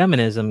with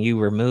feminism, you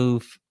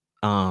remove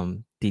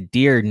the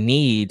dear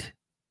need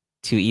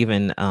to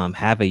even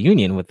have a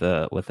union with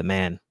a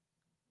man.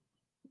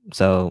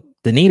 So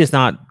the need is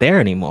not there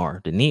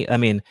anymore. The need, I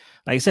mean,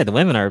 like I said, the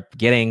women are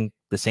getting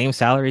the same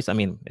salaries. I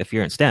mean, if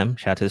you're in STEM,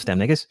 shout out to the STEM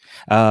niggas.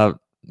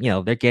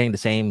 They're getting the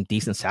same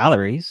decent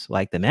salaries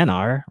like the men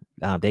are.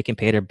 They can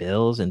pay their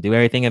bills and do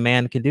everything a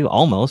man can do,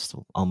 almost,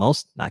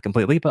 not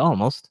completely, but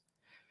almost.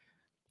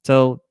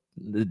 So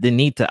the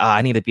need to,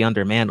 I need to be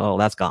under a man. Oh,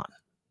 that's gone.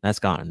 That's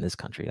gone in this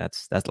country.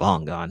 That's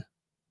long gone.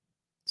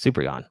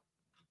 Super gone.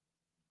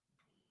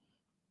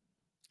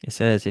 It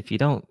says if you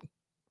don't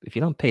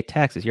pay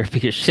taxes, you're a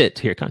piece of shit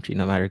to your country,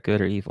 no matter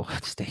good or evil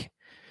state.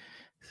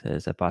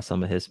 Says I bought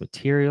some of his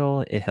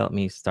material. It helped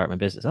me start my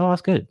business. Oh,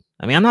 that's good.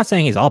 I mean, I'm not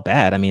saying he's all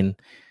bad. I mean,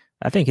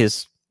 I think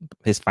his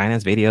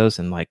finance videos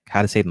and like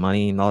how to save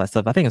money and all that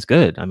stuff, I think it's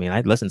good. I mean,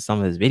 I listened to some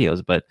of his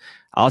videos, but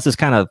I was just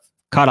kind of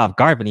caught off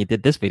guard when he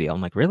did this video.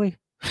 I'm like, really?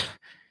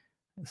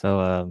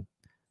 So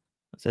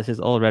it says his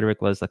old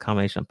rhetoric was a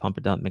combination of pump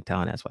and dump,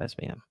 MGTOW, and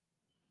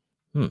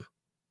SYSBM.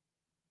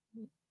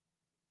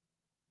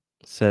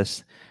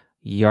 Says,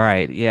 you're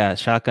right. Yeah,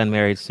 shotgun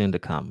married soon to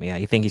come. Yeah,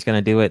 you think he's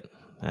gonna do it?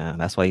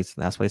 That's what he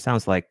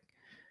sounds like.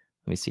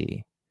 Let me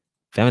see.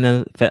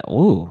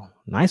 Ooh,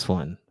 nice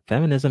one.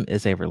 Feminism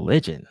is a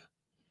religion.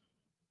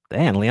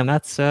 Damn, Liam,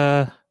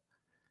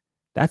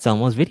 that's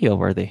almost video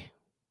worthy.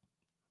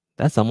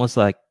 That's almost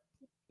like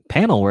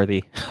panel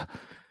worthy.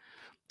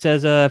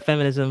 Says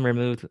feminism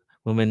removed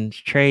women's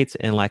traits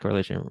and like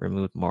religion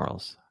removed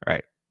morals.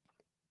 Right.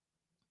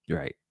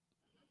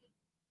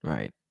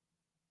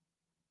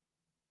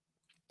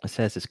 It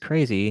says it's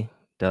crazy,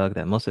 Doug,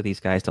 that most of these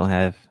guys don't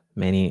have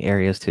many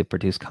areas to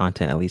produce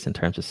content, at least in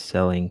terms of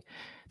selling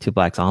to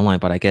blacks online.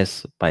 But I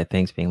guess by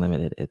things being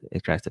limited, it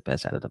extracts the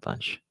best out of the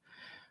bunch.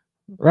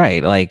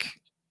 Right. Like,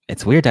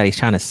 it's weird that he's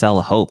trying to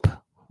sell hope.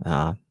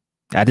 I'm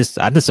just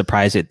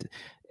surprised it.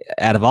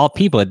 Out of all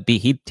people,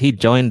 he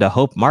joined the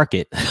hope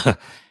market.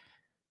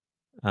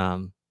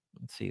 Let's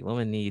see.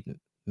 Women need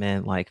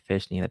men like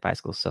fish need a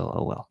bicycle. So,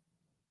 oh well.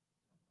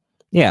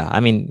 Yeah, I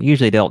mean,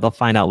 usually they'll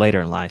find out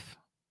later in life.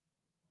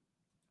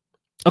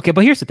 Okay,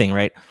 but here's the thing,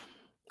 right?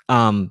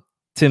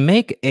 To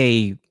make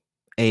a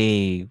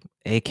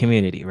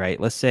community, right?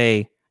 Let's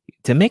say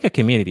to make a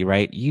community,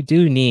 right? You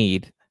do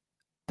need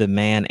the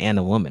man and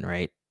the woman,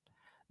 right?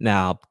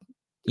 Now,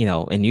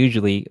 and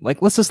usually,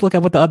 like, let's just look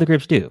at what the other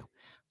groups do.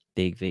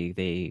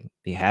 They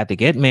have to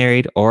get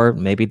married, or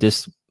maybe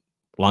just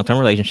long-term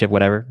relationship,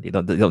 whatever. You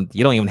don't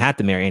even have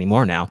to marry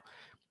anymore now.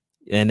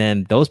 And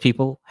then those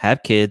people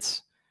have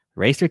kids,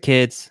 raise their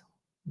kids,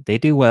 they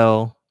do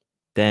well,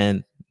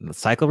 then the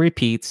cycle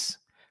repeats.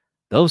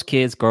 Those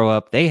kids grow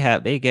up, they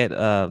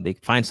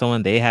find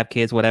someone, they have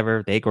kids,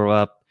 whatever, they grow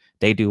up,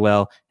 they do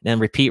well, then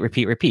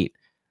repeat.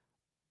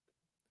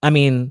 I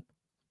mean,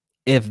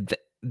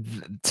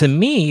 to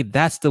me,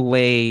 that's the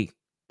way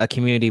a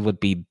community would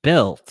be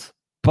built.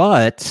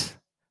 But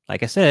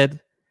like I said,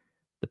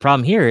 the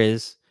problem here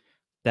is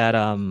that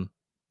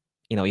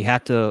you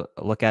have to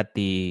look at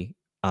the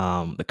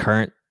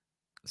current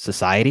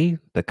society,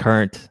 the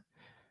current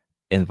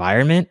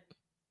environment.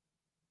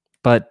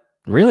 But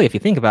really, if you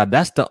think about it,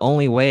 that's the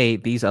only way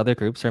these other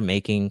groups are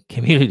making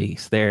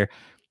communities.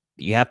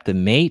 You have to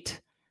mate,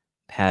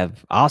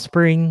 have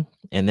offspring,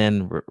 and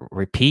then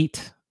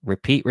repeat. You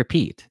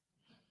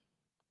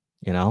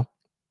know,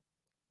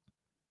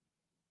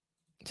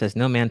 it says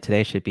no man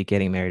today should be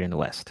getting married in the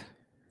West.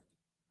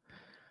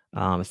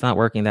 It's not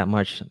working that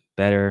much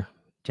better.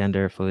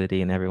 Gender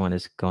fluidity, and everyone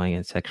is going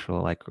in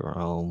sexual like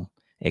Rome,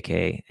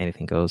 aka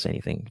anything goes,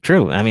 anything.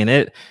 True. I mean,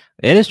 it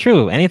is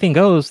true. Anything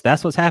goes.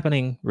 That's what's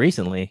happening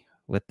recently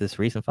with this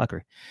recent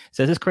fuckery. It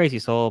says it's crazy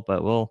soul,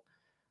 but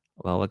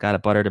we got to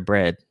butter the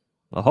bread.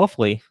 Well,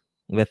 hopefully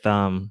with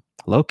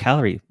low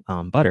calorie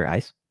butter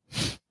ice.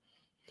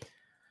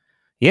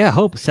 Yeah,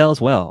 hope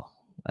sells well.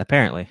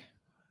 Apparently.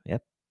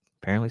 Yep.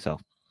 Apparently so.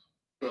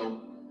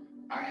 So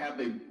I have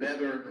a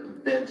better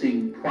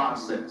vetting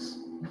process.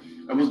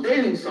 I was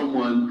dating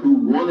someone who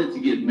wanted to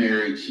get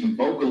married. She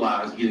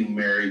vocalized getting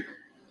married,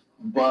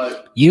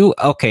 but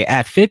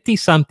at 50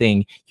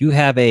 something, you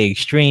have a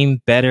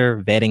extreme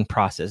better vetting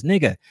process.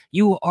 Nigga,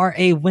 you are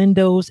a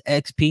Windows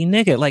XP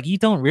nigga. Like, you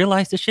don't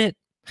realize the shit.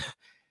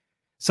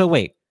 So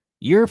wait,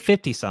 you're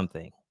 50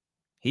 something.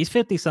 He's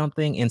 50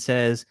 something and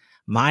says,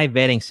 my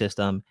vetting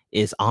system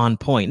is on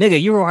point.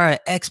 Nigga, you are an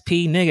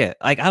XP nigga.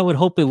 Like, I would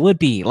hope it would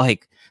be.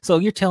 Like, so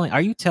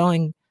are you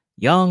telling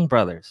young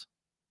brothers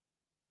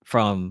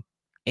from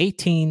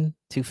 18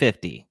 to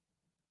 50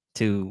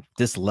 to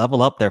just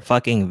level up their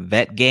fucking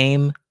vet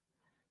game?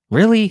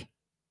 Really?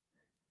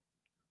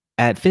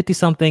 At 50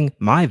 something,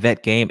 my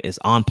vet game is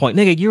on point.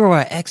 Nigga, you are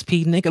an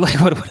XP nigga. Like,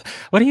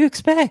 what do you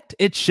expect?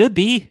 It should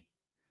be.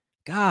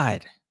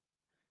 God.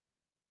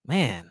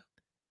 Man.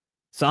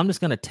 So I'm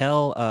just gonna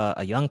tell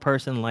a young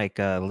person like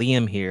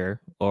Liam here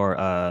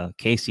or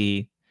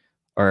Casey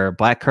or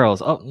Black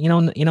Curls. Oh,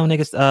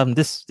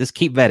 niggas. Just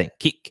keep vetting.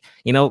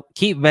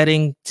 Keep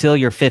vetting till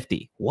you're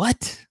 50.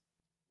 What?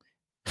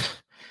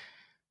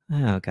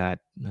 Oh God,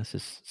 this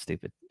is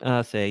stupid.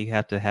 Say you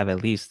have to have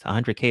at least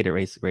 100K to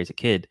raise a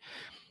kid.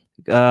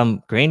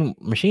 Grain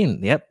machine.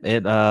 Yep.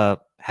 It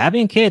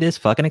having a kid is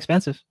fucking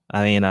expensive.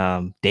 I mean,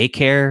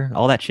 daycare,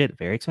 all that shit,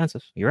 very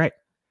expensive. You're right.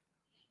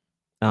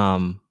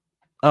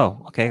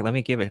 Oh, okay. Let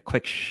me give a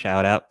quick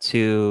shout out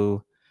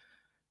to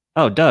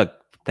Doug.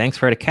 Thanks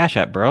for the Cash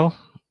App, bro.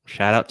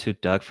 Shout out to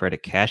Doug for the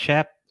Cash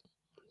App.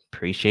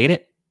 Appreciate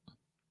it.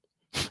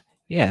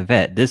 Yeah,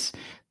 vet. This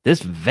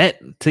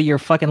vet to your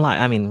fucking life.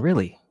 I mean,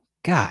 really.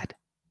 God.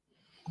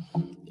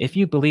 If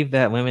you believe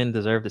that women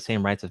deserve the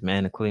same rights of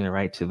men, including the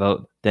right to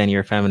vote, then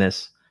you're a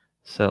feminist.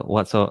 So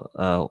what's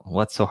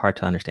so hard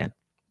to understand?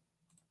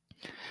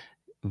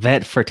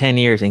 Vet for 10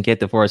 years and get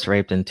divorced,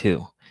 raped in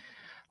 2.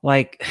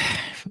 Like,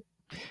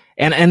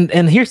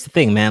 and here's the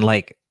thing, man.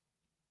 Like,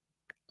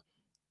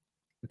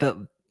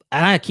 and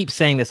I keep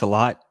saying this a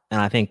lot,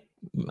 and I think,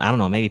 I don't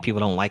know, maybe people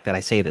don't like that I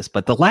say this,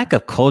 but the lack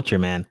of culture,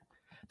 man,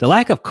 the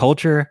lack of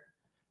culture,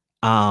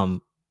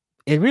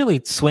 it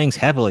really swings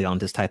heavily on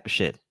this type of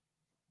shit.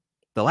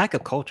 The lack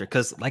of culture,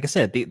 because like I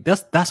said,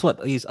 that's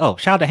what he's. Oh,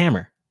 shout out to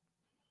Hammer.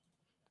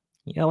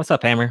 Yo, what's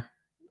up, Hammer?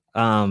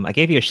 I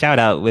gave you a shout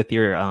out with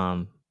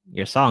your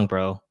song,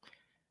 bro.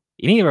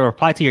 You need to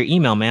reply to your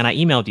email, man. I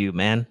emailed you,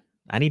 man.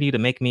 I need you to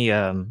make me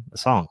a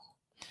song.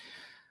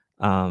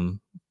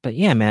 But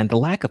yeah, man, the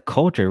lack of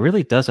culture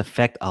really does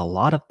affect a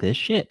lot of this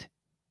shit.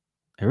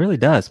 It really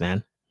does,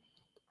 man.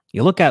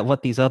 You look at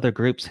what these other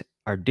groups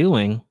are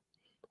doing,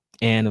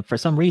 and for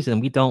some reason,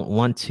 we don't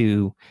want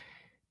to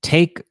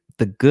take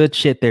the good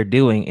shit they're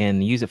doing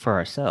and use it for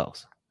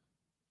ourselves.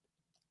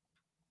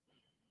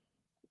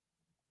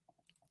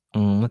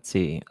 Let's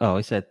see. Oh,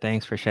 he said,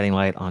 thanks for shedding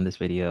light on this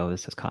video.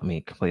 This has caught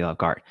me completely off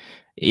guard.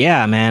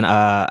 Yeah, man.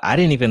 I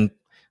didn't even,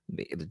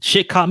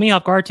 shit caught me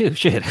off guard too.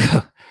 Shit.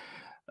 So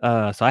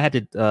I had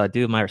to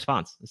do my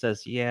response. It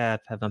says, yeah,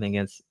 I have nothing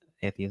against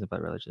atheism,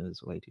 but religion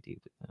is way too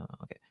deep.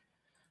 Okay.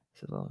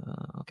 So,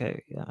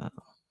 okay.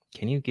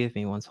 Can you give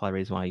me one solid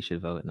reason why you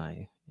should vote and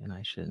I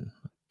shouldn't?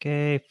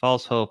 Okay.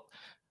 False hope,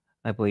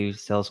 I believe,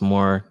 sells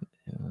more.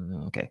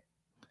 Okay.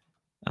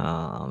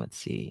 Let's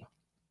see.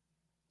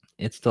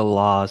 It's the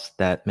laws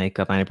that make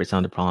up 90%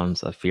 of the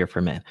problems of fear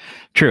for men.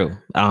 True.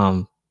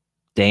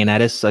 Dane,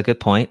 that is a good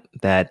point,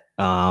 that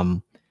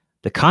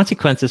the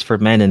consequences for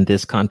men in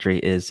this country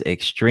is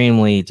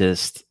extremely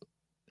just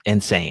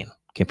insane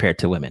compared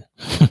to women.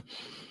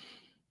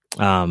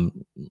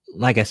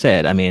 Like I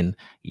said, I mean,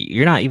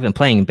 you're not even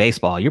playing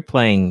baseball. You're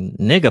playing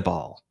nigga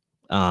ball.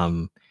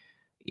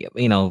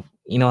 You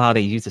know how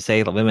they used to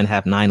say that women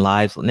have 9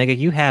 lives? Nigga,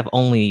 you have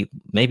only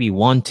maybe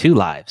 1-2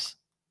 lives.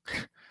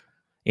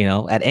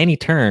 At any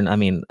turn, I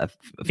mean,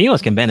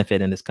 females can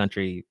benefit in this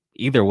country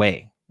either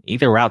way,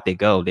 either route they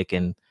go. They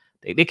can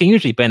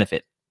usually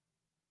benefit.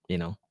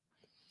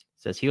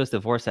 Says he was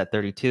divorced at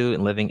 32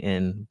 and living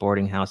in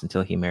boarding house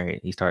until he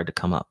married. He started to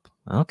come up.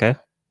 Okay,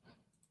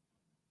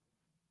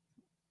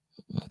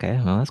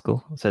 well, that's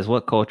cool. It says,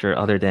 what culture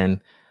other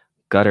than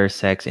gutter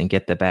sex and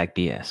get the bag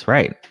BS?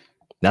 Right.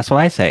 That's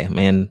what I say,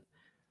 man.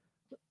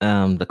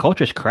 The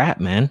culture's crap,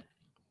 man.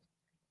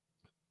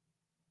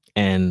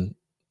 And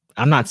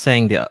I'm not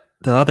saying the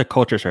other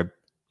cultures are,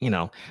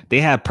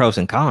 they have pros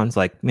and cons.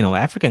 Like,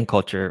 African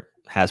culture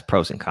has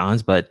pros and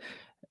cons, but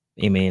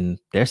I mean,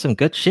 there's some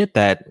good shit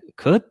that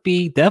could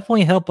be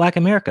definitely help Black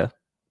America.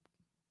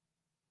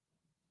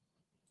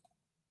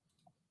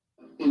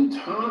 In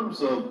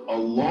terms of a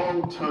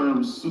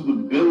long-term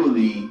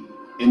suitability,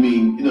 I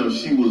mean, you know,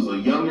 she was a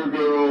younger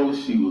girl,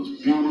 she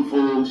was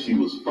beautiful, she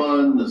was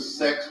fun, the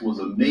sex was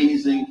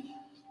amazing,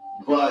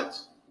 but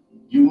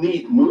you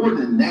need more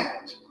than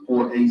that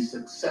for a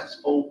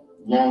successful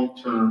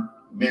long-term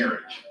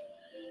marriage.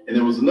 And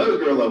there was another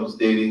girl I was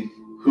dating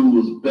who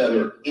was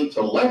better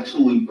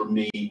intellectually for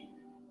me.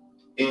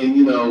 And,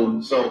 you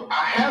know, so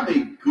I have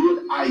a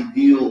good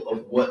ideal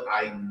of what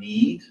I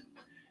need.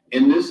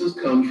 And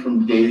comes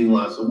from dating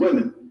lots of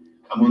women.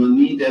 I'm going to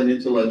need that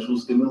intellectual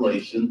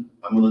stimulation.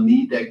 I'm going to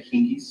need that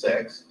kinky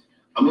sex.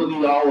 I'm going to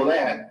need all of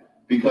that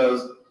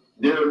because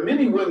there are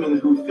many women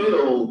who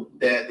feel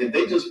that if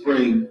they just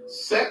bring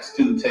sex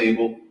to the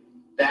table,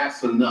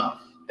 that's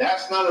enough.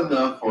 That's not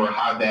enough for a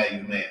high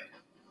value man.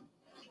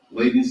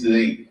 Ladies, it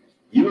ain't.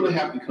 You're going to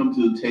have to come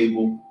to the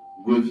table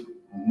with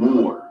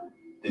more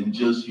than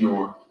just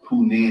your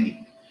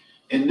punani.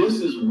 And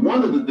this is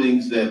one of the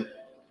things that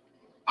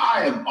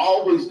I have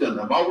always done.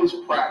 I've always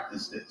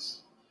practiced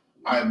this.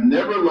 I've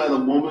never let a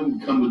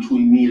woman come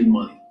between me and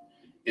money.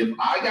 If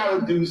I got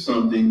to do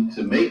something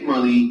to make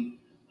money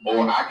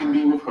or I can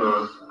be with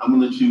her, I'm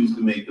going to choose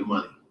to make the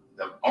money.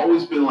 I've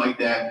always been like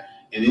that.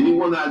 And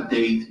anyone I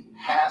date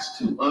has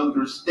to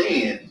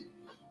understand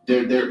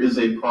there is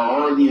a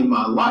priority in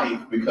my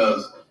life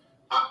because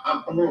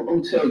I'm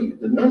going to tell you,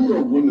 the number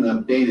of women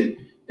I've dated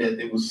that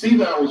they will see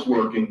that I was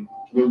working,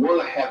 will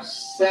want to have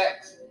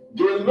sex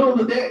during the middle of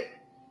the day.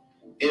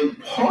 And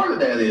part of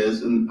that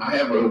is, and I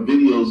have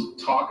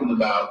videos talking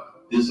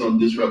about this on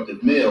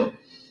Disruptive Male,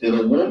 that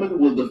a woman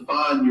will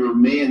define your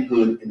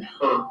manhood in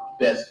her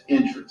best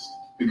interest.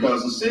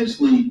 Because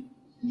essentially,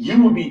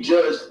 you will be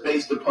judged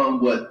based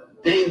upon what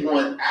they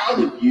want out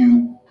of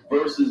you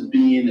versus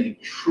being a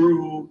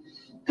true,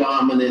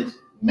 dominant,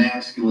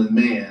 masculine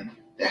man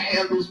that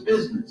handles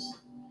business.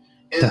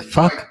 And the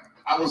fuck?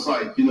 I was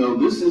like, you know,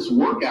 this is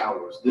work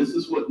hours. This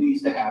is what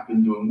needs to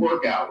happen during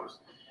work hours.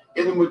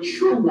 And a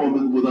mature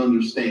woman would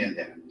understand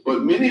that.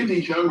 But many of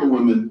these younger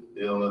women,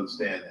 they don't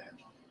understand that.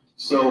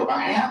 So I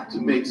have to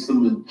make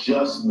some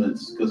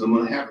adjustments because I'm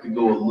going to have to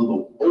go a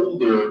little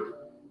older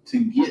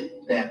to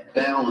get that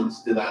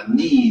balance that I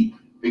need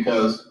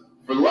because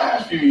for the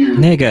last few years...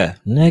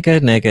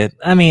 Nigga.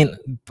 I mean,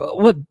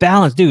 what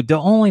balance? Dude, the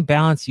only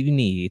balance you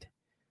need,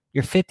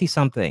 you're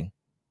 50-something.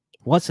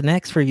 What's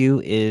next for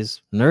you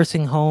is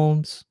nursing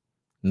homes,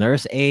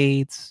 nurse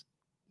aides,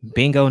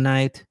 bingo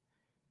night.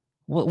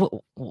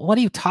 What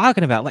are you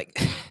talking about? Like,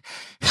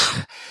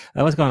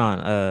 what's going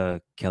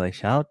on? Kelly,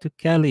 shout out to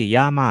Kelly.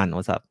 Yeah, man.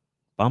 What's up?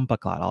 Bumpa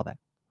Clot, all that.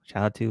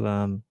 Shout out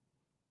to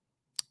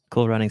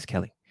Cool Runnings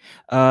Kelly.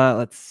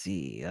 Let's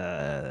see.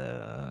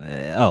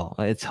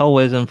 It's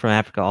hoism from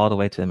Africa all the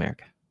way to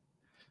America.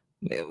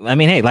 I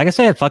mean, hey, like I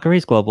said,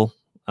 fuckery's global.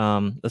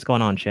 What's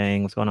going on,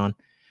 Chang? What's going on?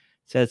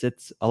 Says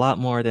it's a lot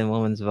more than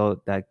women's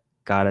vote that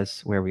got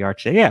us where we are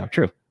today. Yeah,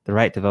 true. The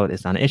right to vote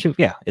is not an issue.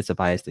 Yeah, it's a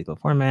biased legal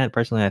format.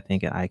 Personally, I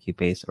think an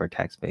IQ-based or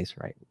tax-based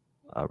right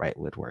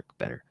would work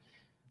better.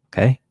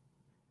 Okay.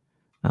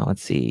 Now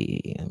let's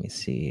see. Let me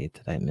see.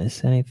 Did I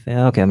miss anything?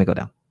 Okay, let me go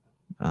down.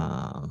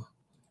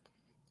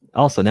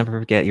 Also, never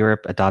forget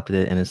Europe adopted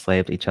it and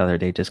enslaved each other.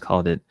 They just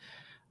called it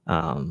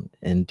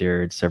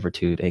endured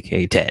servitude,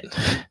 aka dead.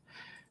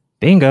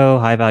 Bingo,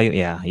 high value.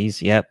 Yeah,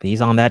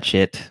 he's on that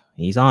shit.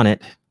 He's on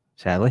it.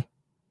 Sadly,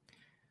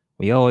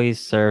 we always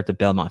serve the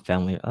Belmont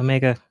family.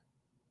 Omega.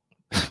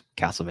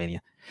 Castlevania.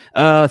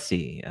 Let's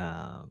see.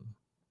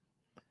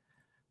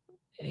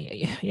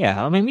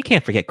 Yeah, I mean, we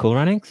can't forget Cool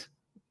Runnings.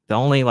 The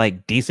only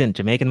like decent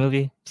Jamaican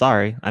movie.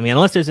 Sorry, I mean,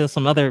 unless there's just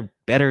some other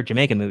better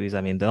Jamaican movies.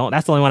 I mean,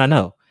 that's the only one I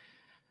know.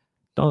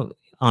 Don't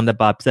on the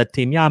Bob Set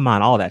team. Yeah,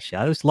 man, all that shit.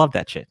 I just love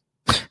that shit.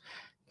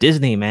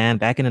 Disney, man,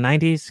 back in the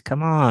 90s.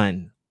 Come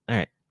on. All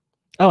right.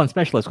 Oh, and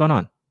Specialist, what's going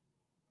on?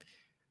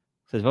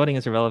 Says voting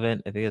is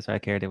irrelevant. If it is, I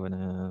care. They would,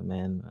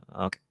 man.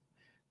 Okay.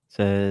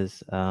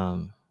 Says,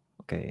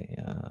 okay.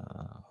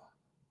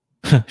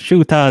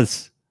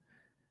 Shooters.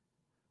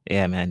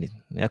 Yeah, man.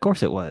 Yeah, of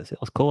course it was. It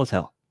was cool as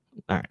hell.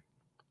 All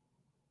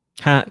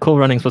right. Cool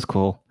Runnings was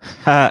cool.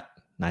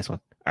 Nice one.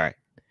 All right.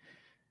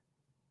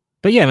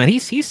 But yeah, man,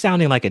 he's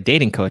sounding like a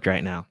dating coach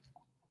right now.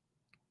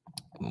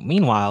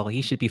 Meanwhile,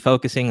 he should be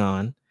focusing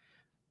on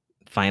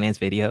finance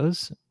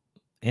videos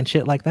and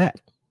shit like that.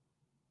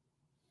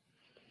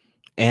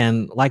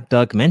 And like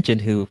Doug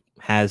mentioned, who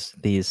has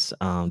these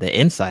the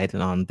insight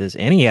on this,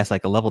 and he has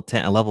like a level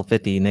 10, a level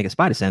 50 nigga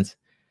spider sense.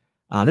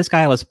 This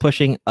guy was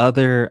pushing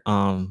other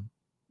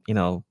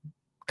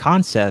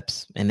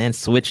concepts and then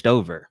switched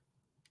over.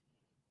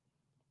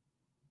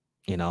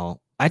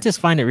 I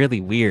just find it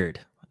really weird.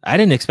 I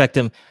didn't expect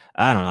him.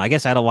 I don't know. I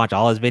guess I don't watch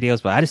all his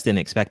videos, but I just didn't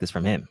expect this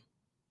from him.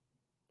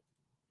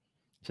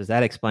 So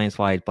that explains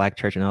why Black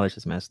Church and others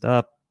is messed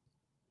up.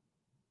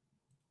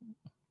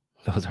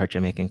 Those are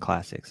Jamaican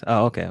classics.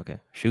 Oh, okay.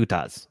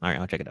 Shooters. All right,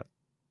 I'll check it out.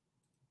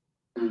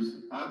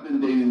 I've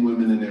been dating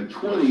women in their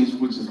 20s,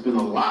 which has been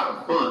a lot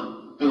of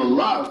fun. Been a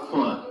lot of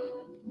fun,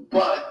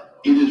 but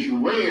it is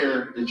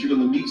rare that you're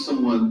going to meet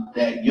someone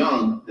that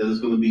young that is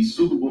going to be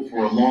suitable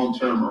for a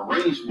long-term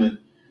arrangement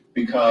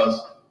because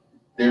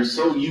they're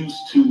so used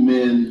to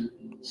men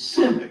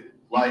simping.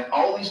 Like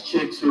all these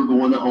chicks who are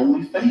going to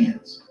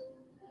OnlyFans.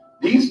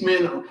 These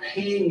men are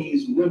paying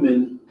these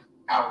women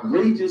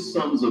outrageous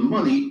sums of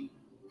money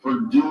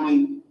for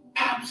doing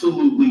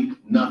absolutely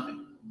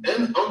nothing.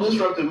 And on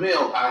Disruptive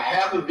Male, I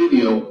have a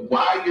video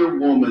why your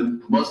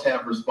woman must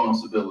have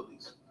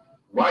responsibilities,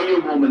 why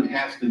your woman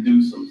has to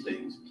do some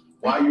things,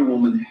 why your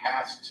woman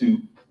has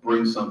to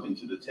bring something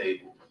to the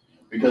table.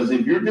 Because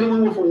if you're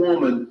dealing with a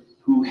woman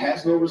who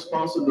has no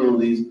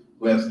responsibilities,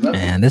 who has nothing.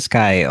 And this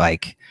guy,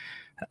 like,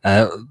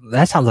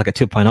 that sounds like a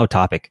 2.0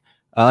 topic.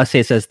 Let's say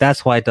it says,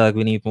 that's why, Doug,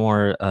 we need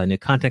more new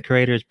content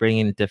creators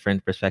bringing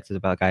different perspectives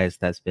about guys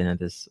that's been in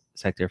this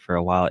sector for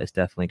a while. It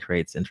definitely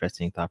creates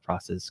interesting thought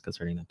process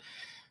concerning them.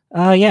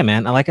 Yeah,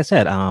 man. Like I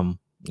said,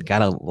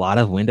 got a lot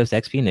of Windows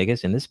XP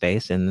niggas in this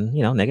space, and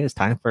you know, nigga, it's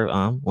time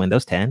for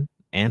Windows 10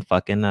 and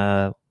fucking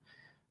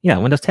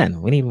Windows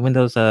 10. We need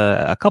Windows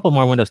a couple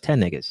more Windows 10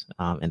 niggas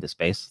in this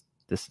space.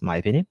 This is my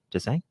opinion.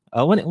 Just saying.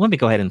 Let me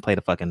go ahead and play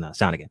the fucking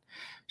sound again.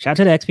 Shout out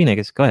to the XP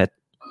niggas. Go ahead.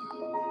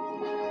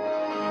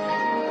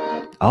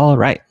 All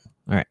right.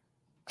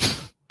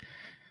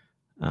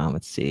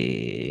 Let's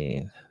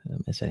see. Did I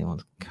miss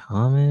anyone's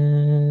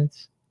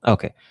comments?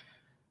 Okay.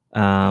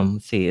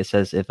 Let's see. It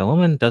says if a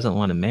woman doesn't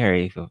want to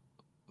marry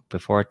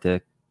before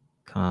the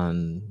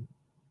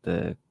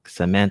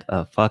cement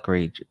of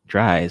fuckery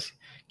dries,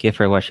 give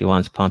her what she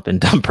wants, pump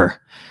and dump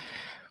her.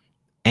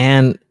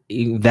 And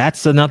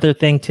that's another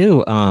thing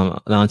too,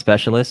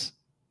 non-specialists.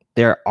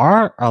 There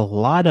are a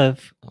lot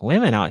of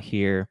women out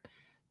here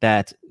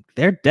that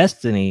their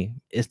destiny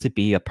is to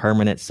be a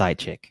permanent side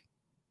chick.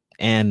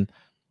 And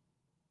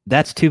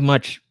that's too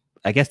much.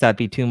 I guess that'd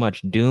be too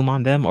much doom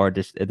on them, or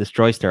it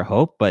destroys their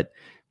hope. But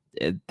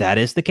that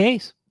is the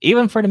case.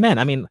 Even for the men.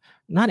 I mean,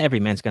 not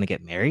every man's going to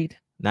get married.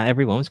 Not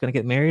every woman's going to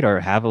get married or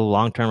have a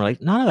long-term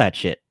relationship. None of that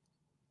shit.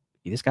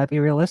 You just got to be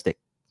realistic.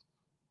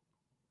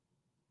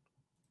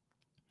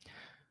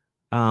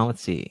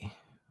 Let's see.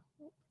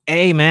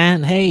 Hey,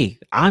 man. Hey,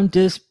 I'm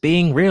just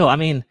being real. I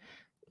mean,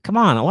 come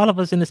on. A lot of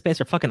us in this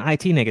space are fucking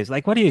IT niggas.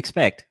 Like, what do you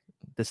expect?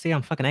 To stay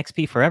on fucking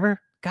XP forever?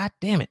 God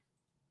damn it.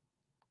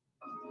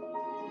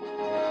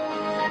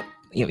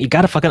 You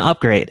got to fucking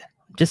upgrade.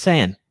 Just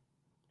saying.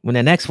 When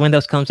the next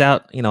Windows comes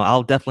out, you know,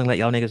 I'll definitely let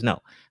y'all niggas know.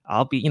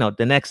 I'll be, you know,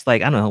 the next,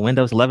 like, I don't know,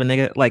 Windows 11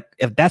 nigga. Like,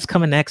 if that's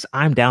coming next,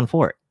 I'm down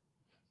for it.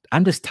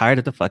 I'm just tired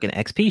of the fucking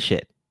XP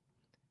shit.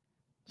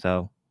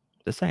 So,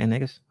 just saying,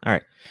 niggas. All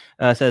right.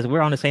 It says,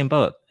 we're on the same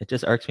boat. It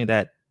just irks me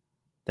that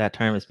that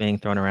term is being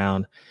thrown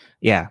around.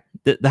 Yeah,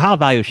 the high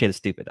value shit is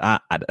stupid.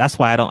 That's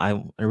why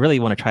I really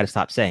want to try to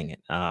stop saying it.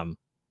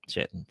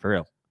 Shit, for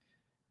real.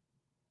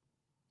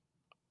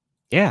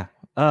 Yeah.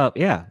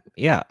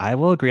 Yeah. I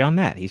will agree on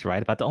that. He's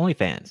right about the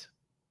OnlyFans.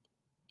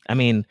 I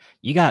mean,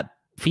 you got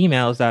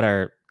females that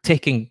are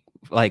taking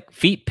like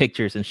feet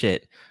pictures and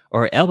shit,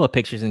 or elbow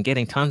pictures, and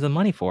getting tons of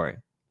money for it.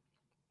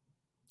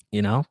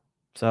 You know,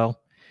 so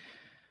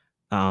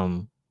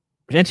and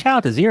shout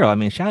out to Zero. I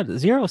mean,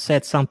 Zero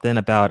said something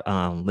about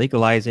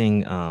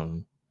legalizing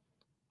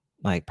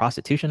like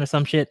prostitution or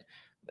some shit.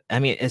 I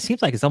mean, it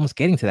seems like it's almost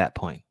getting to that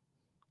point.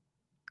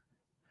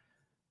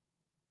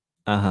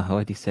 What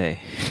did he say?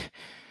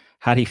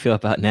 How do you feel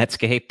about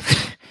Netscape?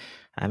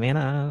 I mean,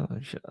 I'm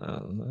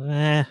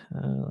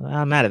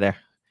out of there.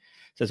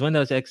 It says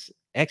Windows XP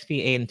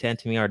 8 and 10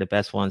 to me are the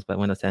best ones, but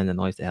Windows 10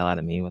 annoys the hell out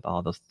of me with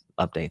all those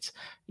updates.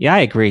 Yeah, I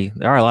agree.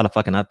 There are a lot of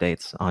fucking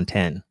updates on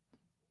 10.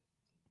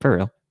 For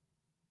real.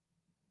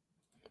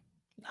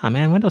 Oh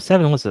man, Windows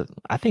 7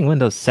 I think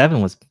Windows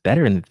 7 was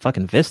better in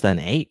fucking Vista than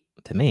 8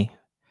 to me.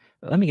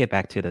 But let me get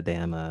back to the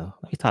damn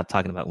let me stop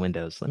talking about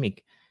Windows. Let me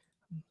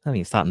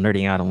stop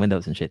nerding out on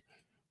Windows and shit.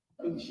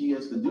 She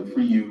has to do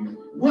for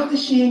you. What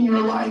is she in your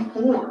life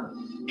for?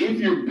 If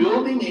you're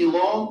building a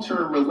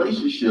long-term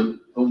relationship,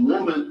 the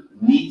woman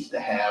needs to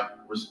have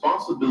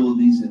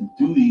responsibilities and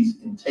duties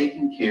in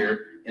taking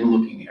care and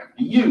looking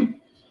after you.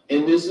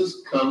 And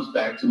this comes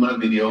back to my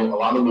video. A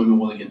lot of women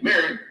want to get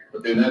married,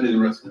 but they're not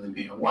interested in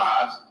being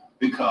wives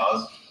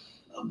because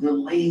of the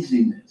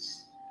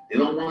laziness. They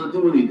don't want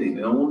to do anything.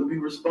 They don't want to be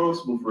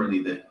responsible for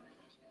anything.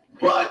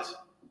 But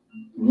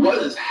what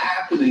is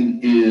happening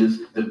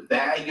is the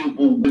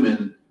valuable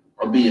women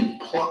are being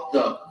plucked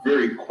up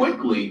very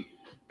quickly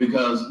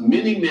because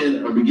many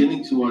men are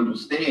beginning to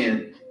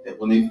understand that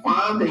when they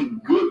find a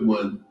good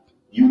one,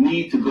 you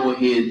need to go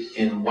ahead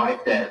and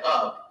wipe that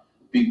up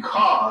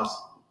because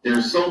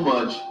there's so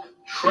much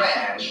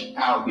trash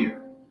out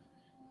here.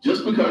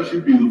 Just because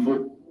you're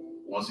beautiful,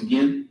 once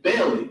again,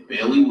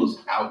 Bailey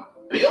was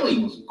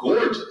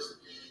gorgeous,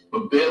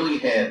 but Bailey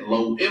had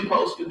low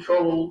impulse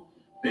control.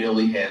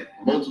 Bailey had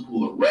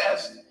multiple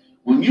arrests.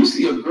 When you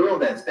see a girl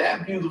that's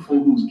that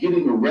beautiful who's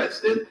getting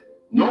arrested,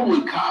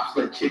 normally cops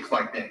let chicks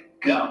like that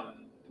go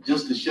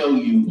just to show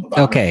you.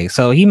 Okay,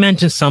 so he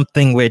mentioned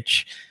something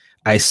which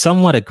I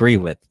somewhat agree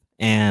with.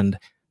 And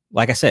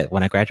like I said,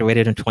 when I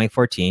graduated in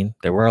 2014,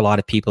 there were a lot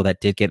of people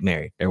that did get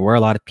married. There were a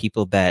lot of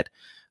people that,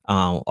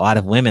 a lot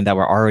of women that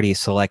were already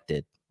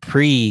selected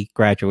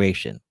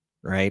pre-graduation,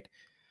 right?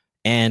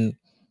 And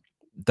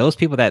those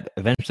people that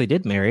eventually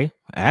did marry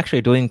are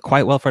actually doing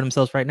quite well for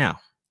themselves right now.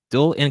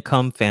 Dual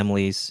income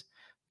families,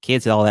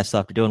 kids, and all that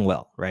stuff, they're doing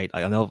well, right?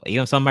 I know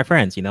even some of my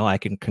friends, I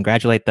can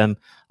congratulate them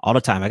all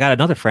the time. I got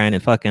another friend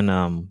in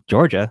fucking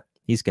Georgia.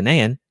 He's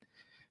Ghanaian,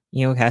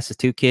 has his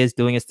 2 kids,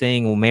 doing his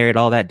thing, married,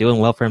 all that, doing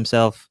well for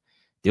himself.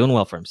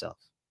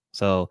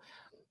 So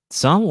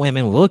some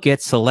women will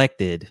get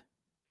selected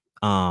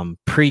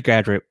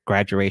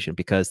pre-graduation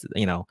because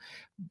they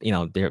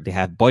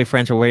have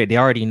boyfriends or where they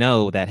already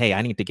know that, hey,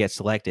 I need to get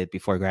selected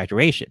before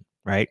graduation,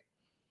 right?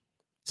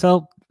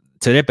 So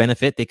to their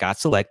benefit, they got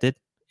selected,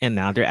 and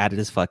now they're out of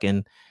this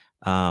fucking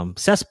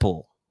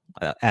cesspool,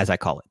 as I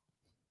call it.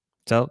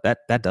 So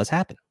that does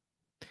happen.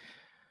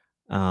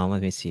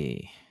 Let me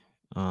see.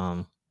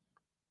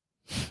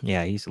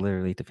 Yeah, he's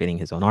literally defeating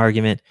his own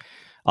argument,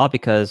 all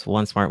because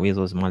one smart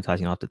weasel is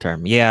monetizing off the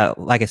term. Yeah,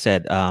 like I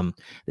said, the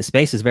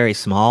space is very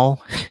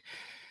small,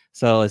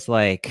 so it's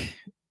like,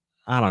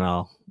 I don't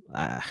know.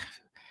 I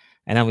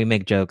know we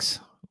make jokes,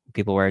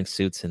 people wearing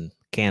suits and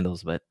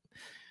candles, but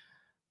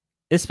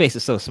this space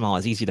is so small,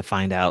 it's easy to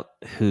find out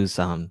who's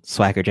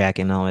swagger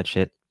jacking and all that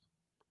shit.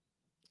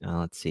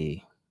 Let's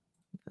see.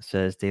 It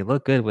says they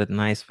look good with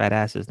nice fat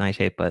asses, nice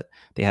shape, but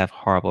they have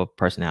horrible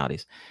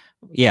personalities.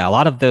 Yeah, a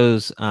lot of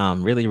those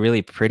really,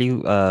 really pretty,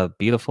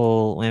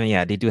 beautiful women,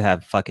 yeah, they do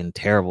have fucking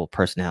terrible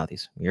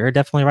personalities. You're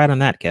definitely right on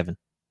that, Kevin.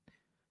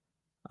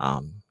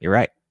 You're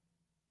right.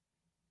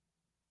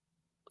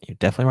 You're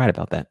definitely right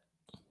about that.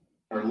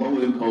 Her low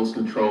impulse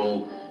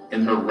control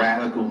and her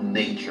radical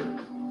nature.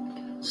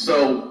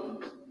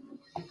 So,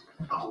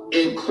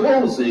 in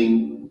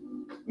closing,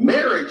 the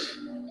marriage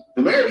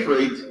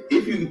rate,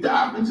 if you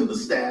dive into the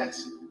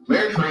stats,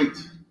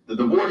 the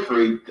divorce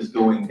rate is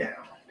going down.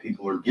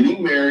 People are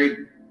getting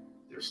married,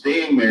 they're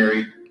staying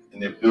married,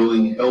 and they're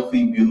building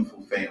healthy,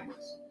 beautiful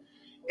families.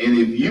 And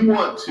if you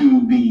want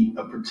to be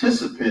a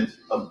participant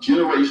of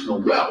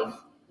generational wealth,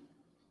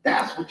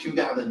 that's what you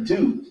got to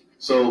do.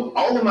 So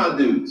all of my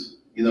dudes,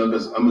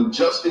 because I'm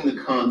adjusting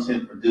the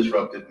content for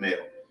Disruptive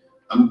Male.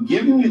 I'm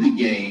giving you the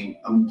game.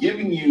 I'm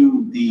giving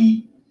you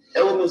the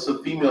elements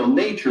of female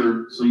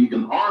nature so you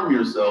can arm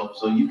yourself,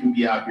 so you can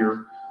be out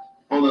here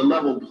on a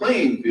level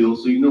playing field,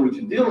 so you know what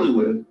you're dealing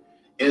with.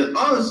 And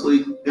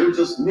honestly, there are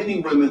just many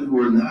women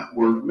who are not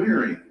worth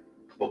marrying.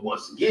 But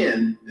once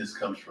again, this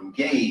comes from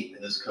game,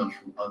 and this comes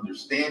from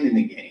understanding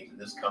the game, and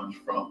this comes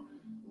from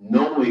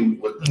knowing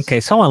what. Okay,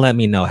 someone let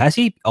me know. Has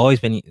he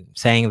always been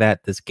saying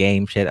that this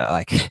game shit?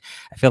 Like,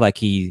 I feel like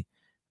he,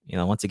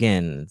 once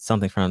again,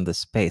 something from the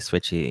space,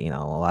 which he, a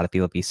lot of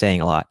people be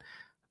saying a lot.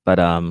 But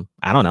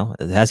I don't know.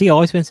 Has he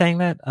always been saying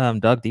that?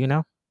 Doug, do you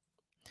know?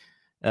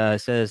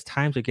 It says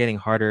times are getting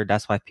harder.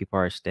 That's why people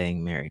are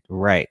staying married.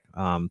 Right.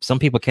 Some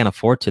people can't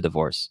afford to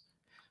divorce.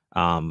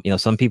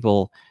 Some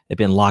people have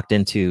been locked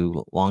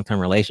into long-term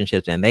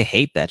relationships and they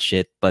hate that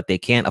shit, but they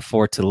can't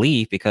afford to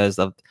leave because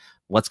of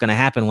what's going to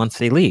happen once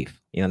they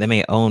leave. They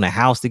may own a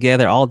house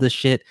together, all this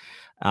shit.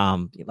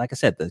 Like I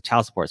said, the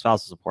child support,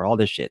 spousal support, all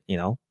this shit,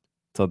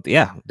 So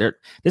yeah,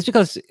 just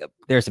because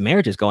there's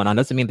marriages going on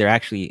doesn't mean they're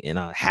actually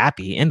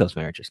happy in those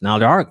marriages. Now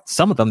there are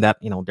some of them that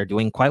they're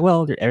doing quite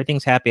well.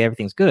 Everything's happy,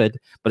 everything's good,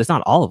 but it's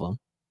not all of them.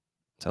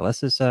 So let's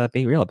just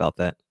be real about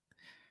that.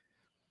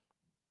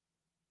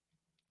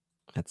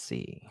 Let's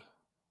see.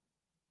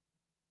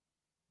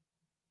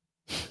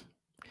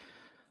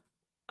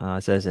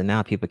 It says, and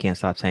now people can't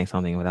stop saying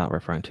something without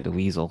referring to the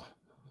weasel.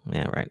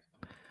 Yeah, right.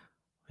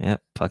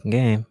 Yep, fucking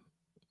game.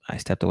 I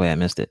stepped away. I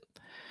missed it.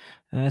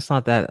 It's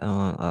not that.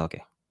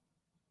 Okay.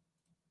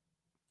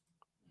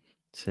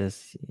 It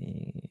says.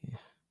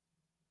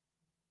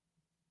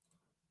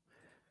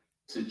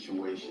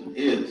 Situation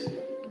is.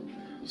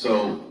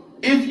 So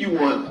if you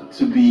want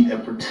to be a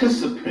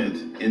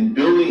participant in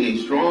building a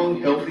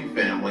strong, healthy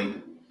family,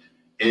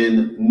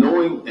 in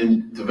knowing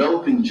and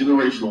developing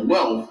generational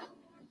wealth,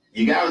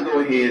 you got to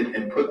go ahead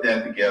and put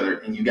that together,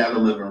 and you got to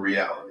live in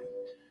reality.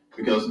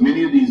 Because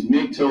many of these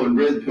MGTOW and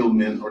red pill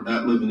men are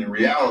not living in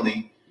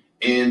reality,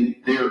 and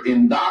they're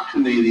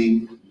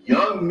indoctrinating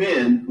young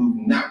men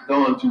who've not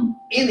gone through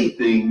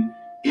anything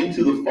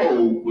into the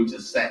fold, which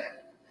is sad.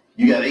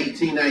 You got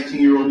 18,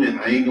 19-year-old men.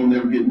 I ain't gonna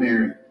never get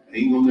married. I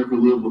ain't gonna never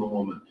live with a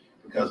woman,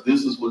 because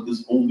this is what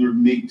this older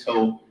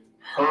MGTOW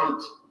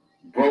hurt,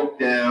 broke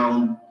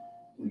down,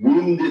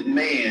 wounded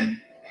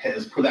man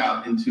has put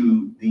out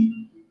into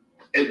the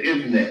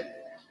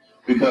internet.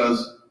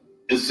 Because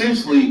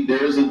essentially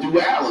there is a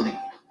duality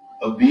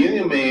of being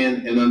a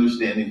man and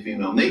understanding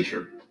female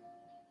nature.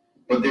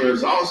 But there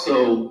is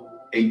also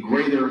a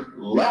greater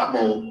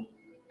level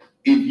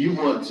if you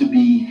want to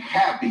be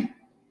happy,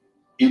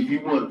 if you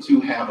want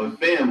to have a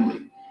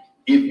family,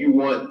 if you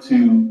want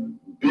to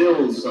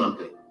build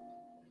something.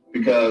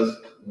 Because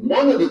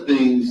one of the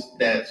things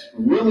that's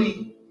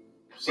really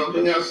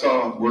something I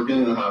saw working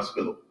in the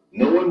hospital,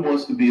 no one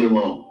wants to be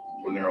alone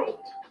when they're old.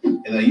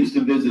 And I used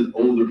to visit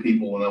older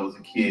people when I was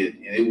a kid,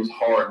 and it was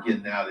hard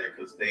getting out of there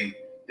because they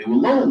were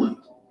lonely.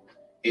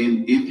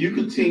 And if you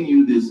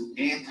continue this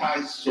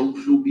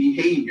antisocial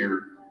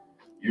behavior,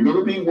 you're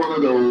going to be one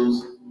of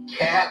those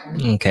cat.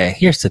 Okay,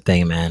 here's the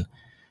thing, man.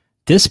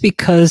 Just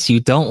because you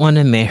don't want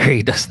to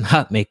marry does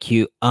not make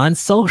you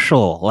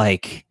unsocial.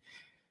 Like,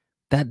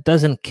 that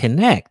doesn't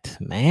connect,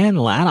 man.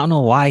 I don't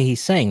know why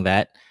he's saying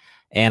that.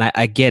 And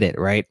I get it,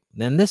 right?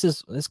 Then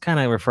this kind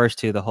of refers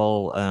to the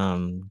whole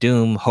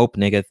Doom Hope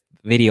nigga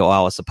video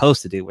I was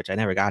supposed to do, which I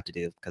never got to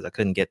do because I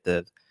couldn't get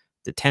the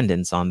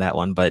attendance on that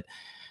one. But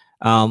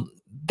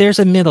there's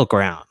a middle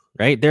ground,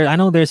 right? There, I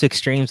know there's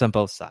extremes on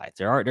both sides.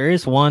 There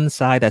is one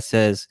side that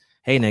says,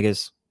 "Hey,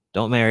 niggas,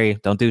 don't marry,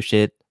 don't do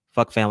shit,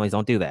 fuck families,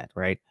 don't do that,"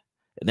 right?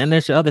 And then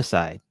there's the other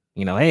side,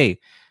 you know, hey,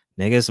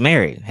 niggas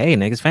marry, hey,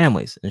 niggas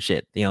families and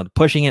shit, you know,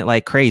 pushing it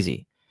like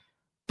crazy.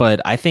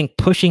 But I think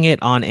pushing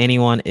it on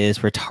anyone is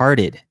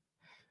retarded.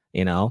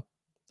 You know,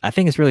 I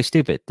think it's really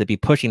stupid to be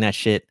pushing that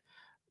shit,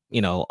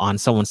 you know, on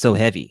someone so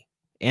heavy.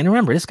 And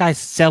remember, this guy's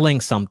selling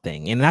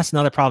something. And that's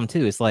another problem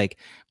too. It's like,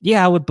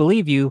 yeah, I would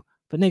believe you,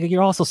 but nigga,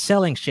 you're also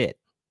selling shit.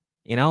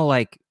 You know,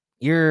 like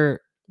he's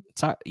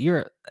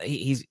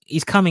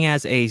coming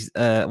as a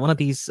one of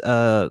these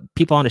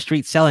people on the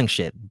street selling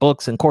shit,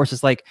 books and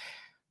courses. Like,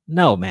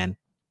 no, man.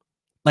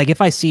 Like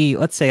if I see,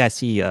 let's say I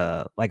see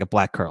like a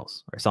Black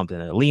Curls or something,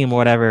 a Liam or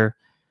whatever,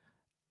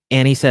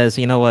 and he says,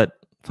 you know what,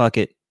 fuck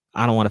it,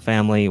 I don't want a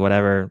family,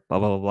 whatever, blah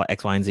blah blah, blah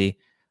X, Y, and Z.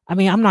 I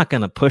mean, I'm not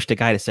gonna push the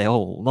guy to say,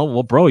 oh no,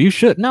 well, bro, you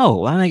should.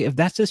 No, I mean, if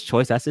that's his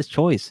choice, that's his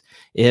choice.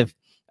 If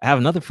I have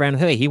another friend,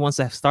 hey, he wants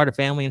to start a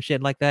family and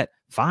shit like that,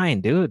 fine,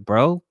 do it,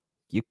 bro.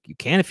 You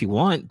can if you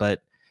want,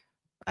 but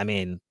I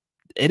mean,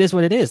 it is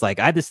what it is.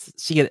 Like I just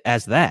see it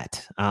as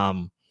that.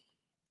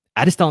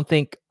 I just don't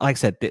think, like I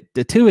said,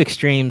 the two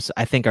extremes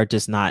I think are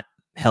just not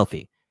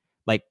healthy.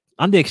 Like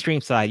on the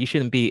extreme side, you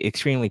shouldn't be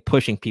extremely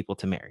pushing people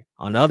to marry.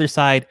 On the other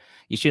side,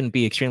 you shouldn't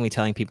be extremely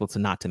telling people to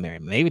not to marry.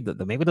 Maybe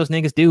maybe those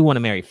niggas do want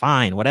to marry.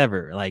 Fine,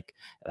 whatever. Like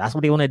that's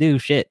what they want to do.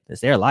 Shit,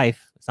 it's their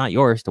life. It's not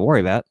yours to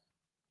worry about.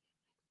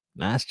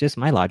 That's just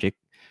my logic.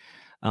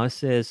 It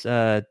says,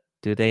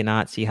 do they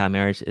not see how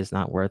marriage is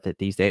not worth it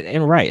these days?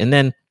 And right, and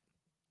then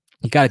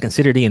you got to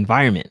consider the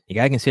environment. You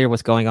got to consider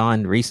what's going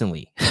on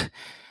recently.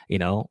 You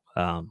know,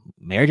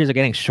 marriages are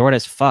getting short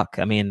as fuck.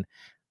 I mean,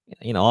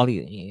 you know,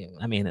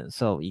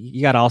 so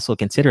you got to also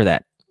consider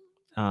that.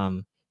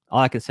 All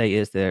I can say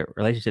is the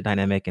relationship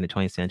dynamic in the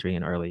 20th century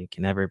and early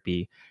can never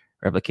be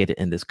replicated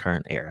in this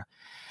current era.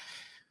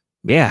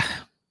 Yeah.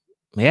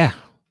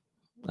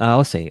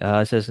 Let's see.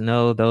 It says,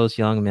 no, those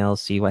young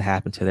males see what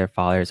happened to their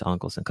fathers,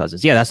 uncles, and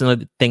cousins. Yeah, that's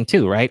another thing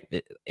too, right?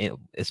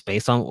 It's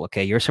based on,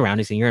 okay, your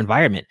surroundings and your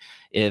environment.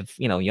 If,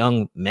 you know,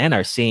 young men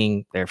are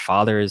seeing their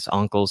fathers,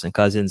 uncles, and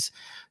cousins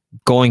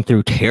going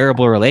through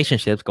terrible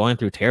relationships, going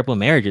through terrible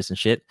marriages and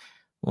shit,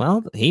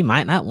 well, he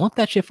might not want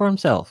that shit for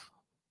himself.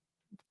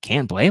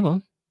 Can't blame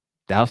him.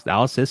 That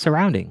was his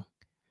surrounding.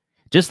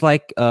 Just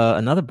like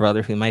another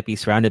brother who might be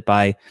surrounded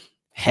by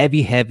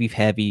heavy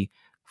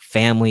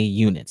family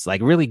units,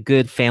 like really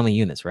good family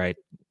units, right?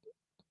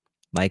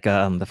 Like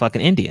the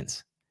fucking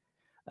Indians.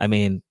 I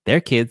mean,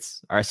 their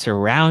kids are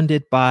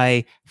surrounded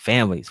by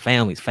families.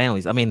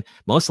 I mean,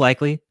 most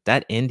likely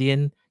that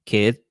Indian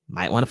kid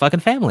might want a fucking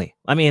family.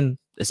 I mean,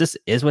 this just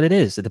is what it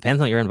is. It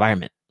depends on your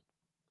environment.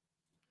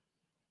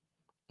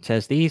 It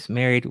says these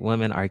married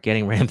women are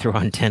getting ran through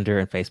on Tinder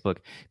and Facebook.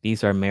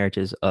 These are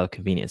marriages of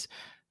convenience.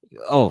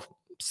 Oh,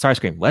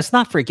 Starscream. Let's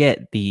not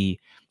forget the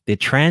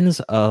trends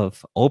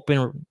of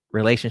open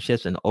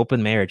relationships and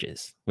open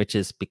marriages, which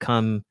has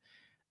become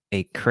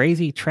a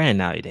crazy trend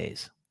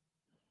nowadays.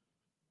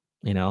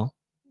 You know,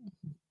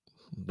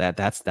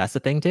 that's the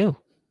thing too.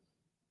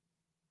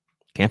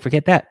 Can't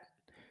forget that.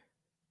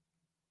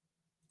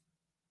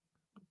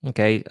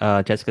 Okay,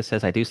 Jessica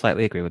says I do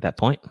slightly agree with that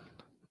point.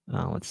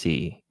 Let's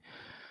see.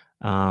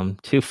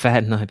 Too fat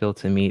and not able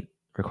to meet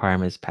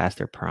requirements past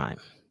their prime.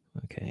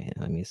 Okay,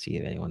 let me see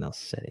if anyone else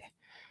said it.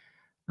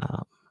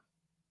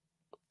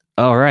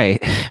 All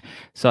right.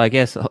 So I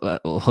guess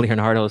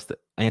Leonardo's the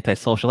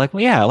antisocial. Like,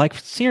 well, yeah, like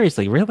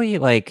seriously, really?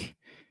 Like,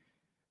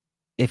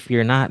 if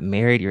you're not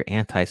married, you're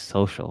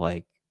antisocial.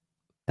 Like,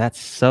 that's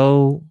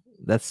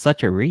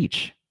such a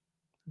reach.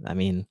 I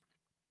mean,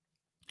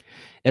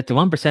 if the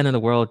 1% of the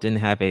world didn't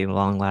have a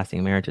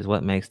long-lasting marriages,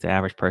 what makes the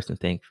average person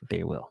think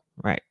they will?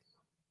 Right.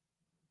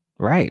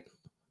 Right.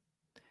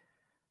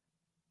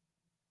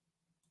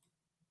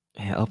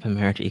 Yeah, open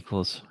marriage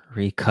equals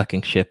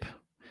recucking ship.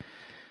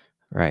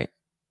 Right.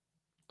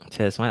 It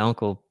says my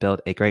uncle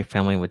built a great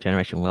family with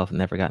generation wealth and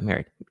never got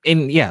married.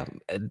 And yeah,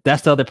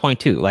 that's the other point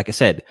too. Like I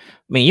said, I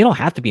mean, you don't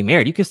have to be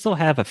married. You can still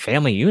have a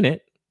family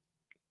unit.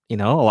 You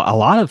know,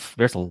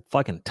 there's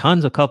fucking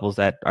tons of couples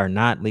that are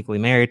not legally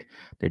married.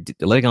 They're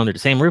living under the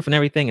same roof and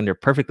everything, and they're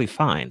perfectly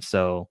fine.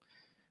 So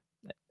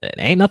it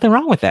ain't nothing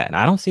wrong with that.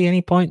 I don't see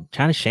any point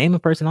trying to shame a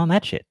person on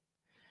that shit.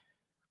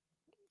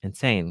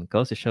 Insane.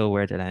 Goes to show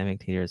where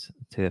dynamic teeters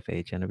to if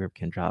a gender group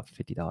can drop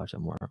 $50 or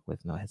more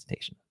with no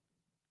hesitation.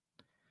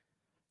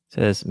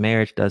 Says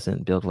marriage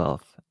doesn't build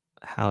wealth.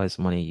 How is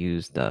money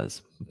used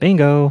does.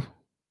 Bingo.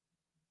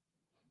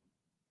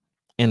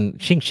 And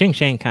Xing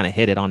Shang kind of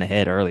hit it on the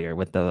head earlier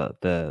with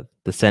the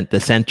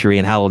century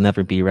and how it will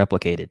never be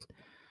replicated.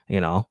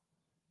 You know,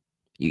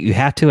 you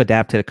have to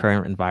adapt to the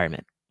current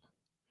environment.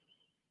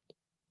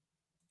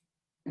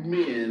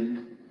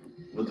 Men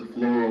with the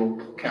floral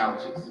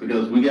couches,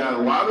 because we got a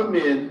lot of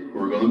men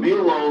who are going to be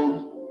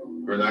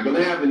alone, who are not going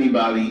to have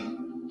anybody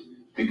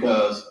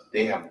because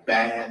they have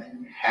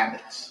bad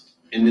habits.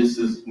 And this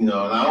is, and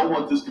I don't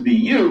want this to be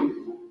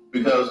you,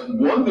 because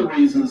one of the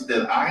reasons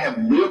that I have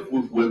lived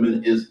with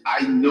women is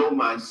I know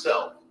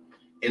myself.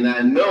 And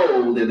I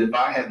know that if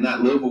I had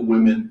not lived with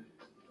women,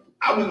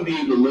 I wouldn't be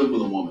able to live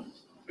with a woman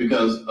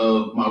because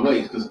of my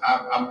ways. Because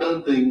I've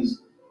done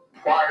things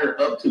prior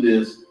up to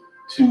this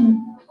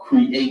to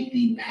create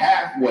the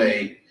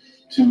pathway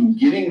to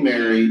getting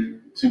married,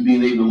 to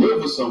being able to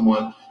live with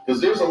someone.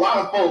 Because there's a lot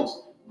of folks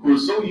who are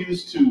so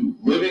used to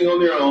living on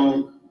their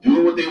own,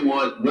 doing what they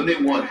want, when they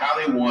want, how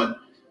they want,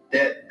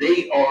 that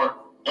they are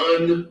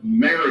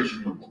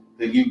unmarriageable.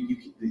 That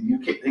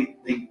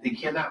they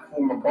cannot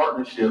form a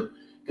partnership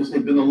because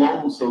they've been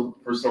alone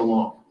for so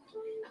long.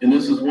 And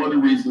this is one of the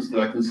reasons that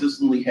I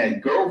consistently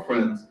had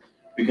girlfriends,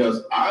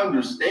 because I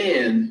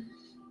understand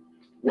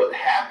what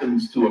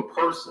happens to a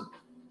person.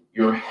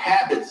 Your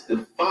habits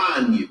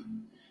define you.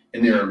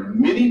 And there are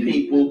many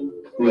people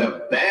who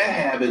have bad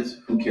habits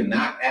who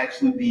cannot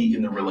actually be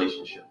in a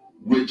relationship,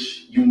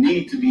 which you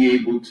need to be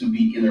able to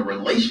be in a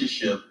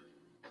relationship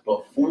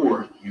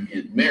before you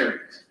get married.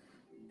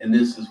 And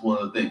this is one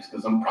of the things,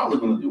 because I'm probably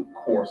going to do a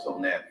course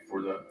on that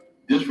for the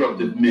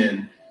disruptive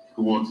men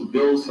who want to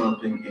build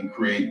something and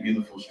create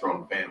beautiful,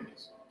 strong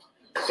families.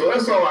 So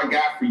that's all I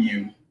got for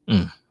you.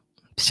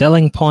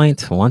 Selling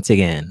point once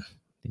again.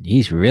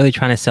 He's really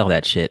trying to sell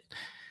that shit.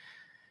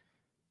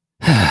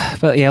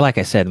 But yeah, like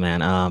I said,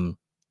 man,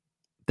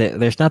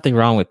 there's nothing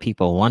wrong with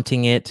people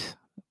wanting it,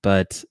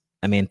 but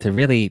I mean, to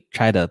really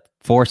try to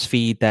force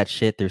feed that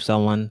shit through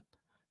someone,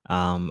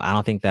 I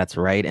don't think that's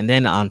right. And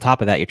then on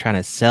top of that, you're trying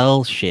to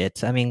sell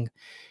shit. I mean,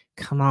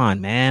 come on,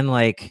 man.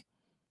 Like,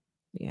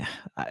 yeah,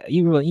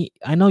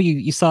 I know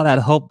you saw that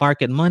Hope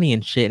Market money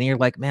and shit, and you're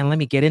like, man, let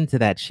me get into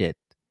that shit.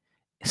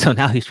 So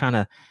now he's trying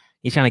to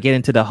get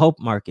into the Hope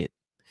Market.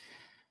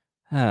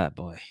 Ah,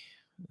 boy.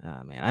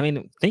 Man, I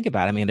mean, think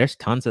about it. I mean, there's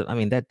tons of,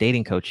 that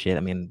dating coach shit. I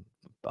mean,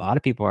 a lot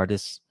of people are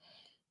just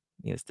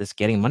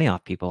getting money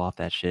off people off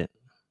that shit.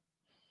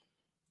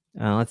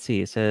 Let's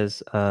see. It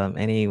says,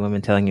 any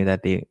woman telling you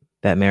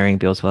that marrying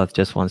builds wealth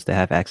just wants to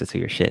have access to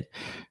your shit.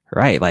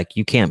 Right. Like,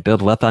 you can't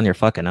build wealth on your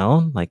fucking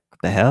own. Like,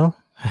 the hell?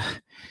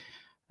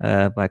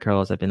 Black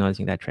girls, I've been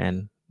noticing that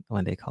trend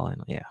when they call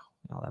in. Yeah,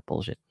 all that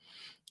bullshit.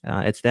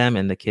 It's them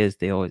and the kids.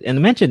 They always,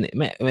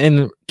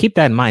 and keep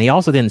that in mind. He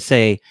also didn't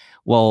say,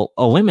 well,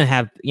 women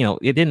have,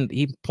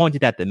 he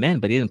pointed at the men,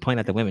 but he didn't point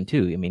at the women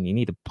too. I mean, you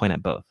need to point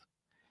at both.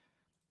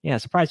 Yeah,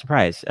 surprise,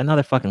 surprise.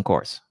 Another fucking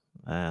course.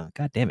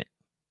 God damn it.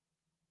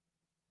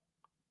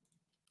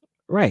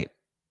 Right.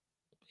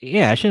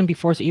 Yeah, I shouldn't be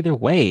forced either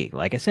way.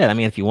 Like I said, I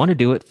mean, if you want to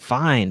do it,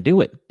 fine, do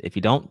it. If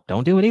you don't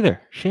do it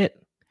either. Shit.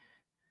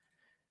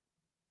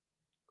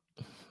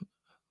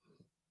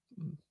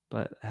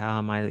 But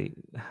how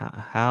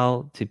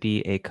to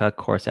be a cut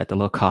course at the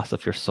low cost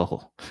of your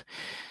soul?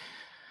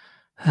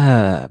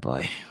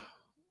 Boy.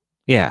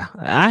 Yeah,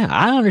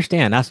 I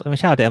understand.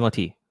 Shout out to MOT.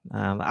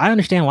 I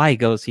understand why he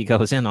goes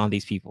in on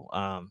these people.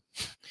 I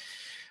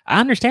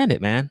understand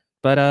it, man.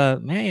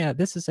 But man, yeah,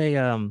 this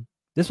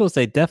was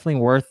definitely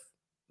worth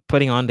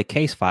putting on the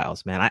case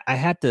files, man. I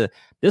had to.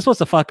 This was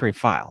a fuckery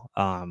file.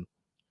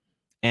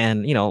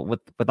 And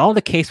with all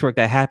the casework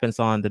that happens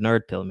on the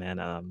Nerd Pill,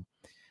 man,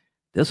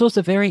 this was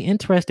a very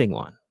interesting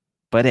one,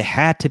 but it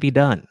had to be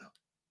done.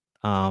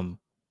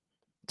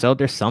 So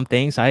there's some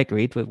things I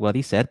agreed with what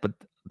he said, but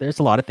there's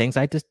a lot of things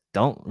I just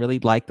don't really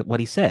like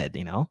what he said,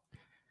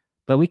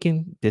 but we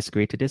can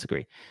disagree to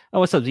disagree.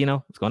 Oh, what's up,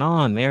 Zeno? What's going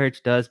on?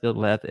 Marriage does build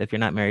wealth if you're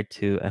not married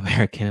to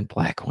American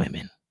Black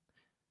women.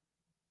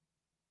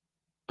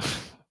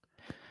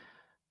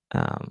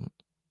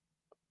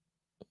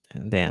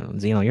 Damn,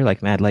 Zeno, you're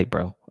like mad late,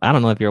 bro. I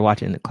don't know if you're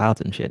watching the clouds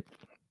and shit.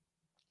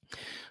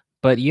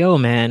 But yo,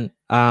 man,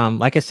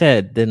 like I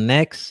said, the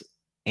next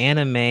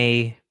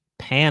anime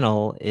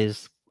panel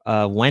is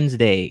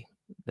Wednesday,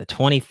 the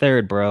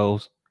 23rd,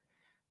 bros.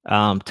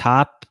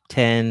 Top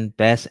 10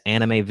 best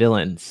anime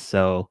villains.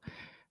 So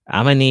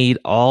I'm gonna need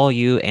all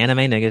you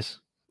anime niggas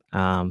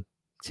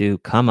to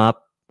come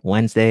up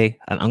Wednesday.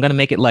 I'm gonna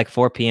make it like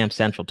 4 p.m.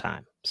 Central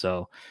Time.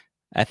 So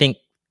I think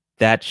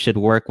that should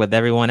work with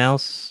everyone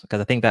else, because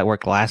I think that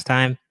worked last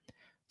time.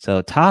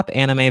 So top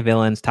anime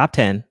villains, top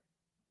 10.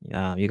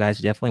 You guys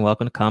are definitely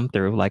welcome to come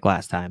through like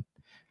last time.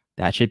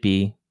 That should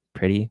be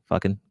pretty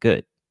fucking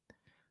good.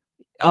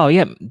 Oh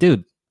yeah,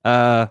 dude.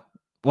 Well,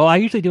 I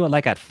usually do it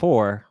like at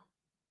 4.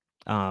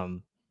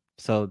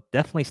 So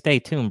definitely stay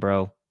tuned,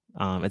 bro.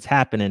 It's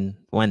happening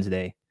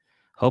Wednesday.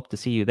 Hope to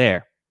see you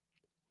there.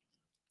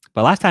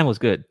 But last time was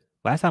good.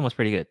 Last time was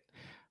pretty good.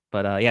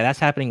 But yeah, that's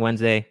happening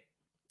Wednesday.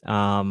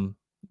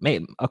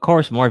 of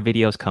course, more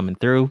videos coming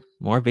through,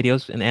 more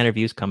videos and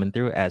interviews coming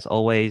through as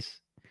always.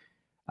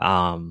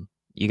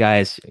 You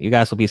guys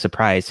will be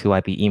surprised who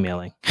I be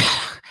emailing.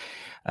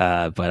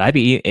 But I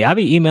be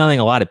emailing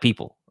a lot of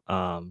people.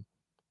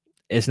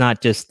 It's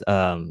not just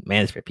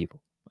Manosphere people.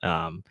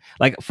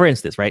 Like for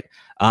instance, right?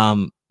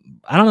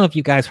 I don't know if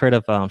you guys heard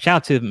of shout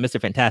out to Mr.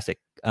 Fantastic.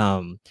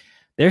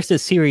 There's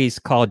this series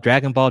called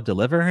Dragon Ball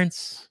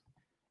Deliverance.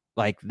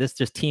 Like this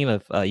just team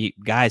of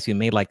guys who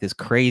made like this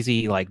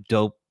crazy, like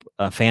dope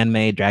fan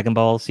made Dragon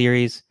Ball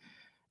series.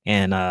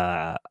 And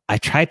I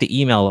tried to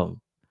email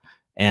them,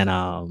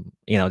 and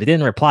they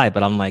didn't reply,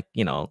 but I'm like,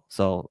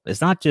 so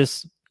it's not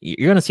just,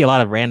 you're gonna see a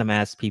lot of random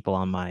ass people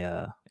on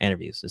my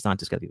interviews. It's not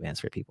just gonna be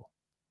Manosphere people.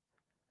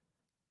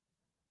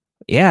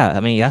 Yeah, I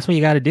mean, that's what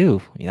you got to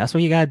do. That's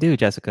what you got to do,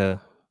 Jessica.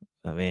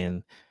 I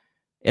mean,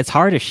 it's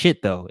hard as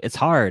shit, though. It's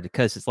hard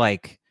because it's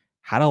like,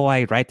 how do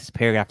I write this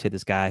paragraph to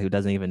this guy who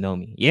doesn't even know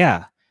me?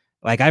 Yeah,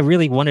 like I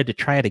really wanted to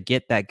try to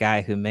get that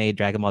guy who made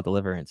Dragon Ball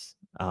Deliverance.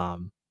 I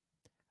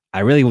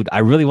really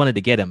wanted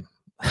to get him,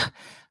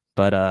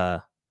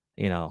 but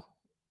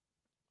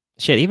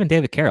shit. Even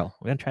David Carroll,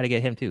 we're gonna try to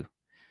get him too.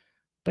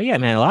 But yeah,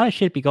 man, a lot of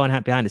shit be going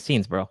on behind the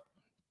scenes, bro.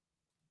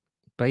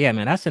 But yeah,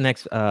 man, that's the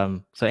next.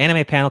 So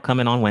anime panel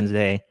coming on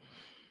Wednesday.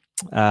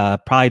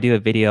 Probably do a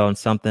video on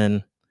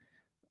something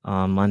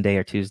on Monday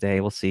or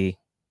Tuesday. We'll see.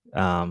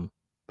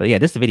 But yeah,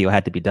 this video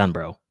had to be done,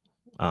 bro.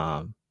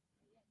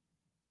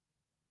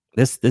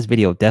 This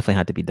video definitely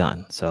had to be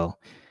done. So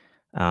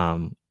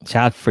shout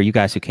out for you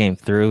guys who came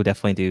through.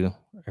 Definitely do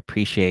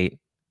appreciate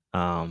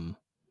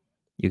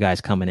you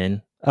guys coming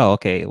in. Oh,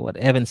 okay. What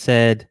Evan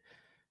said.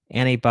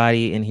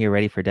 Anybody in here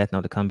ready for Death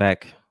Note to come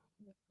back?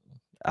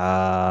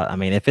 I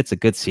mean, if it's a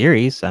good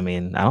series, I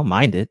mean, I don't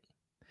mind it.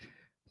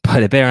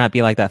 But it better not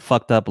be like that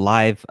fucked up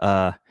live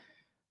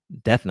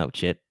Death Note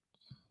shit.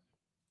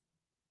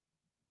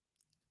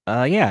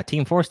 Yeah,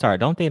 Team 4-Star.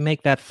 Don't they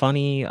make that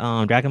funny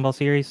Dragon Ball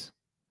series?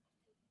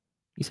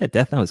 You said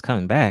Death Note is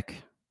coming back.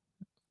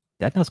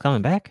 Death Note's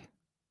coming back?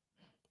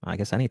 I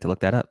guess I need to look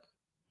that up.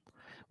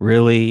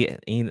 Really?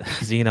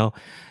 Zeno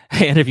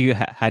interview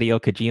Hideo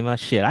Kojima?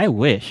 Shit, I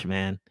wish,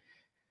 man.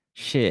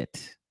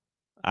 Shit.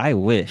 I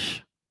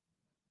wish.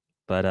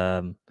 But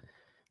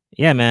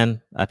yeah,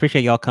 man. I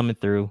appreciate y'all coming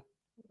through.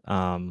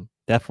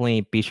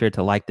 Definitely be sure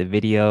to like the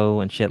video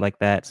and shit like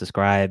that.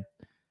 Subscribe.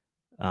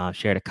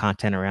 Share the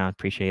content around.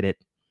 Appreciate it.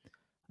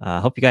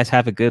 Hope you guys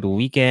have a good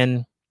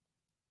weekend.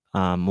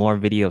 More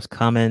videos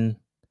coming.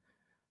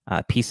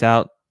 Peace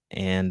out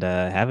and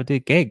have a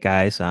good gig,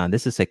 guys.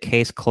 This is a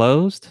case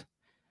closed.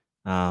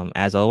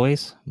 As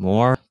always,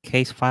 more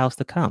case files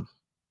to come.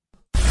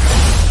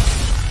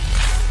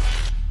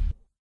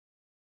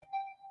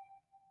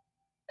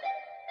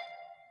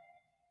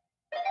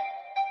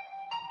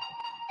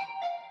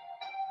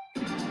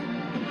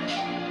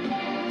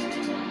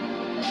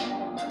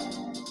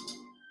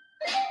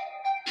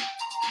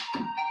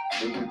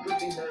 Your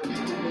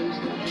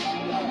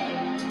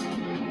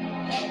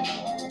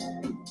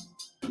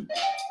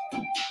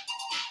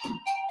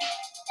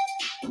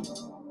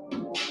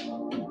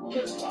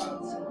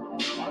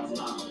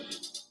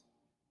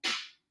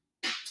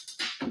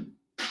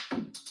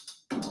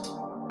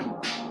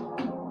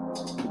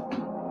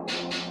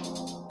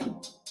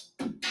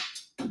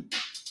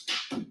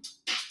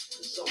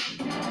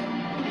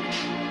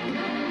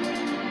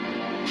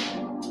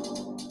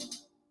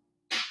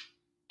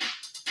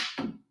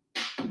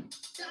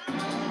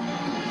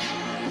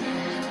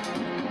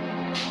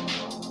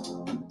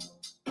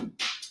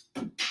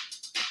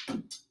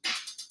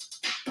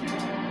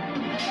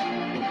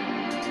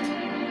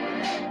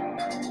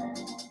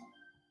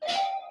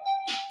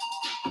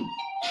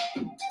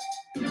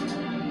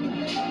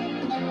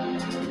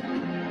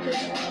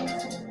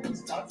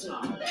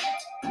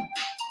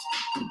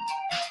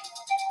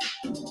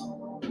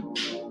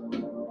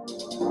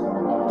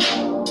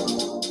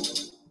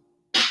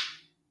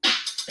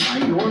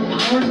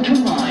power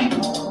to